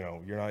 You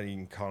know, you're not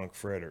eating conch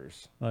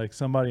fritters. Like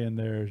somebody in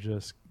there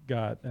just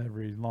got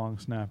every long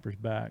snapper's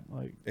back.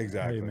 Like,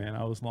 exactly. Hey man,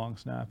 I was long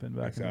snapping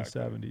back in the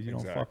 70s. You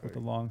don't fuck with the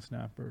long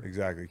snapper.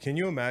 Exactly. Can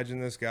you imagine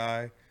this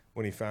guy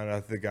when he found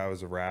out the guy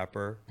was a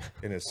rapper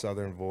in his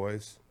southern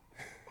voice?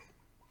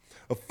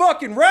 A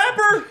fucking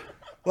rapper?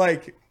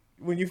 Like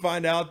when you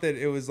find out that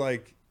it was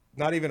like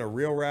not even a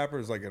real rapper,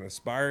 it was like an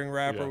aspiring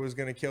rapper was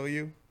going to kill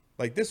you.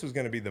 Like this was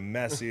going to be the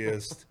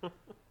messiest,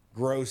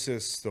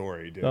 grossest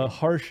story, dude. The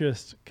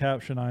harshest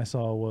caption I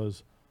saw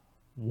was,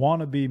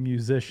 wannabe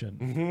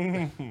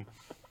musician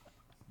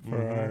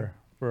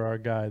for our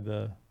guy.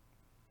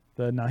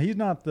 Now he's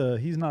not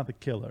the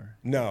killer.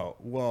 No,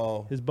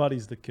 well, his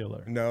buddy's the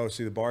killer. No,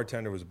 see, the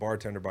bartender was a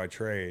bartender by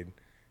trade.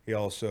 He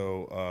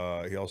also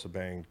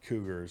banged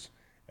cougars,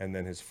 and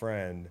then his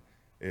friend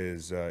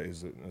is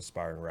an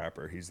aspiring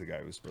rapper. He's the guy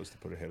who was supposed to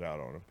put a hit out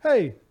on him.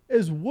 Hey,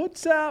 is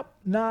WhatsApp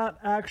not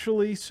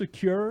actually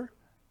secure?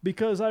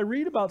 Because I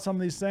read about some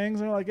of these things,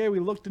 and they're like, hey, we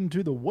looked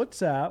into the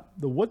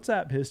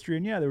WhatsApp history,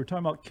 and yeah, they were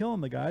talking about killing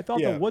the guy. I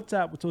thought that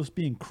WhatsApp was supposed to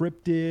be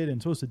encrypted and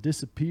supposed to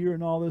disappear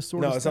and all this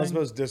sort of No, thing. it's not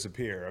supposed to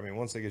disappear. I mean,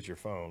 once they get your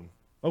phone.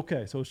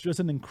 Okay, so it's just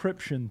an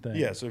encryption thing.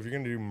 Yeah, so if you're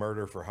going to do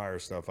murder for hire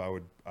stuff, I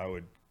would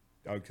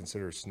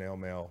consider snail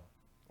mail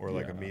or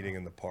like a meeting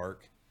in the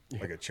park,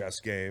 like a chess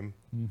game.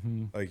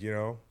 Like, you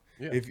know,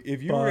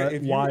 if you were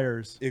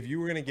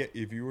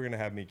gonna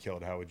have me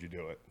killed, how would you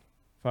do it?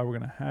 If I were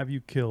gonna have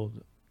you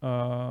killed,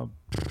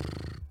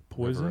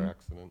 poison. Never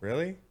accident.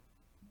 Really?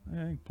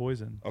 I think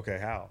poison. Okay,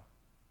 how?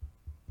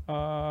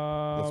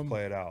 Let's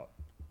play it out.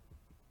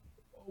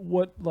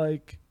 What,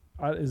 like,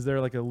 is there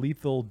like a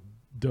lethal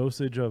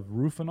dosage of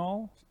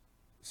Rufinol?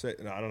 Say,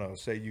 no, I don't know.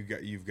 Say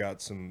you've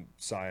got some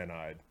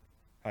cyanide.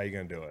 How you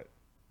gonna do it?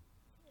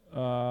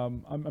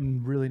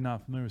 I'm really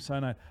not familiar with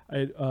cyanide.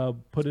 I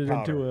put it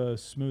into a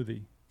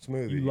smoothie.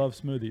 Smoothie. You love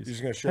smoothies. You're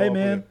just gonna show hey up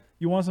man, with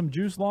you want some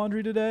juice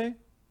laundry today?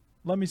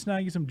 Let me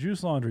snag you some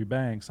juice laundry.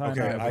 Bang.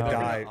 Cyanide.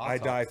 Okay, I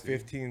die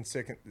 15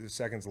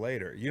 seconds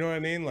later. You know what I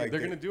mean? Like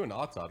they're gonna do an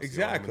autopsy.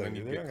 Exactly. On him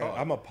and then you get caught.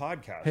 I'm a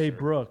podcaster. Hey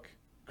Brooke,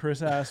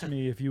 Chris asked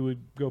me if you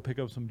would go pick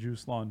up some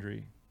juice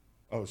laundry.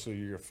 Oh, so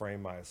you're gonna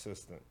frame my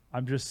assistant?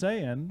 I'm just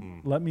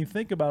saying. Let me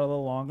think about it a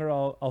little longer.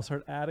 I'll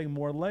start adding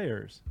more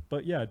layers.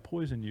 But yeah, I'd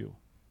poison you.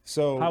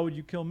 So how would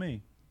you kill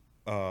me?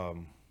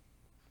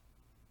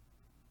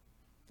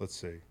 Let's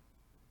see.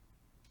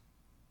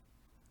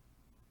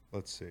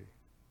 What's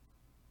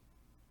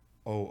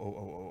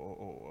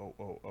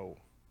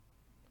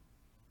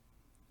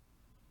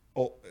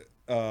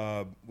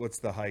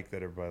the hike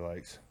that everybody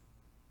likes?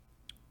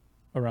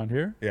 Around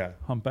here? Yeah.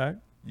 Humpback?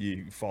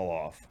 You fall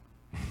off.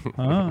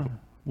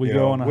 We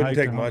go on a hike. Wouldn't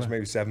take much,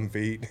 maybe 7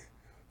 feet.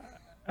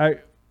 I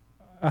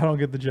don't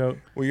get the joke.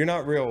 Well, you're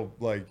not real,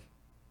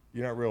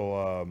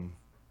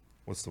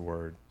 what's the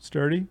word?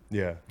 Sturdy?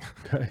 Yeah.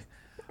 Okay.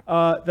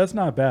 That's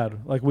not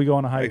bad. Like we go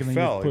on a hike and then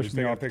fell. you push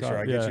me take off a picture. the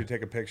top. I get you to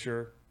take a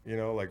picture,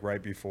 like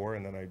right before,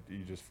 and then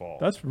you just fall.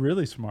 That's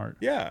really smart.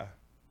 Yeah.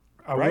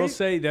 I will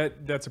say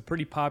that's a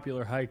pretty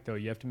popular hike, though.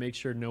 You have to make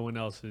sure no one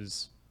else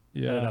is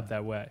headed up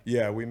that way.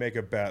 Yeah, we make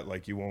a bet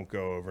like you won't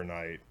go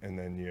overnight, and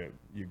then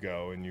you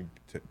go and you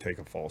take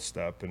a false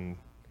step, and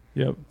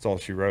that's all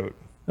she wrote.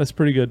 That's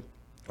pretty good.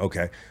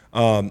 Okay.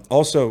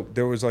 Also,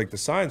 there was like the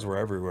signs were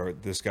everywhere.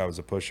 This guy was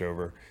a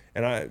pushover,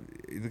 and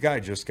the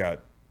guy just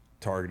got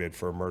targeted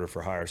for murder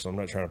for hire. So I'm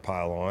not trying to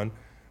pile on,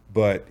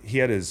 but he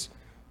had his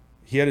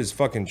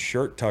fucking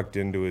shirt tucked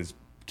into his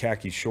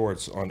khaki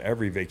shorts on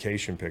every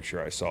vacation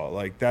picture I saw.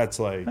 Like that's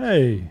like,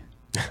 hey.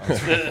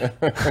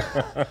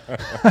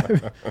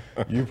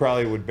 You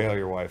probably would bail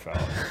your wife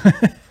out.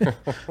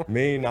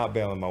 Me not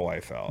bailing my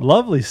wife out.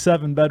 Lovely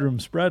 7-bedroom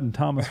spread in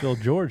Thomasville,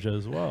 Georgia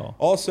as well.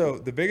 Also,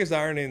 the biggest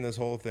irony in this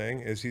whole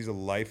thing is he's a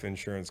life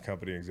insurance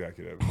company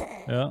executive.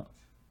 Yeah.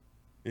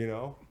 You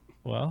know?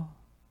 Well,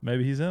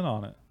 maybe he's in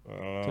on it.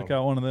 Took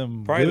out one of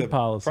them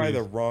policies. Probably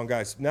the wrong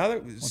guys. Now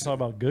that we'll talk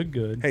about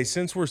good. Hey,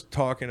 since we're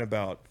talking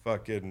about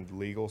fucking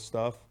legal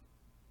stuff,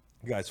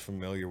 you guys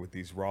familiar with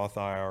these Roth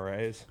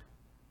IRAs?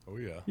 Oh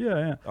yeah.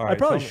 Yeah. All right, I'd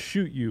probably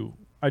shoot you.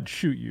 I'd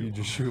shoot you. You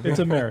just shoot me? It's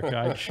America.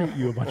 I'd shoot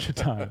you a bunch of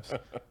times.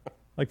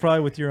 Like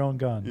probably with your own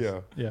guns.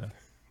 Yeah.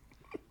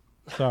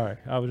 Sorry,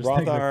 I was just Roth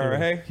thinking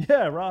IRA?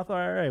 Yeah, Roth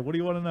IRA. What do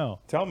you want to know?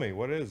 Tell me,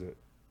 what is it?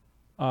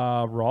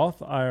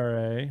 Roth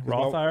IRA.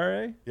 Roth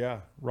IRA? Yeah.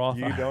 Roth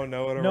You IRA. don't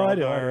know what a No, Roth I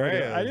do. IRA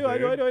is.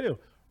 I do.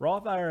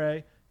 Roth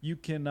IRA, you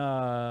can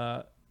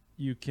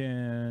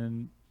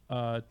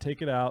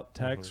take it out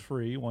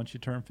tax-free once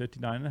you turn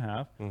 59 and a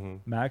half.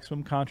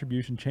 Maximum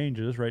contribution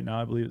changes. Right now,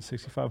 I believe it's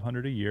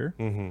 $6,500 a year.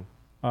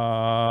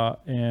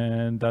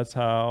 And that's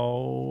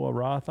how a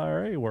Roth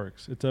IRA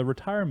works. It's a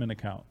retirement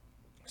account.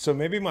 So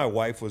maybe my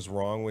wife was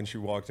wrong when she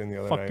walked in the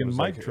other night. Fucking and was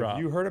mic like, drop.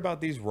 Have you heard about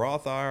these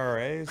Roth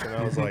IRAs? And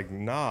I was like,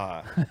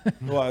 nah.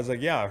 Well, I was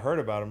like, yeah, I heard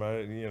about them.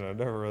 I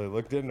never really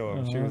looked into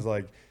them. She was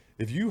like,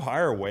 if you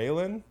hire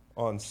Waylon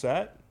on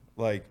set,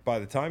 like by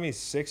the time he's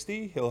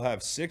 60, he'll have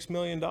 $6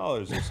 million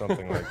or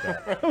something like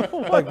that.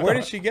 Like, where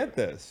did she get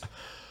this?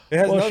 It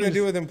has nothing to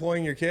do with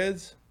employing your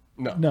kids?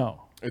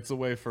 No. It's a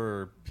way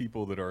for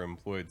people that are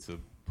employed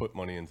to put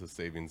money into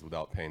savings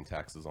without paying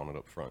taxes on it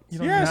up front.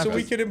 Yeah, so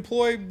we could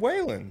employ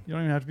Waylon. You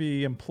don't even have to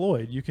be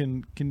employed. You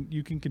can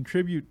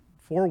contribute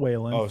for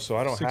Waylon. Oh, so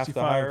I don't have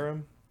to hire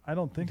him? I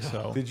don't think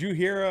so. Did you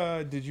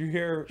hear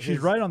She's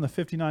right on the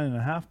 59 and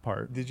a half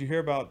part. Did you hear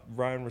about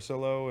Ryan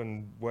Russillo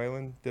and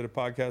Waylon did a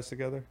podcast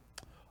together?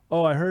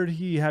 Oh, I heard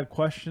he had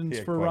questions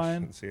for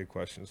Ryan. He had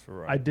questions for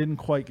Ryan. I didn't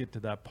quite get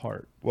to that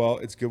part. Well,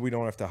 it's good we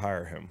don't have to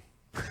hire him.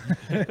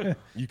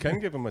 You can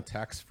give them a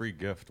tax-free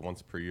gift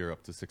once per year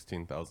up to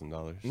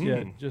 $16,000.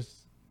 Yeah,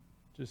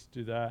 just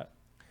do that.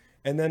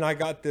 And then I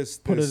got this.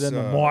 Put it in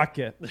the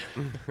market.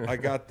 I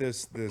got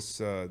this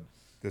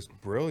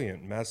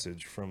brilliant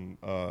message from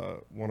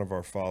one of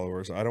our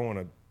followers. I don't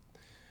want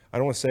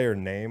to say her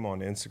name on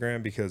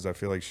Instagram because I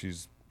feel like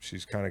she's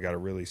kind of got a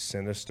really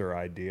sinister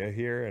idea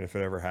here, and if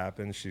it ever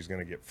happens, she's going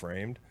to get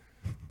framed.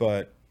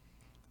 But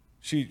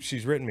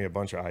she's written me a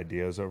bunch of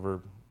ideas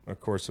over a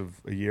course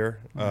of a year.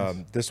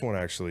 Nice. This one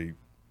actually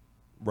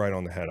right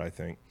on the head, I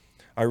think.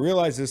 I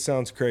realize this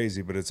sounds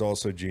crazy, but it's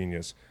also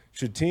genius.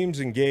 Should teams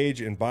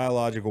engage in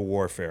biological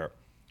warfare?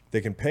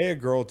 They can pay a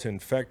girl to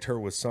infect her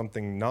with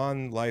something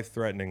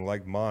non-life-threatening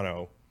like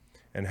mono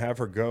and have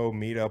her go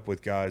meet up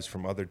with guys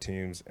from other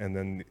teams, and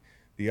then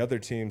the other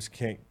teams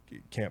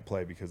can't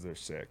play because they're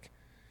sick.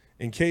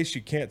 In case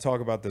you can't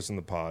talk about this in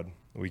the pod,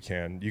 you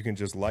can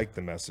just like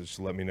the message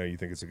to let me know you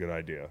think it's a good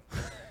idea.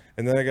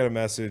 And then I got a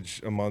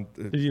message a month.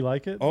 Did you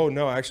like it? Oh,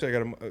 no, actually I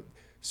got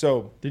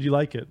so. Did you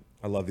like it?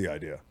 I love the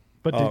idea.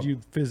 But did you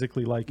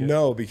physically like it?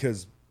 No,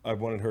 because I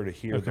wanted her to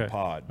hear the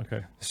pod.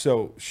 Okay.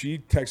 So she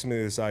texted me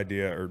this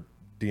idea or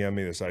DM'd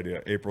me this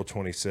idea April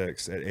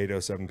 26th at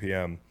 8:07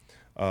 p.m.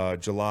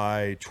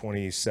 July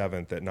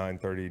 27th at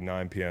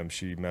 9:39 p.m.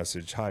 She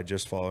messaged, "Hi,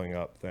 just following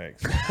up.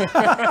 Thanks."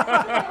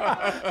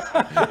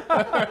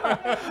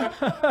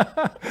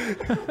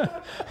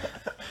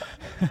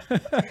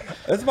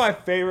 That's my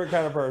favorite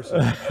kind of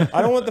person.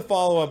 I don't want the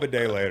follow up a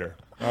day later.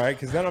 All right,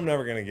 because then I'm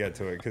never gonna get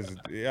to it. Because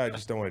I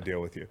just don't want to deal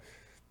with you.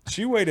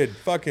 She waited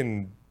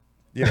fucking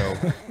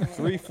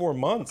 3-4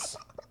 months.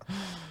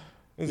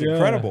 It was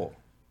incredible.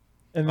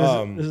 And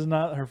this is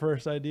not her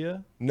first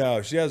idea?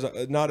 No, she has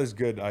not as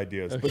good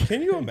ideas. Okay. But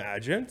can you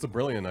imagine? It's a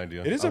brilliant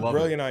idea. It is a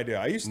brilliant idea.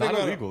 I used to think not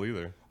about illegal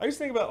either. I used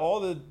to think about all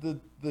the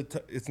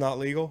it's not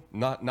legal?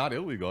 Not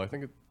illegal. I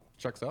think it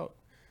checks out.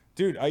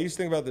 Dude, I used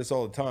to think about this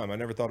all the time. I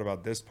never thought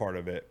about this part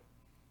of it.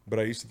 But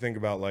I used to think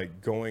about like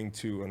going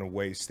to an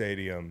away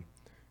stadium,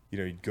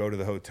 you'd go to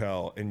the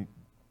hotel and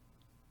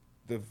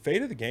the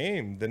fate of the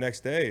game the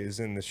next day is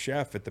in the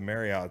chef at the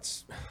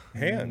Marriott's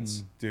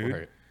hands, dude.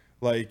 Right.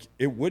 Like,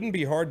 it wouldn't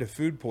be hard to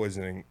food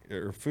poison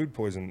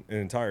an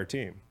entire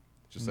team.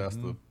 Just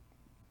ask the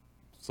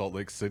Salt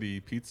Lake City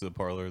pizza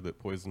parlor that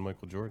poisoned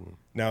Michael Jordan.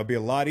 Now, it'd be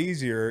a lot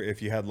easier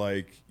if you had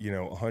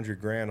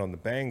 $100,000 on the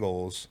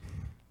Bengals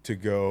to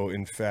go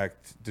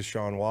infect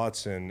Deshaun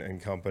Watson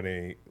and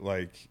company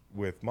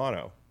with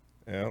mono.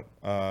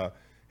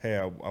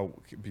 Hey,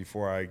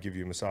 before I give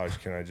you a massage,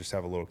 can I just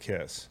have a little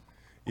kiss?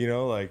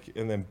 And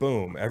then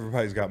boom,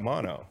 everybody's got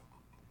mono.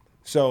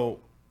 So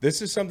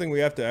this is something we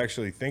have to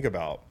actually think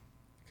about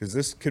because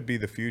this could be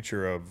the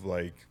future of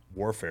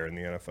warfare in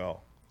the NFL.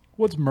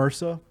 What's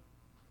MRSA?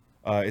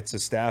 It's a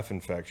staph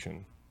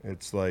infection.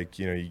 It's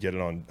you get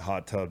it on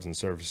hot tubs and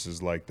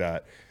surfaces like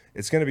that.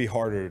 It's going to be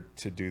harder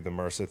to do the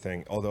MRSA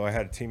thing, although I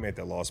had a teammate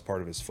that lost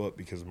part of his foot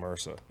because of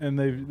MRSA. And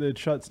it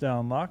shuts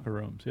down locker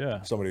rooms,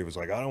 yeah. Somebody was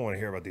like, I don't want to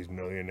hear about these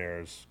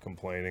millionaires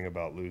complaining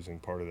about losing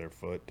part of their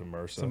foot to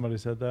MRSA. Somebody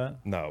said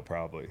that? No,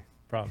 probably.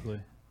 Probably.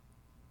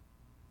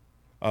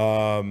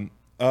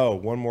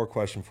 One more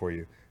question for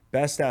you.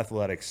 Best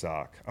athletic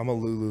sock. I'm a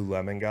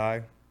Lululemon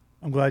guy.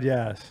 I'm glad you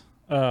asked.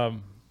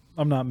 I'm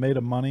not made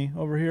of money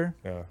over here,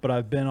 but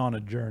I've been on a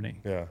journey.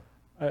 Yeah.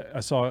 I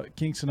saw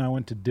Kingston. I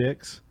went to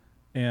Dick's.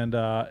 And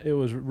it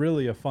was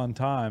really a fun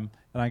time.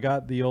 And I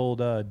got the old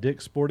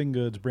Dick's Sporting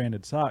Goods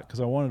branded sock because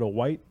I wanted a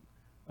white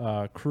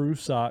crew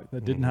sock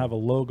that didn't have a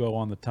logo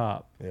on the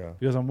top. Yeah.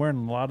 Because I'm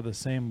wearing a lot of the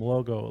same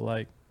logo,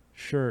 like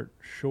shirt,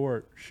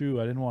 short,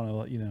 shoe. I didn't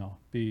want to,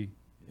 be.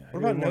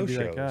 What about no shows?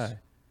 shows? That guy.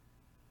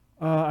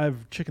 I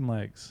have chicken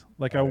legs.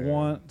 I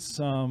want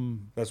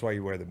some. That's why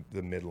you wear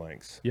the mid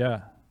lengths.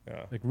 Yeah.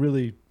 Like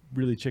really,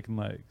 really chicken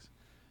legs.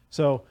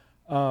 So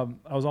I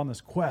was on this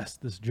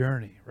quest, this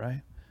journey,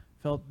 right?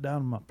 Felt down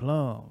in my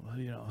plum,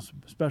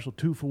 special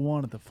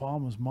 2-for-1 at the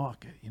farmer's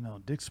market,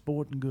 Dick's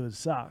Sporting Goods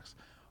socks.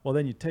 Well,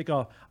 then you take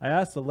off. I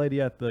asked the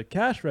lady at the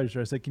cash register,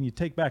 I said, can you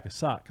take back a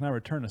sock? Can I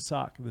return a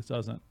sock if this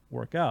doesn't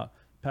work out?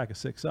 Pack of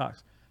 6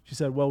 socks. She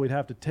said, well, we'd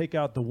have to take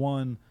out the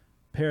one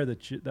pair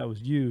that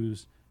was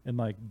used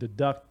and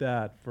deduct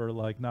that for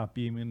not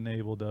being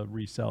able to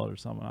resell it or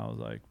something. I was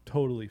like,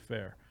 totally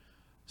fair.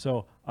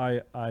 So I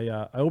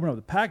opened up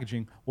the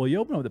packaging. Well, you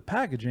open up the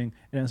packaging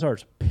and it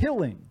starts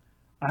pilling.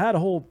 I had a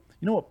whole...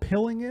 You know what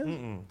pilling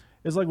is?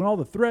 It's like when all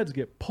the threads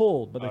get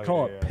pulled, but they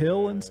call it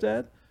pill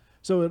instead.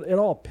 So it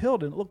all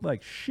pilled and it looked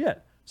like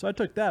shit. So I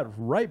took that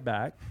right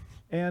back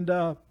and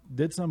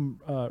did some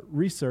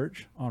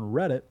research on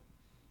Reddit.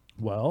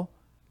 Well,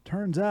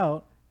 turns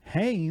out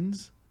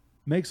Hanes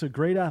makes a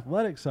great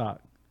athletic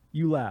sock.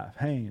 You laugh,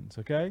 Hanes,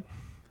 okay?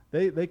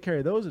 They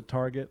carry those at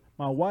Target.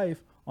 My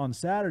wife on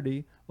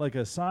Saturday, like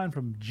a sign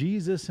from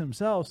Jesus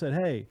himself, said,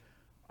 hey,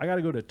 I got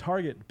to go to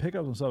Target to pick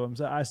up some stuff.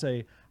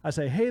 I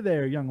say, hey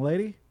there, young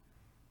lady,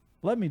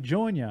 let me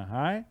join you. All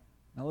right.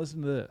 Now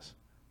listen to this.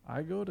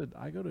 I go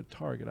to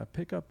Target. I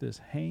pick up this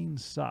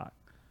Hanes sock.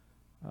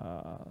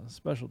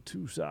 Special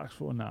 2 socks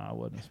for I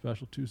wasn't a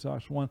special 2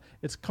 socks for one.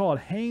 It's called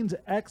Hanes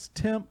X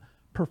Temp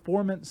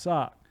Performance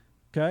Sock.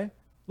 Okay,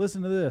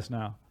 listen to this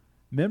now.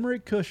 Memory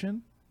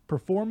cushion,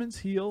 performance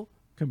heel,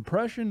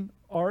 compression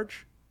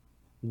arch,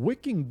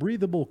 wicking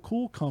breathable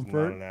cool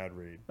comfort. Not an ad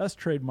read. That's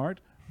trademarked.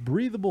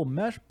 Breathable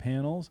mesh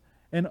panels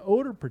and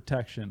odor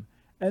protection,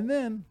 and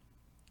then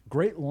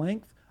great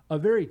length, a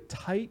very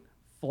tight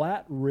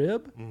flat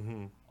rib.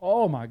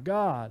 Oh my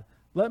God!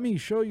 Let me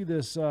show you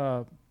this.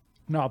 No,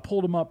 I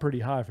pulled them up pretty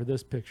high for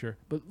this picture,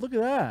 but look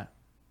at that.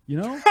 You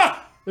know,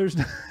 there's.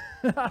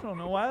 I don't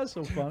know why that's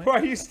so funny. Why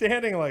are you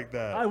standing like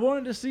that? I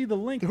wanted to see the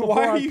length before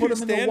Why are I you put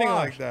them in the standing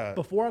wash. like that?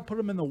 Before I put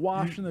them in the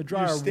wash and the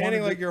dryer. You're I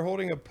standing wanted like to- you're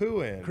holding a poo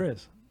in.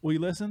 Chris, will you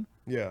listen?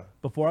 Yeah.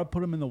 Before I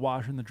put them in the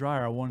washer and the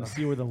dryer, I wanted to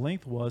see where the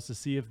length was to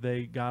see if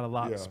they got a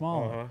lot Yeah,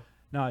 smaller.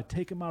 Now, I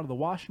take them out of the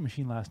washing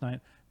machine last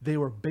night. They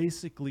were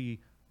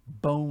basically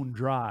bone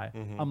dry.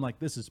 I'm like,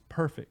 this is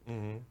perfect.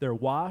 They're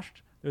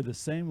washed. They're the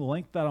same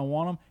length that I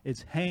want them.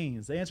 It's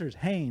Hanes. The answer is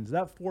Hanes.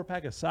 That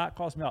 4-pack of sock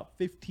cost me about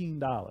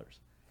 $15.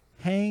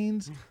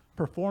 Hanes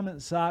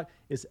Performance Sock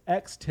is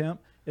X-Temp.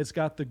 It's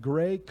got the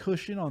gray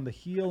cushion on the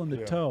heel and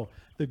the toe.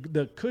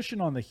 The cushion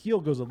on the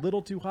heel goes a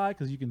little too high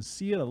because you can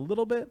see it a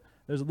little bit.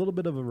 There's a little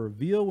bit of a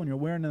reveal when you're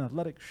wearing an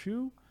athletic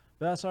shoe.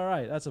 But that's all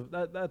right.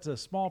 That's a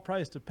small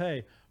price to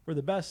pay for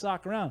the best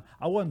sock around.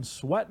 I wasn't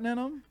sweating in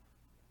them.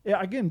 Yeah,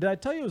 again, did I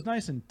tell you it was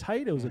nice and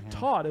tight? It was a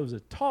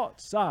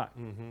taut sock.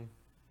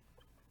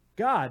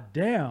 God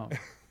damn.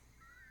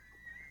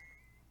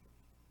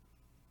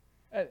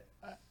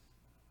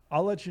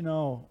 I'll let you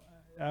know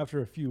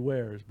after a few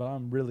wears, but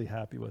I'm really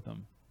happy with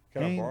them.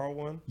 Can I borrow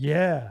one?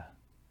 Yeah.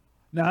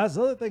 Now, that's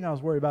the other thing I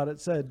was worried about.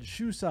 It said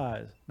shoe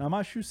size. Now,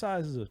 my shoe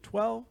size is a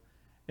 12,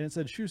 and it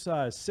said shoe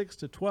size 6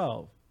 to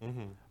 12.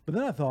 But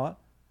then I thought,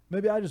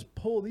 maybe I just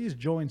pull these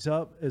joints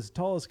up as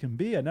tall as can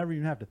be. I never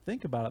even have to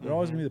think about it. They're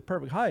always going to be the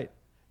perfect height.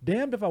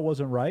 Damned if I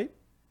wasn't right.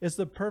 It's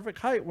the perfect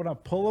height when I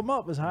pull them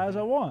up as high as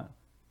I want.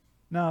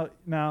 Now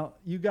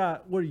you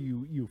got, what are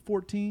you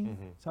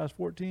 14? Size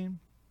 14?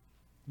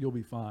 You'll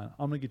be fine.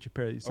 I'm going to get you a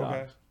pair of these socks.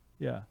 Okay.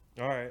 Yeah.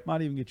 All right.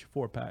 Might even get you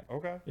 4-pack.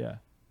 Okay. Yeah.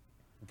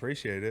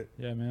 Appreciate it.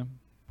 Yeah, man.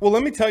 Well,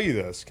 let me tell you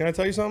this. Can I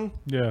tell you something?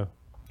 Yeah.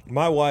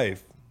 My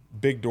wife,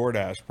 big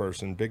DoorDash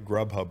person, big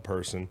Grubhub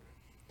person,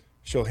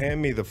 she'll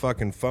hand me the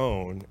fucking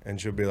phone and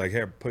she'll be like,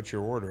 here, put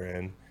your order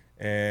in.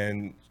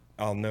 And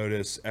I'll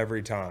notice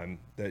every time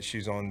that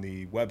she's on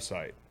the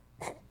website.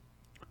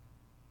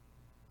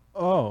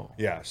 Oh.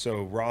 Yeah.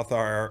 So Roth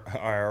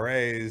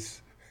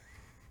IRAs,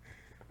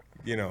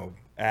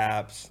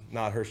 apps,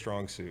 not her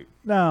strong suit.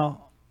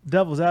 Now,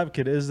 devil's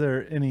advocate, is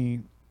there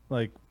any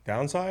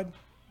downside?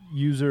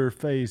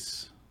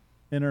 Interface?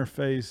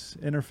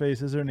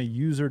 Is there any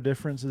user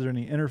difference? Is there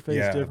any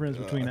interface difference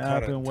between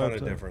app and website? Ton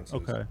of differences.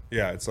 Okay.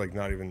 Yeah, it's like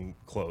not even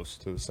close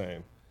to the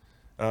same.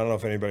 I don't know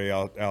if anybody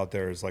out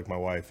there is like my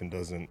wife and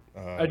doesn't.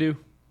 I do.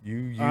 You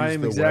use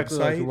I'm the exactly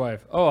website? like your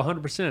wife. Oh,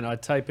 100%. I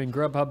type in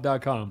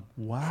grubhub.com.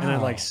 Wow.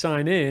 And I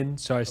sign in,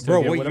 so I still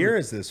Bro, get what whatever. year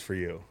is this for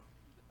you?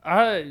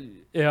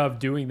 Of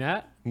doing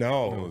that?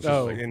 No, was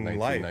just just in life,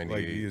 like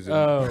 1998. using.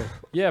 Oh,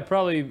 yeah,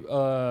 probably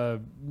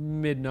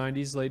mid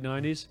 90s, late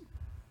 90s.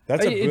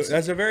 That's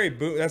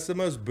It's the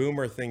most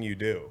boomer thing you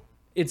do.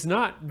 It's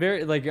not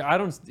very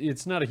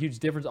it's not a huge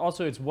difference.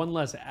 Also, it's one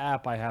less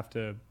app I have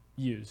to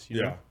use.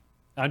 You know?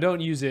 I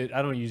don't use it.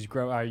 I don't use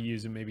I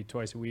use it maybe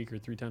twice a week or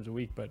 3 times a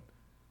week, but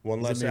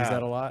One less is app.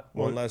 that a lot?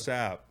 One less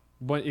app.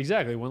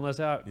 Exactly, one less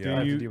app. Yeah. I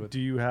have to deal with. Do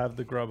you have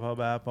the Grubhub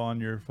app on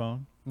your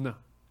phone? No.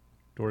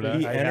 DoorDash?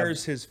 He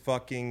enters his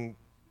fucking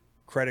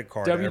credit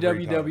card. every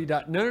www.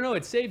 time. No,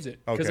 it saves it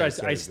because Okay, I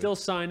saves still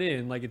sign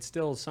in. Like it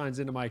still signs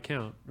into my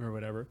account or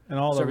whatever. And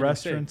all So the everything's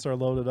saved. restaurants are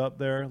loaded up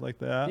there like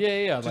the app?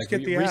 Yeah. Just Like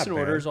get the recent app, man.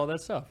 orders, all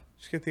that stuff.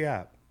 Just get the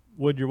app.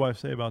 What'd your wife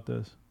say about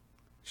this?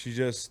 She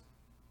just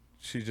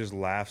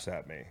laughs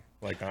at me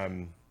like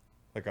I'm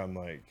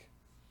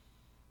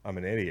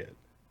an idiot.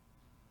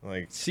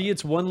 Like, See,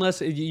 it's one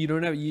less. You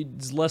don't have.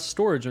 It's less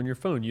storage on your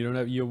phone. You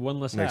have one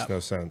less makes app.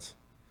 no sense.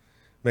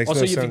 Makes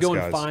Also, no you have sense, to go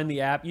guys. and find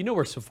the app. You know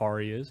where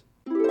Safari is.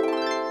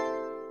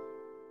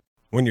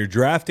 When you're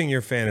drafting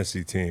your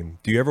fantasy team,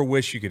 do you ever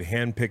wish you could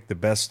handpick the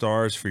best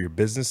stars for your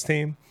business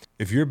team?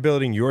 If you're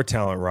building your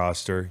talent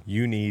roster,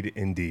 you need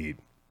Indeed.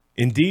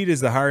 Indeed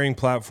is the hiring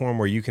platform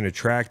where you can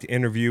attract,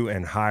 interview,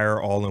 and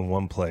hire all in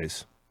one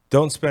place.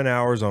 Don't spend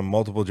hours on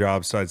multiple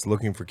job sites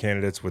looking for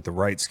candidates with the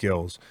right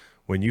skills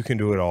when you can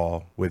do it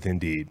all with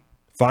Indeed.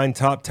 Find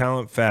top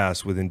talent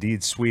fast with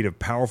Indeed's suite of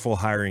powerful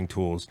hiring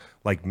tools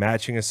like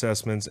matching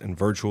assessments and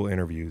virtual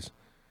interviews.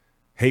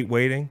 Hate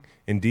waiting?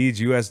 Indeed's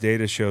U.S.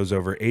 data shows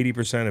over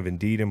 80% of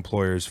Indeed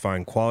employers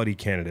find quality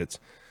candidates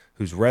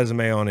whose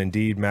resume on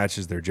Indeed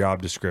matches their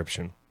job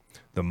description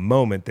the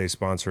moment they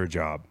sponsor a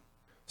job.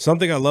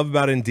 Something I love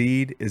about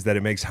Indeed is that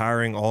it makes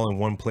hiring all in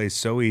one place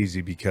so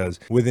easy because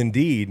with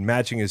Indeed,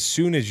 matching as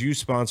soon as you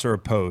sponsor a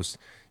post,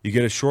 you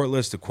get a short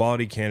list of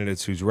quality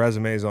candidates whose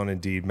resumes on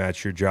Indeed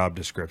match your job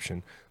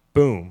description.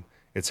 Boom,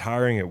 it's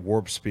hiring at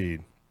warp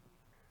speed.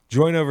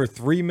 Join over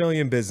 3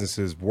 million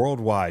businesses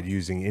worldwide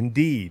using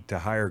Indeed to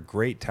hire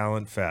great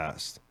talent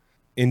fast.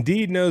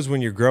 Indeed knows when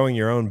you're growing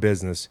your own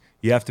business,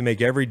 you have to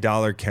make every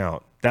dollar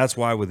count. That's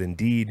why with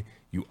Indeed,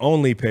 you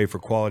only pay for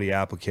quality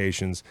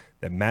applications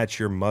that match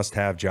your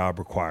must-have job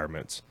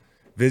requirements.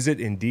 Visit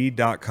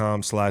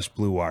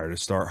Indeed.com/Blue Wire to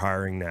start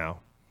hiring now.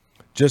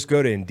 Just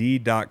go to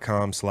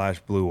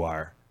Indeed.com/Blue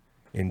Wire.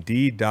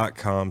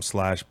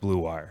 Indeed.com/Blue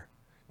Wire.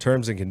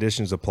 Terms and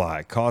conditions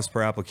apply. Cost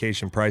per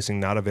application pricing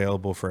not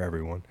available for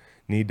everyone.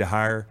 Need to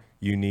hire?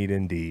 You need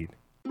Indeed.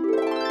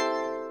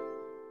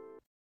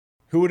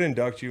 Who would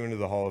induct you into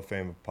the Hall of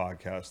Fame of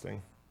podcasting?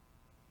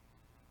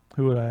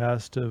 Who would I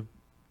ask to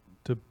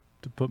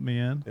put me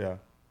in? Yeah.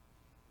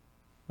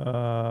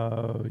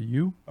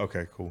 You?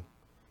 Okay, cool.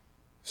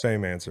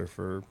 Same answer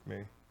for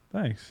me.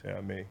 Thanks.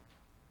 Yeah, me.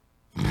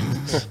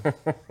 I'm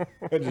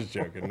just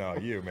joking. No,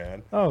 you,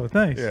 man. Oh,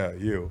 thanks. Yeah,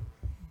 you.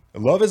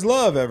 Love is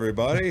love,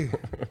 everybody.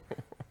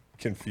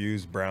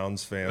 Confused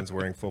Browns fans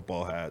wearing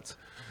football hats.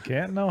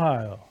 Canton,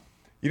 Ohio.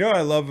 You know what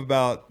I love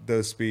about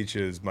those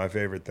speeches? My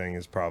favorite thing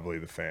is probably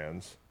the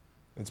fans.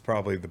 It's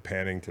probably the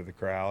panning to the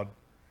crowd.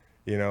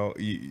 You know,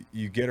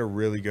 you get a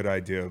really good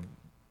idea of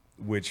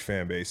which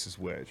fan base is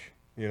which.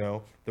 You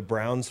know, the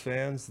Browns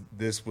fans,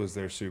 this was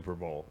their Super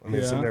Bowl. I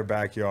mean, it's in their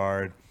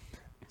backyard.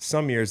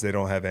 Some years they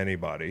don't have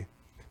anybody.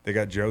 They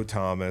got Joe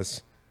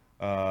Thomas.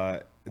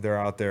 They're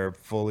out there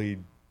fully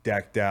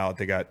decked out.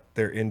 They got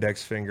their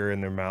index finger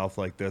in their mouth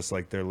like this,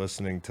 like they're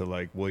listening to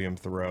like William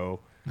Thoreau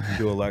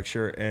do a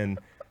lecture. And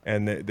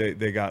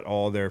they got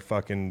all their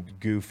fucking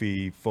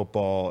goofy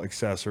football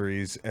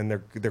accessories, and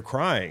they're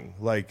crying.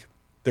 Like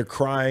they're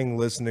crying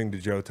listening to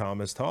Joe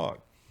Thomas talk.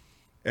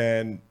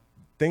 And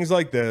things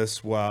like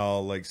this,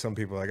 while like some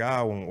people are like,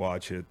 I won't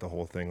watch it, the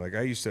whole thing. Like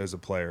I used to, as a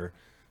player,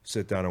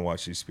 sit down and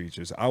watch these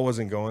speeches. I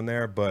wasn't going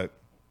there, but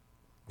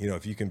you know,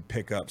 if you can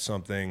pick up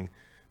something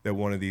that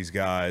one of these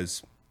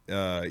guys,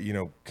 you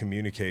know,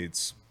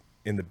 communicates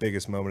in the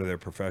biggest moment of their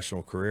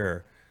professional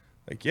career,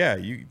 like, yeah,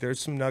 there's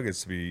some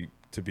nuggets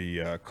to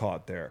be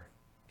caught there.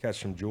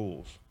 Catch some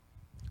jewels.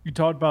 You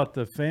talked about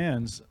the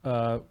fans.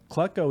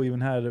 Klecko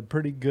even had a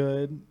pretty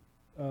good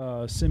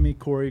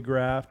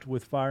semi-choreographed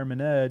with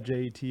Fireman Edge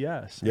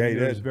ATS. Yeah, he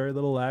There did. was very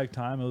little lag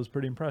time. It was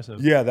pretty impressive.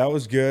 Yeah, that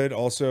was good.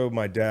 Also,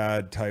 my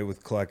dad tight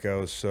with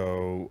Klecko,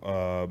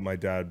 so my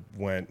dad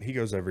went. He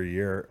goes every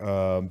year,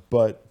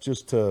 but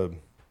just to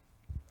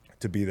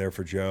be there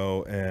for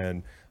Joe,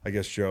 and I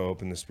guess Joe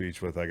opened the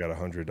speech with, "I got a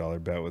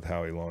 $100 bet with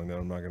Howie Long that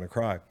I'm not going to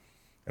cry,"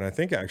 and I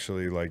think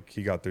actually like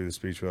he got through the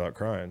speech without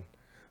crying.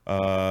 So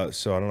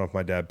I don't know if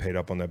my dad paid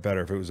up on that bet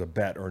or if it was a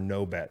bet or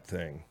no bet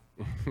thing.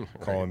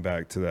 Calling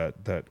back to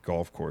that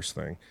golf course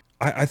thing.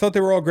 I thought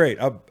they were all great.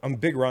 I'm a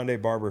big Rondé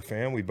Barber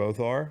fan. We both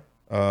are.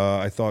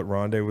 I thought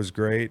Rondé was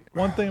great.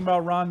 One thing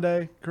about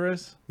Rondé,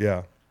 Chris.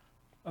 Yeah.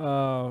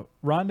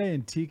 Rondé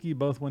and Tiki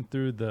both went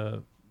through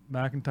the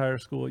McIntyre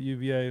School at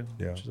UVA,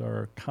 which is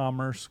our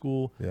commerce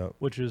school,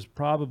 which is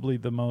probably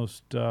the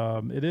most.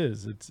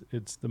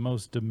 It's the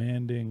most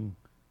demanding,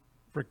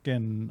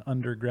 freaking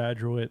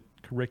undergraduate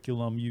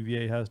curriculum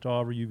UVA has to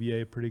offer.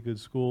 UVA, pretty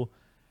good school.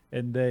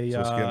 And they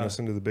Just getting us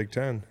into the Big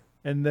Ten.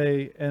 And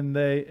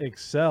they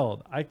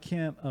excelled. I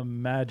can't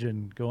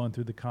imagine going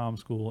through the comm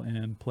school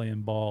and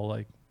playing ball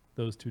like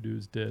those two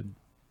dudes did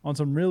on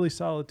some really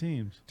solid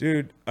teams.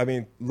 Dude, I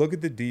mean, look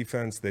at the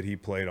defense that he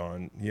played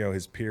on. You know,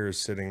 his peers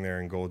sitting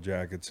there in gold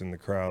jackets in the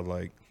crowd.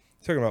 Like,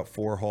 talking about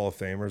 4 Hall of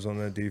Famers on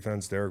that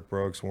defense: Derek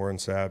Brooks, Warren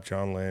Sapp,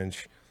 John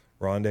Lynch,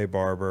 Rondé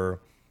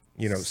Barber.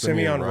 You know,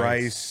 Simeon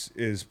Rice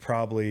is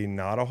probably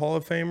not a Hall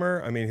of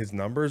Famer. I mean, his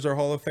numbers are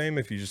Hall of Fame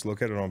if you just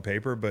look at it on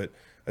paper, but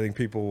I think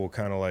people will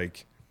kind of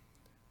like,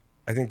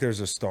 I think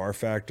there's a star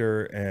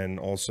factor, and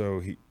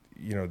also he,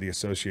 you know, the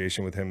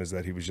association with him is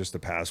that he was just a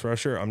pass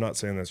rusher. I'm not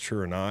saying that's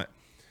true or not,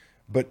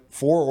 but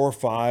 4 or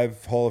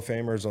 5 Hall of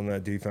Famers on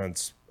that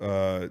defense.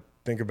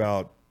 Think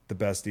about the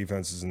best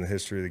defenses in the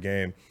history of the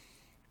game.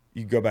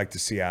 You go back to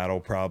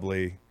Seattle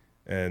probably,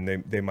 and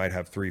they might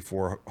have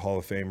 3-4 Hall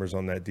of Famers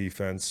on that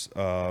defense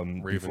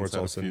before it's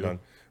all said and done.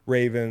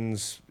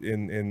 Ravens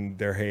in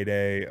their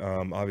heyday,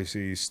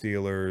 obviously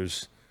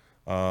Steelers,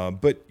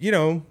 but you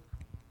know,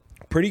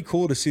 pretty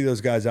cool to see those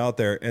guys out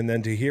there, and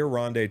then to hear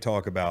Rondé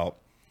talk about.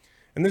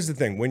 And this is the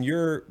thing: when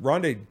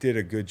Rondé did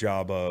a good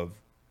job of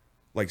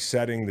like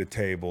setting the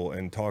table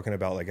and talking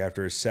about like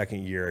after his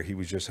second year, he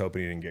was just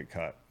hoping he didn't get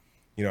cut.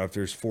 You know, after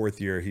his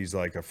 4th year, he's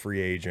like a free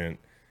agent.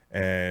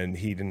 And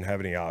he didn't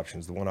have any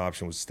options. The one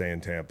option was to stay in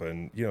Tampa.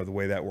 And, you know, the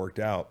way that worked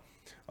out.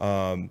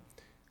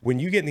 When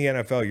you get in the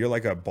NFL, you're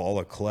like a ball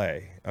of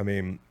clay. I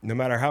mean, no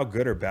matter how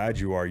good or bad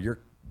you are,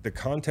 the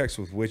context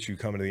with which you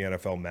come into the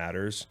NFL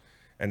matters.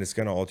 And it's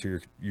going to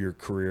alter your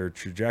career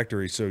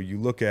trajectory. So you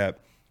look at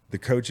the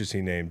coaches he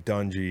named: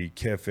 Dungy,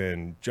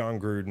 Kiffin, John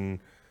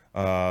Gruden,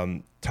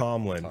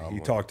 Tomlin. He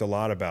talked a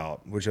lot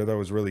about, which I thought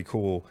was really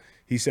cool.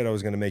 He said, I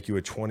was going to make you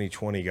a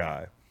 2020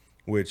 guy,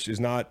 which is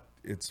not...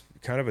 It's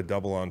kind of a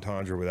double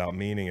entendre without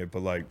meaning it,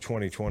 but like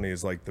 2020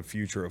 is like the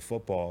future of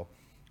football.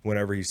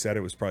 Whenever he said it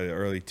was probably the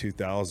early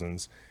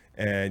 2000s.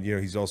 And,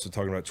 he's also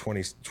talking about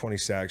 20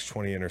 sacks,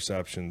 20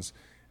 interceptions,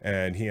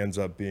 and he ends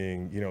up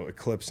being,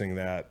 eclipsing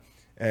that.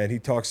 And he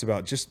talks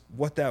about just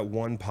what that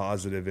one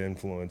positive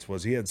influence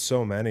was. He had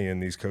so many in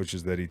these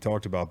coaches that he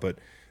talked about, but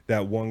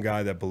that one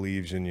guy that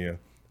believes in you,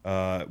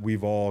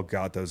 we've all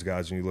got those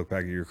guys when you look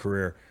back at your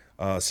career.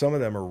 Some of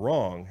them are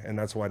wrong, and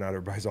that's why not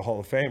everybody's a Hall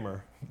of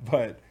Famer.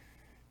 But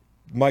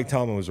Mike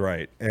Tomlin was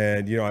right.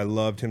 And, I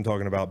loved him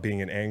talking about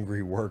being an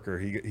angry worker.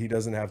 He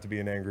doesn't have to be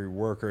an angry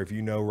worker. If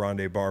you know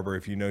Rondé Barber,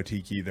 if you know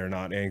Tiki, they're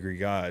not angry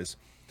guys.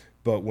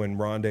 But when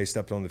Rondé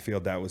stepped on the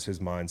field, that was his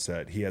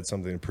mindset. He had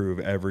something to prove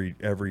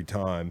every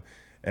time.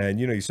 And,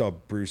 you saw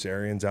Bruce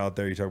Arians out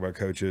there. You talk about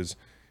coaches.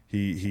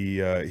 He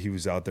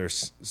was out there,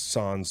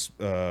 sans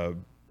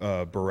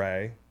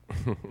beret.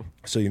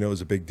 So, it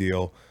was a big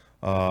deal.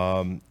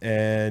 And,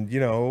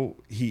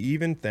 he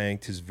even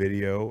thanked his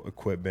video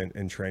equipment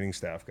and training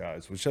staff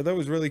guys, which I thought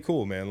was really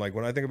cool, man. Like,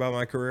 when I think about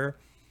my career,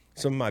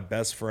 some of my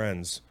best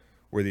friends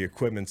were the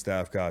equipment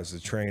staff guys, the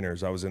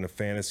trainers. I was in a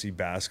fantasy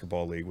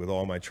basketball league with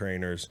all my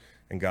trainers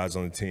and guys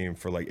on the team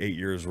for like 8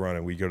 years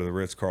running. We go to the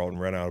Ritz-Carlton,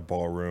 rent out a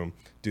ballroom,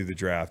 do the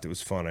draft. It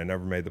was fun. I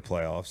never made the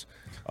playoffs.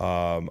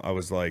 I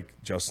was like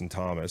Justin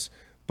Thomas.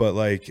 But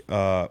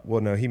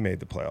no, he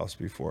made the playoffs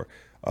before.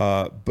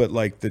 But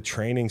like the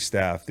training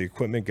staff, the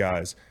equipment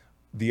guys,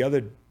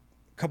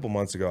 couple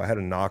months ago, I had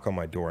a knock on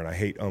my door, and I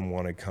hate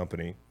unwanted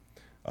company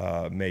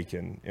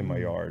making in my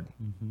yard.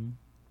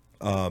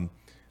 Mm-hmm.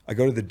 I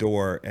go to the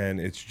door,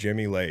 and it's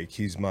Jimmy Lake.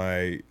 He's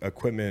my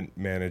equipment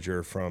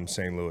manager from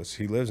St. Louis.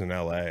 He lives in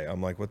LA.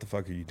 I'm like, what the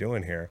fuck are you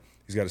doing here?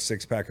 He's got a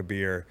 6-pack of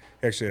beer.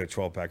 He actually had a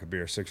 12-pack of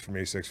beer, 6 for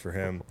me, 6 for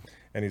him.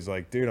 And he's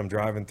like, dude, I'm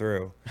driving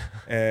through.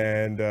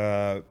 And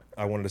I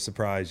wanted to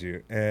surprise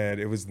you. And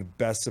it was the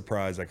best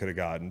surprise I could have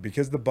gotten,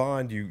 because the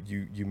bond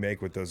you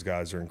make with those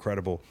guys are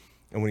incredible.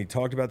 And when he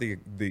talked about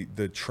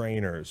the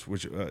trainers,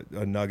 which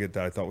a nugget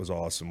that I thought was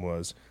awesome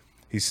was,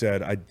 he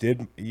said, I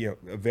did,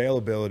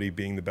 availability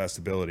being the best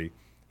ability.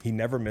 He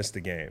never missed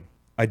a game.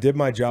 I did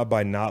my job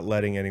by not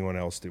letting anyone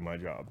else do my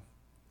job.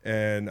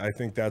 And I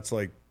think that's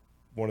like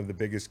one of the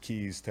biggest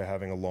keys to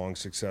having a long,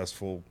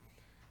 successful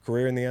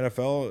career in the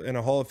NFL and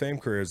a Hall of Fame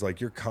career is like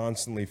you're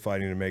constantly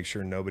fighting to make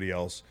sure nobody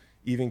else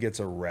even gets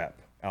a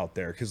rep out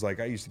there. Because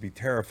like I used to be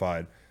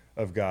terrified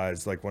of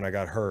guys, like when I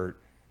got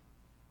hurt,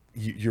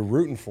 you're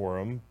rooting for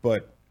them,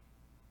 but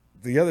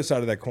the other side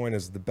of that coin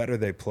is the better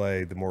they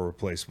play, the more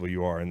replaceable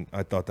you are. And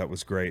I thought that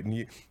was great.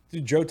 And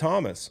Joe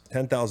Thomas,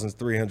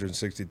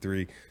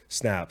 10,363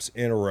 snaps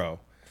in a row.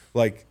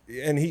 Like,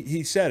 and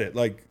he said it,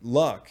 like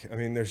luck. I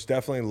mean, there's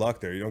definitely luck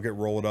there. You don't get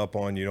rolled up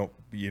on. You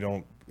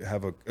don't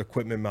have a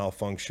equipment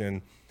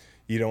malfunction.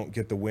 You don't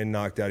get the wind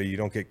knocked out of you. You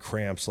don't get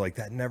cramps. Like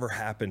that never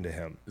happened to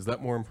him. Is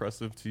that more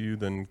impressive to you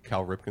than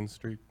Cal Ripken's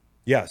streak?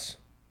 Yes.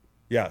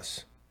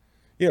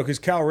 Because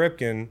Cal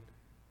Ripken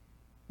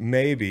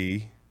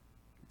maybe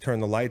turn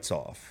the lights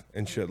off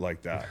and shit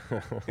like that.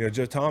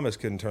 Joe Thomas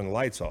couldn't turn the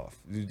lights off.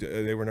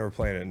 They were never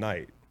playing at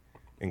night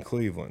in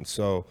Cleveland.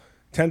 So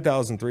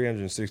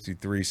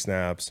 10,363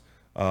 snaps.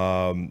 He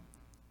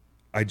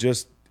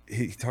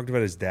talked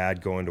about his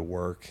dad going to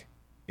work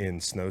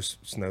in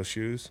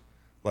snowshoes.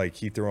 Like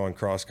he threw on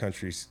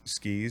cross-country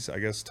skis. I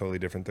guess totally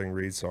different thing,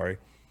 Reed. Sorry.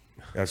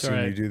 I've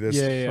seen you do this.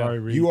 Yeah. Sorry,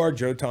 Reed. You are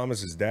Joe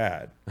Thomas's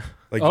dad.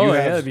 Like Oh, you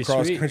yeah, have that'd be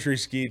cross-country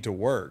ski to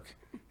work.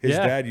 His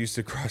Yeah. dad used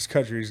to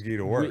cross-country ski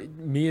to work.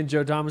 Me and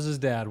Joe Thomas's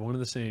dad, one of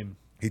the same.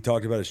 He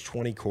talked about his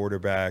 20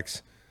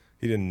 quarterbacks.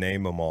 He didn't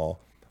name them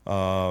all.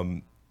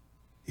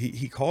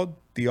 He called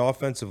the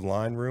offensive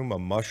line room a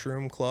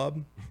mushroom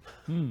club.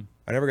 I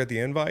never got the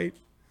invite.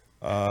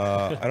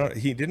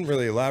 He didn't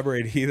really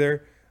elaborate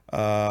either.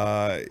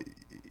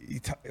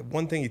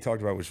 One thing he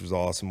talked about, which was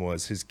awesome,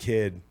 was his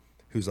kid,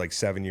 who's like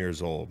 7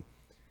 years old.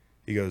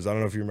 He goes, I don't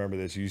know if you remember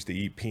this. You used to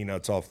eat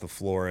peanuts off the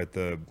floor at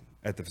the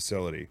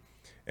facility.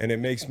 And it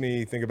makes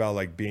me think about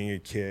like being a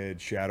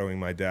kid, shadowing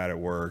my dad at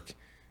work.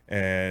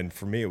 And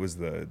for me, it was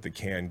the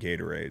canned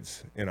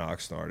Gatorades in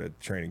Oxnard at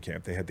training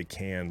camp. They had the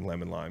canned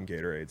lemon lime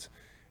Gatorades.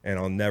 And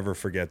I'll never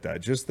forget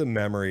that. Just the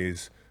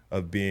memories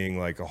of being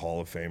like a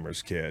Hall of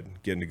Famer's kid,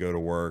 getting to go to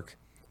work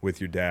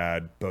with your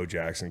dad, Bo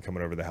Jackson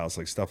coming over the house,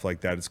 like stuff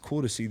like that. It's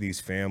cool to see these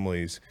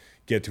families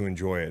get to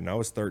enjoy it. And I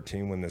was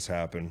 13 when this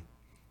happened.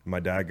 My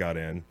dad got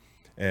in,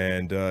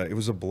 and it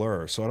was a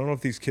blur. So I don't know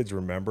if these kids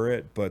remember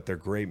it, but they're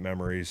great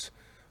memories.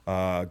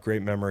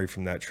 Great memory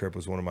from that trip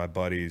was one of my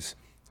buddies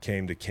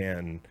came to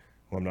Canton,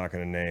 who I'm not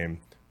going to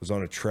name, was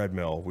on a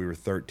treadmill. We were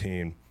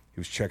 13. He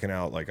was checking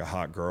out like a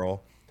hot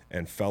girl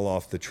and fell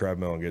off the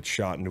treadmill and gets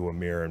shot into a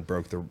mirror and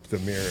broke the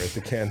mirror at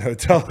the Canton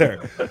Hotel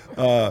there.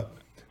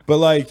 But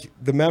like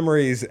the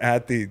memories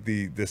at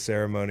the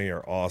ceremony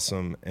are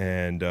awesome.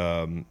 And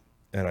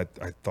I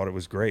thought it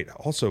was great.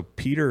 Also,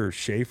 Peter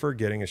Schaefer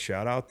getting a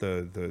shout out,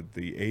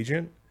 the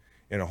agent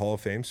in a Hall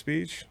of Fame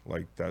speech.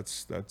 Like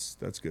that's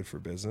good for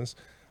business.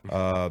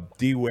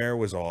 D Ware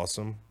was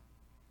awesome.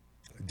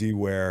 D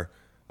Ware,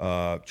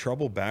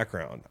 troubled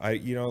background.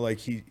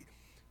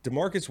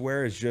 DeMarcus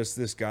Ware is just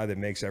this guy that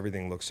makes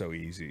everything look so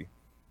easy.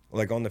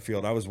 like on the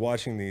field, I was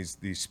watching these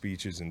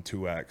speeches in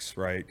 2X,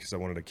 right? Because I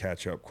wanted to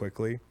catch up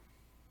quickly.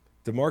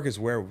 DeMarcus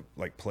Ware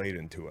like played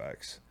in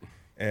 2X,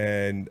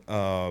 and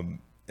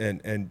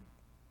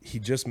he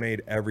just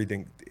made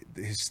everything.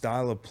 His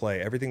style of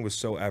play, everything was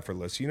so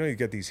effortless. You know, you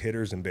get these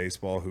hitters in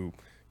baseball who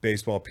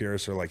baseball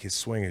purists are like, his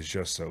swing is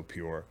just so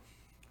pure.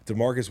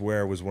 DeMarcus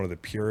Ware was one of the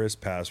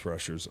purest pass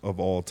rushers of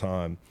all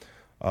time,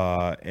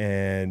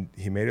 and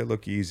he made it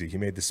look easy. He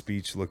made the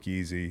speech look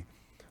easy.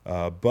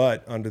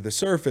 But under the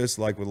surface,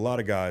 like with a lot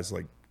of guys,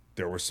 like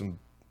there were some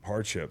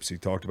hardships. He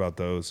talked about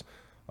those.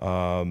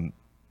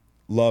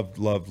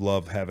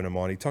 Loved having him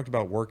on. He talked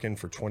about working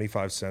for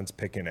 25 cents,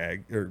 picking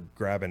or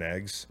grabbing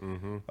eggs.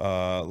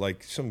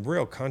 Like some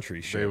real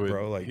country shit,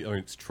 bro.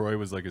 Like Troy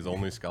was like his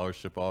only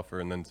scholarship offer,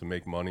 and then to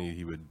make money,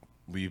 he would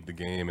leave the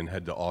game and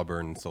head to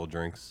Auburn and sell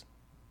drinks.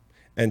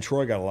 And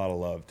Troy got a lot of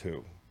love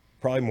too.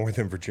 Probably more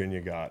than Virginia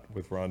got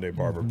with Rondé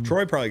Barber.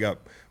 Troy probably got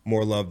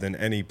more love than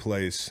any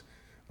place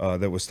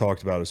that was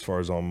talked about as far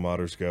as alma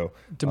maters go.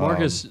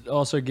 DeMarcus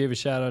also gave a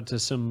shout out to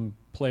some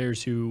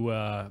players who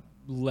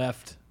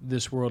left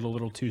this world a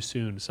little too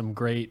soon. Some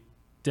great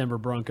Denver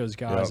Broncos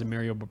guys and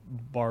Mario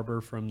Barber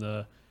from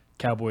the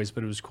Cowboys,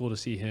 but it was cool to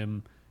see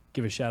him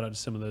give a shout out to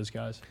some of those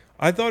guys.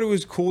 I thought it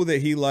was cool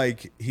that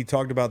he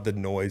talked about the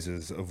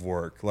noises of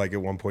work. Like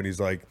at one point he's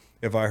like,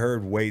 if I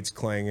heard weights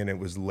clanging, it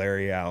was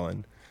Larry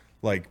Allen,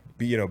 like,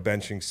 you know,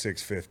 benching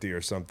 650 or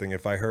something.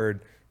 If I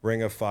heard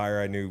Ring of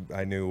Fire, I knew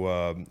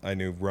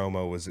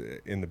Romo was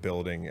in the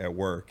building at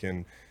work.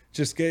 And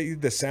just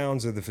get the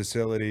sounds of the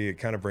facility. It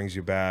kind of brings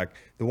you back.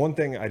 The one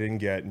thing I didn't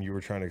get, and you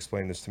were trying to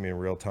explain this to me in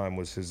real time,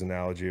 was his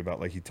analogy about,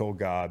 like, he told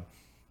God,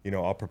 you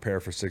know, I'll prepare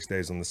for 6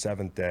 days. On the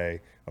seventh day,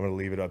 I'm going to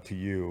leave it up to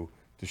you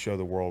to show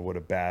the world what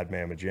a bad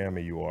mamma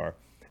jamma you are.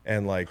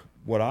 And like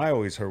what I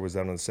always heard was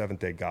that on the seventh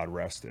day, God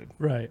rested.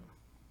 Right.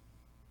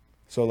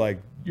 So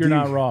like, you're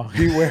not wrong.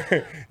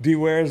 D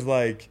Ware's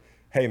like,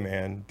 hey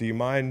man, do you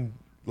mind,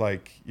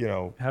 like, you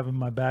know, having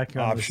my back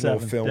on optional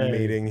the film day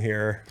meeting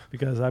here,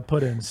 because I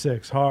put in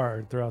 6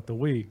 hard throughout the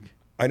week.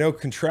 I know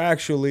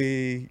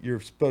contractually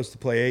you're supposed to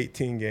play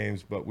 18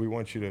 games, but we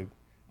want you to,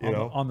 you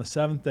know, on the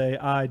 7th day,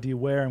 I, D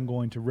Ware, am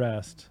going to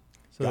rest.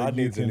 So God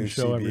needs a new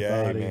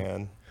CBA,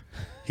 man.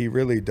 He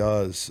really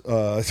does.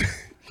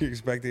 You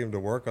expecting him to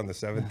work on the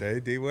 7th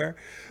day, D Ware?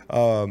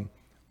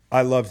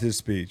 I loved his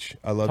speech.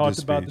 Talked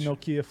about the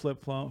Nokia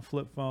flip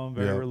phone,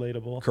 very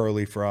relatable.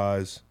 Curly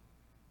fries.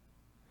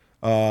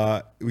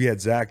 We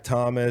had Zach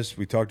Thomas.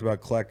 We talked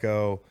about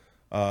Klecko.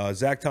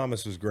 Zach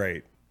Thomas was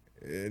great.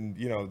 And,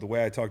 you know, the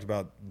way I talked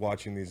about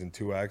watching these in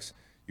 2X,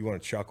 you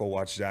want to chuckle,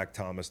 watch Zach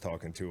Thomas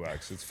talk in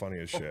 2X. It's funny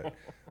as shit.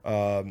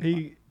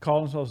 He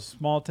called himself a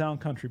small town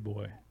country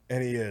boy.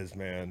 And he is,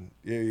 man.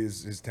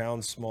 His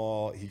town's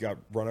small. He got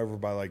run over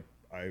by, like,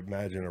 I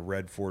imagine, a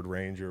red Ford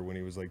Ranger when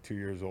he was like 2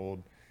 years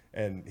old.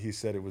 And he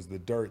said it was the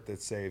dirt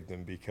that saved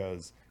him,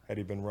 because had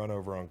he been run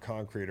over on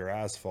concrete or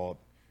asphalt,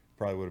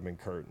 probably would have been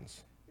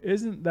curtains.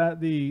 Isn't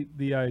that the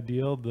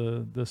ideal,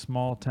 the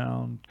small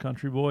town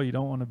country boy? You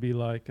don't want to be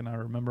like, and I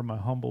remember my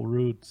humble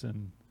roots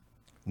in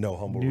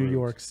New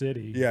York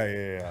City.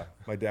 Yeah.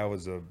 My dad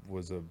was a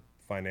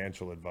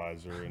financial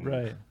advisor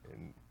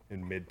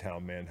in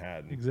Midtown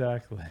Manhattan.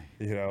 Exactly.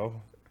 You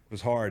know, it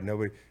was hard.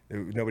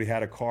 Nobody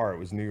had a car. It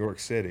was New York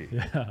City.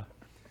 Yeah.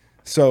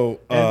 So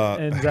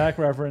and Zach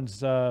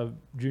referenced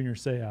Junior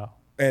Seau.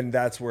 And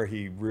that's where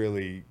he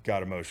really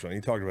got emotional.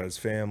 He talked about his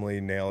family,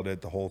 nailed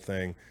it, the whole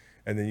thing.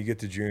 And then you get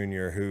to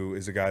Junior, who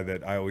is a guy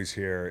that I always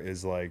hear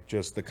is like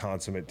just the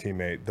consummate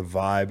teammate, the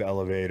vibe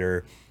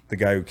elevator, the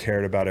guy who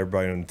cared about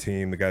everybody on the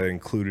team, the guy that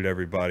included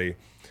everybody.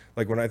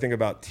 Like when I think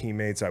about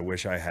teammates I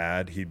wish I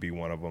had, he'd be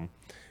one of them.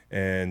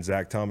 And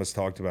Zach Thomas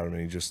talked about him,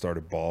 and he just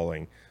started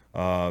bawling.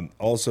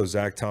 Also,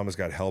 Zach Thomas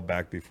got held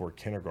back before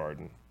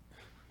kindergarten.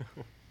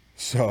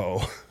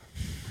 So,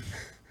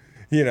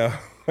 you know,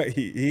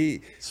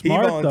 he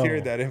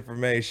volunteered that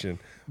information.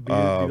 Be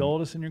the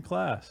oldest in your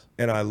class.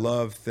 And I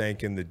love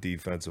thanking the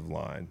defensive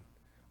line.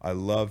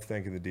 He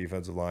thanked the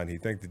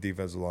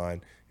defensive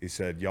line. He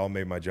said, y'all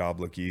made my job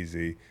look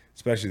easy,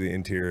 especially the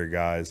interior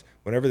guys.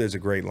 Whenever there's a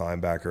great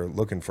linebacker,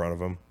 look in front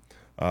of him.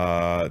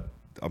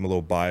 I'm a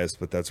little biased,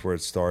 but that's where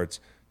it starts.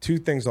 2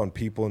 things on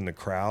people in the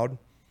crowd.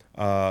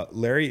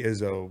 Larry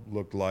Izzo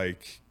looked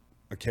like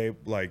I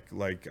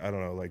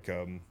don't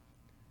know,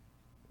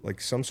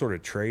 like some sort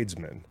of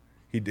tradesman.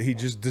 He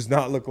just does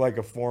not look like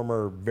a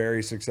former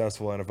very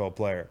successful NFL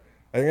player.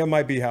 I think that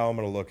might be how I'm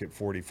going to look at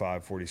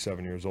 45,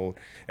 47 years old.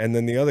 And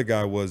then the other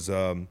guy was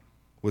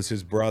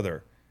his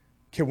brother.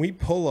 Can we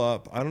pull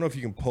up? I don't know if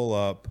you can pull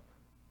up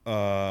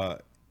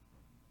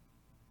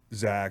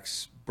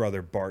Zach's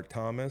brother, Bart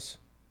Thomas,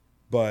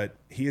 but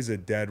he is a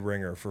dead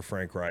ringer for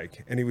Frank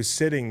Reich. And he was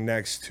sitting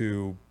next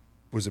to,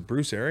 was it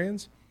Bruce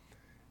Arians?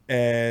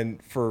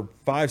 And for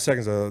 5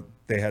 seconds,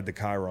 they had the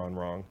chyron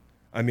wrong.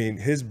 I mean,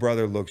 his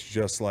brother looks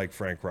just like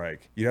Frank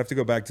Reich. You'd have to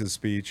go back to the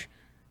speech,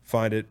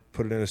 find it,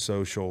 put it in a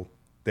social.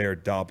 They are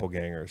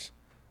doppelgangers.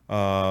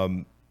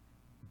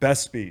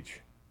 Best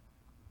speech.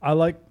 I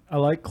like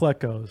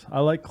Klecko's. I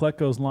like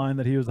Klecko's line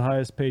that he was the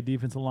highest paid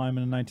defensive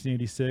lineman in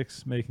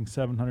 1986, making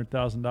 $700,000.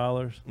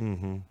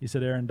 Mm-hmm. He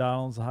said Aaron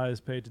Donald's the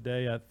highest paid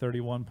today at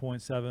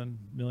 $31.7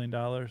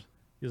 million.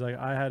 He's like,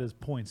 I had his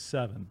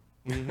 0.7.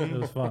 It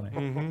was funny.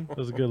 It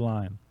was a good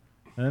line.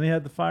 And then he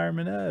had the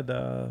fireman Ed,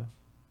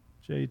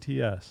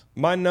 JTS.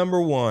 My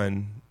number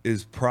one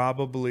is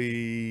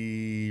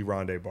probably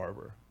Rondé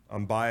Barber.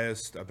 I'm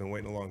biased. I've been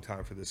waiting a long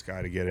time for this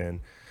guy to get in,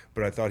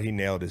 but I thought he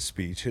nailed his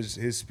speech.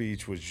 His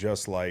speech was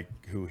just like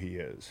who he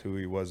is, who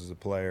he was as a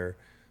player,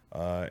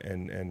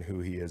 and who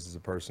he is as a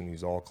person.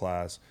 He's all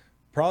class.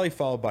 Probably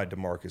followed by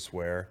DeMarcus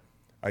Ware.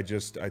 I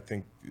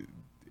think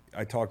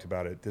I talked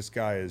about it. This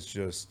guy is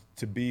just,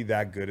 to be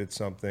that good at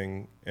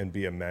something and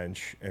be a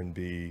mensch and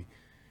be,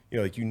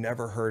 like, you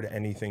never heard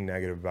anything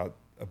negative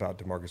about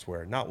DeMarcus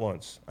Ware. Not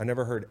once. I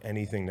never heard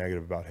anything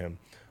negative about him.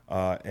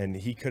 And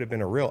he could have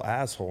been a real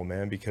asshole,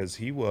 man, because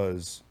he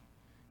was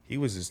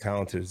as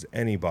talented as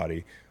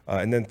anybody.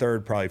 And then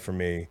third, probably for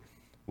me,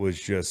 was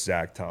just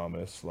Zach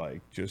Thomas,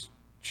 like just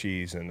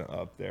cheesing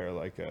up there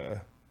like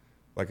a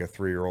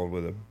 3-year-old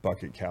with a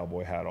bucket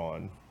cowboy hat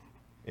on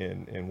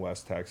in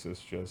West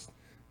Texas. Just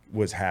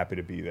was happy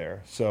to be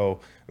there. So,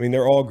 I mean,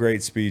 they're all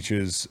great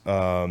speeches.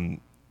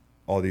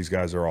 All these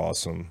guys are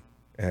awesome.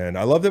 And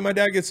I love that my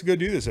dad gets to go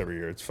do this every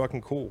year. It's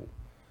fucking cool.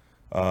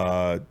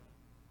 My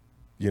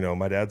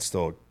dad's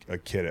still a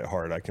kid at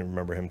heart. I can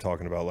remember him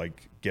talking about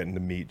like getting to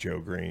meet Joe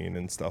Green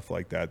and stuff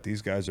like that.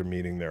 These guys are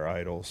meeting their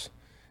idols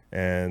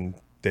and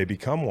they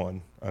become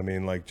one. I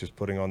mean, like just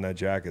putting on that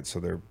jacket. So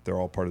they're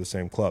all part of the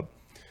same club.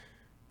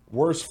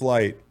 Worst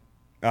flight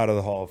out of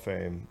the Hall of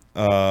Fame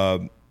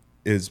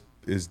is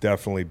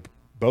definitely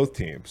both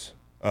teams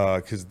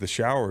because the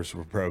showers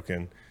were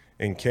broken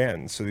in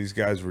Canton. So these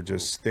guys were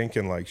just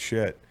stinking like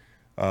shit.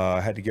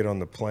 Had to get on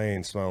the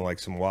plane smelling like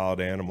some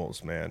wild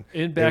animals, man.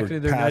 And back into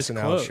their nice clothes. Passing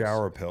out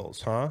shower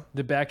pills, huh?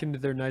 Back into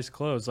their nice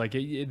clothes. Like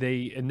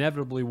they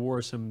inevitably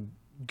wore some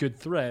good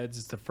threads.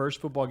 It's the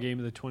first football game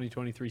of the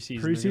 2023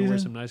 season. They're gonna wear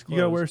some nice clothes.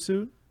 You got to wear a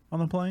suit on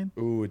the plane?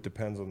 Ooh, it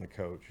depends on the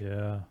coach.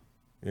 Yeah.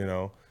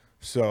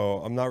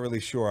 So I'm not really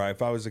sure.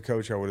 If I was a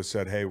coach, I would have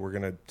said, hey, we're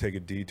going to take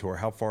a detour.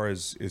 How far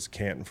is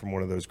Canton from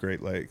one of those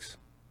Great Lakes?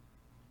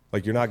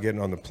 Like, you're not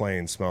getting on the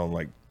plane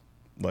smelling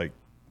like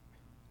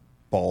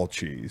ball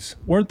cheese.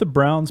 Weren't the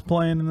Browns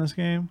playing in this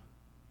game?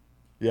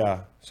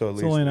 Yeah. So at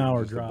It's least only an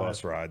hour just a drive.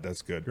 bus ride.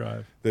 That's good.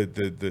 Drive.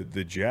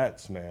 The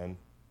Jets, man.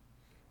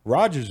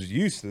 Rodgers is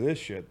used to this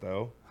shit,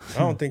 though. I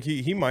don't think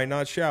he might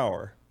not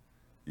shower.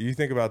 You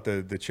think about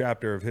the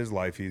chapter of his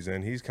life he's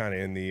in. He's kind of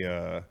in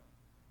the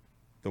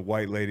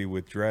white lady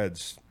with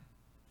dreads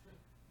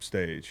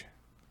stage.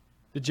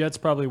 The Jets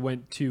probably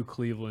went to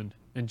Cleveland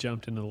and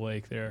jumped into the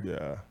lake there.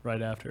 Yeah.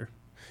 Right after.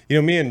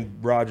 Me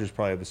and Rogers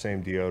probably have the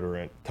same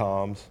deodorant.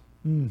 Tom's.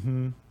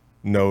 Mm-hmm.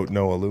 No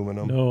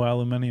aluminum. No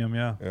aluminium,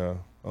 yeah. Yeah.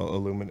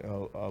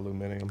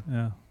 Aluminum.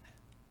 Yeah.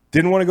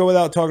 Didn't want to go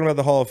without talking about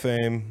the Hall of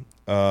Fame.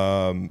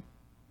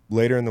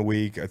 Later in the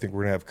week, I think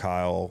we're gonna have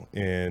Kyle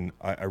in.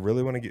 I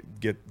really want to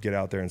get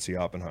out there and see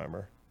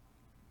Oppenheimer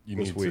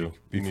this week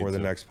before the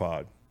next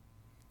pod.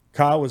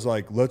 Kyle was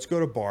like, let's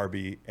go to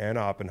Barbie and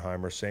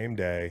Oppenheimer same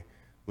day.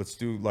 Let's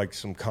do like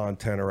some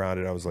content around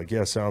it. I was like,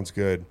 yeah, sounds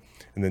good.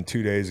 And then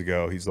 2 days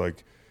ago, he's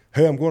like,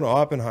 hey, I'm going to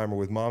Oppenheimer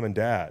with mom and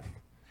dad.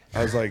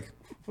 I was like,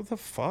 what the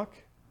fuck?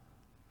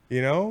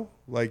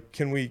 Like,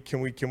 can we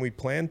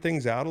plan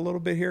things out a little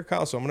bit here,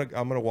 Kyle? So I'm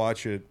gonna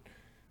watch it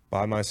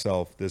by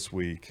myself this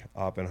week,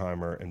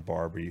 Oppenheimer and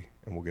Barbie,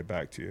 and we'll get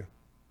back to you.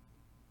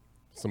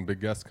 Some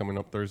big guests coming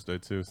up Thursday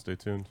too. Stay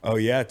tuned. Oh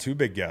yeah, 2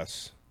 big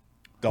guests.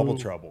 Double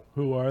trouble.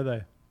 Who are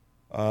they?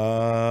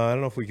 I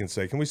don't know if we can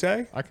say. Can we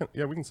say?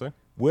 Yeah, we can say.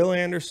 Will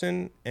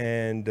Anderson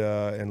and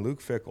Luke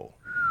Fickle.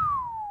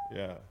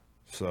 Yeah.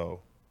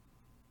 So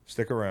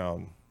stick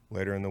around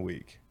later in the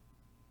week.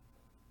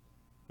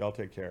 Y'all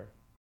take care.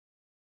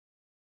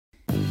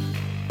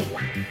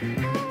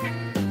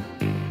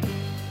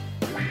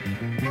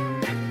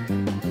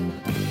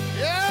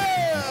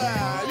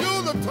 Yeah,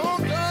 you the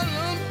tone gun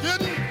I'm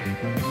getting.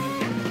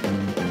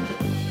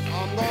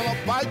 I'm gonna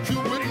bite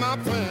you with my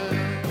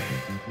pen.